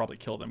next turn and probably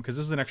kill them, because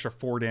this is an extra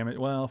 4 damage.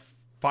 Well,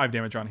 5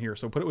 damage on here,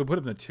 so we put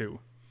him to 2.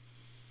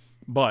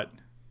 But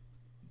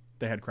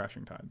they had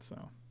Crashing Tide,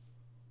 so.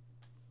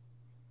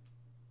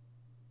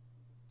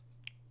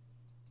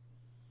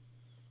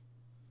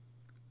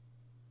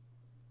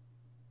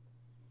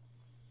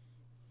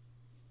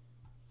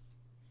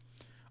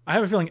 I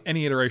have a feeling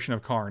any iteration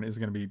of Karn is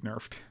going to be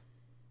nerfed.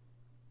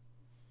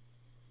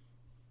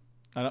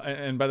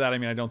 And by that I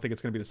mean I don't think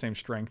it's going to be the same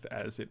strength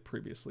as it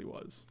previously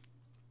was.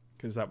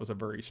 Because that was a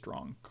very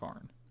strong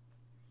Karn.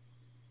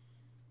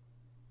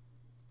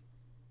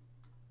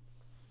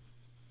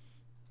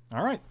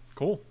 Alright,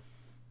 cool.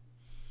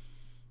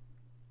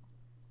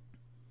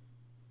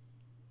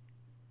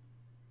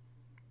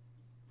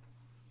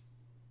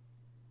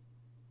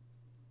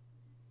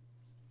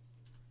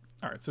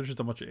 Alright, so just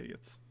a bunch of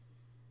idiots.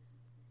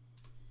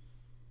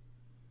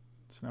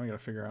 So now we got to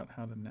figure out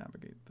how to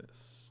navigate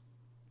this.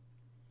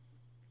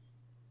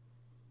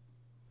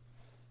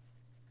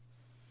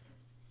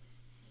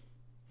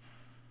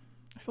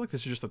 I feel like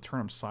this is just a turn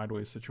them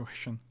sideways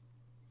situation.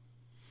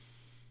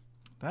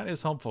 That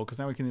is helpful because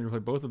now we can either play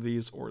both of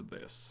these or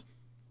this.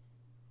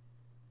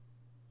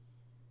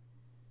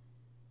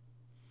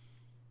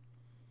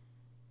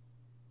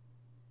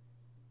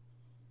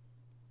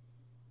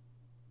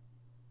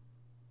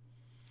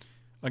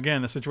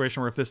 Again, the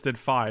situation where if this did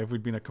 5,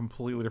 we'd be in a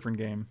completely different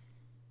game.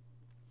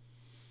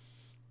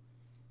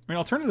 I mean,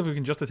 alternatively, we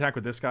can just attack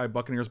with this guy,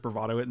 Buccaneers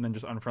Bravado it, and then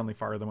just unfriendly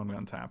fire them when we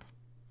untap.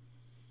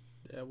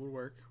 Yeah, it would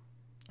work.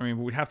 I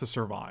mean, we'd have to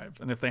survive.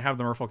 And if they have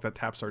the Merfolk that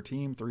taps our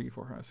team, 3,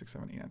 4, 5, 6,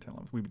 7, 8, 9, 10,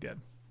 11, we'd be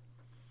dead.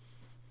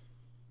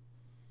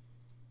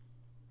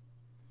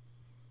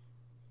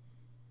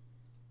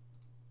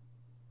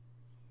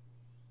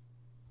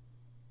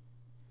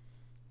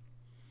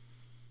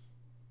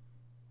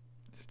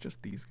 Is it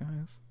just these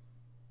guys?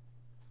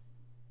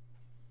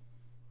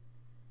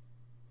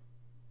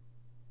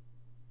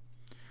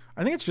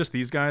 I think it's just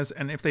these guys,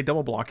 and if they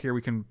double block here,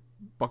 we can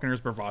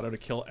Buccaneers Bravado to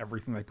kill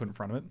everything they put in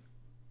front of it.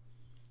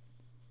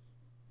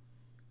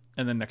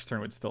 And then next turn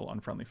would still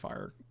unfriendly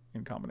fire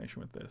in combination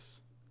with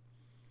this.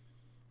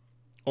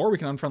 Or we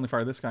can unfriendly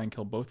fire this guy and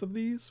kill both of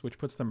these, which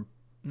puts them...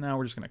 Now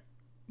we're just going to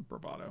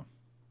Bravado.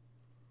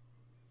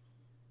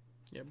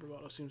 Yeah,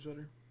 Bravado seems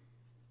better.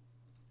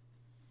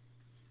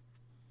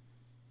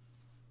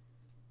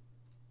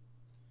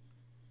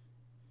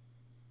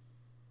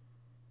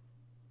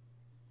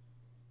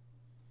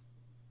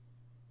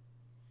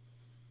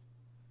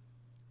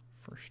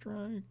 First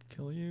strike,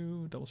 kill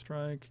you. Double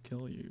strike,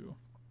 kill you.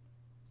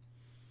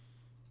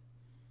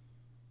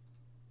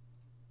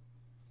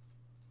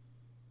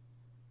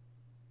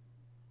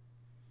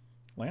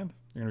 Land?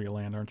 You're going to be a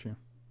land, aren't you?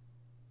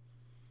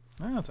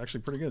 Ah, that's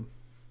actually pretty good.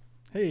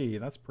 Hey,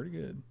 that's pretty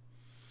good.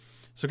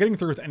 So getting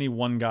through with any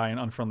one guy and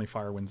unfriendly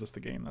fire wins us the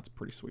game. That's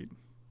pretty sweet.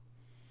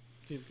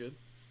 Seems good.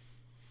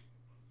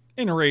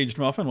 Enraged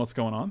Muffin, what's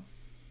going on?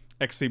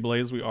 XC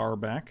Blaze, we are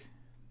back.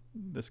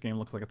 This game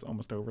looks like it's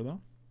almost over,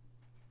 though.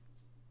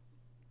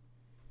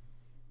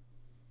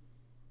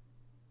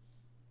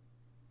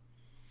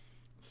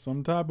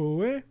 Some type of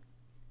way.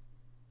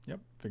 Yep,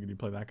 figured you'd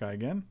play that guy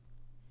again.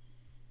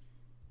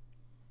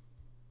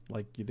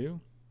 Like you do.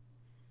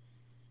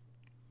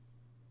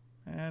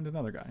 And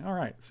another guy.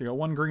 Alright, so you got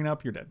 1 green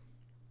up, you're dead.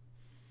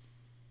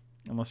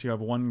 Unless you have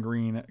 1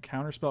 green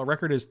counterspell.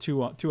 Record is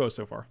 2-0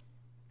 so far.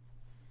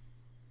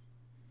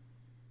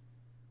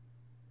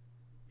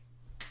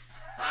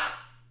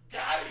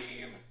 Got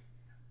him.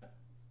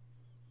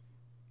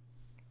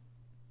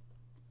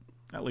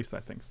 At least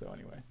I think so,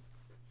 anyway.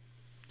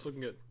 It's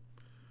looking good.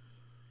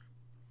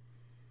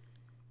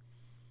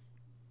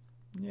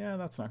 Yeah,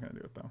 that's not going to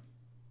do it, though.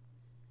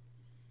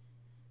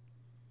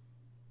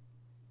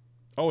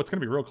 Oh, it's going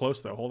to be real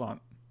close, though. Hold on.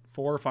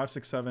 4, 5,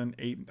 6, 7,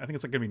 8. I think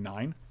it's like going to be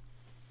 9.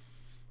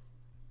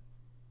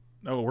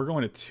 Oh, we're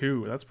going to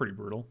 2. That's pretty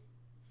brutal.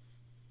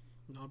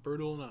 Not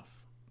brutal enough.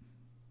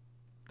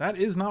 That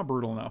is not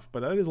brutal enough, but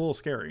that is a little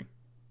scary.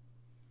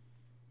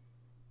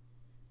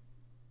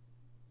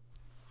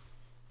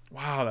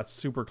 Wow, that's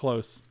super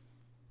close.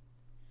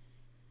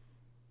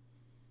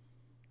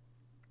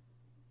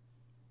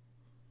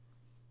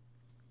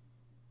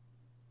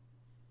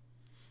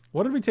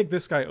 What did we take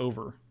this guy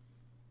over?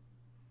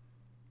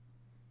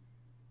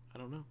 I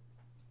don't know.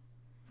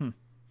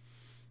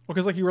 Well,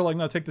 because like you were like,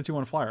 no, take the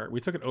 2-1 flyer. We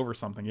took it over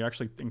something. You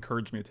actually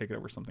encouraged me to take it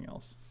over something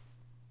else.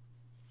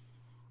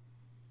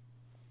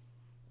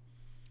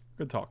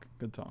 Good talk.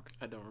 Good talk.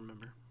 I don't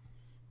remember.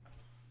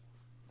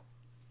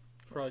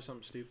 Probably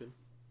something stupid.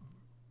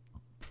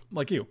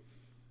 Like you.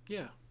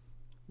 Yeah.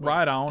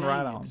 Right on, Dang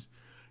right it. on.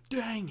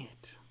 Dang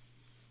it.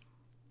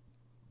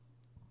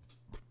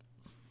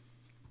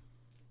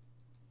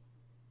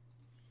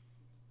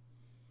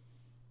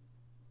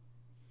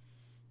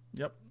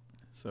 Yep.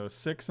 So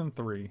 6 and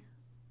 3.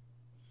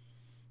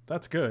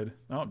 That's good.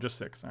 Oh, just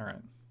 6. All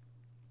right.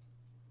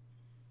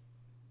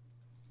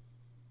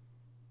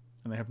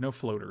 And they have no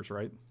floaters,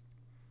 right?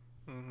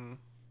 Mm-hmm.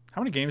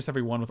 How many games have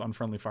we won with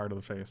unfriendly fire to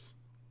the face?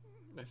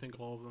 I think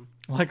all of them.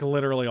 Like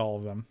literally all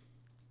of them.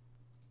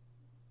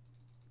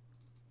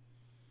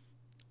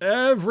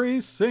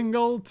 every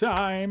single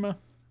time.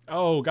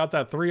 Oh, got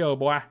that 3-0,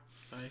 boy.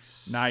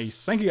 Nice.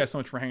 Nice. Thank you guys so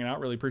much for hanging out.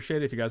 Really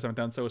appreciate it. If you guys haven't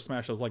done so,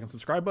 smash those like and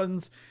subscribe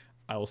buttons.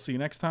 I will see you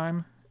next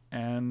time.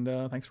 And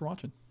thanks for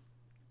watching.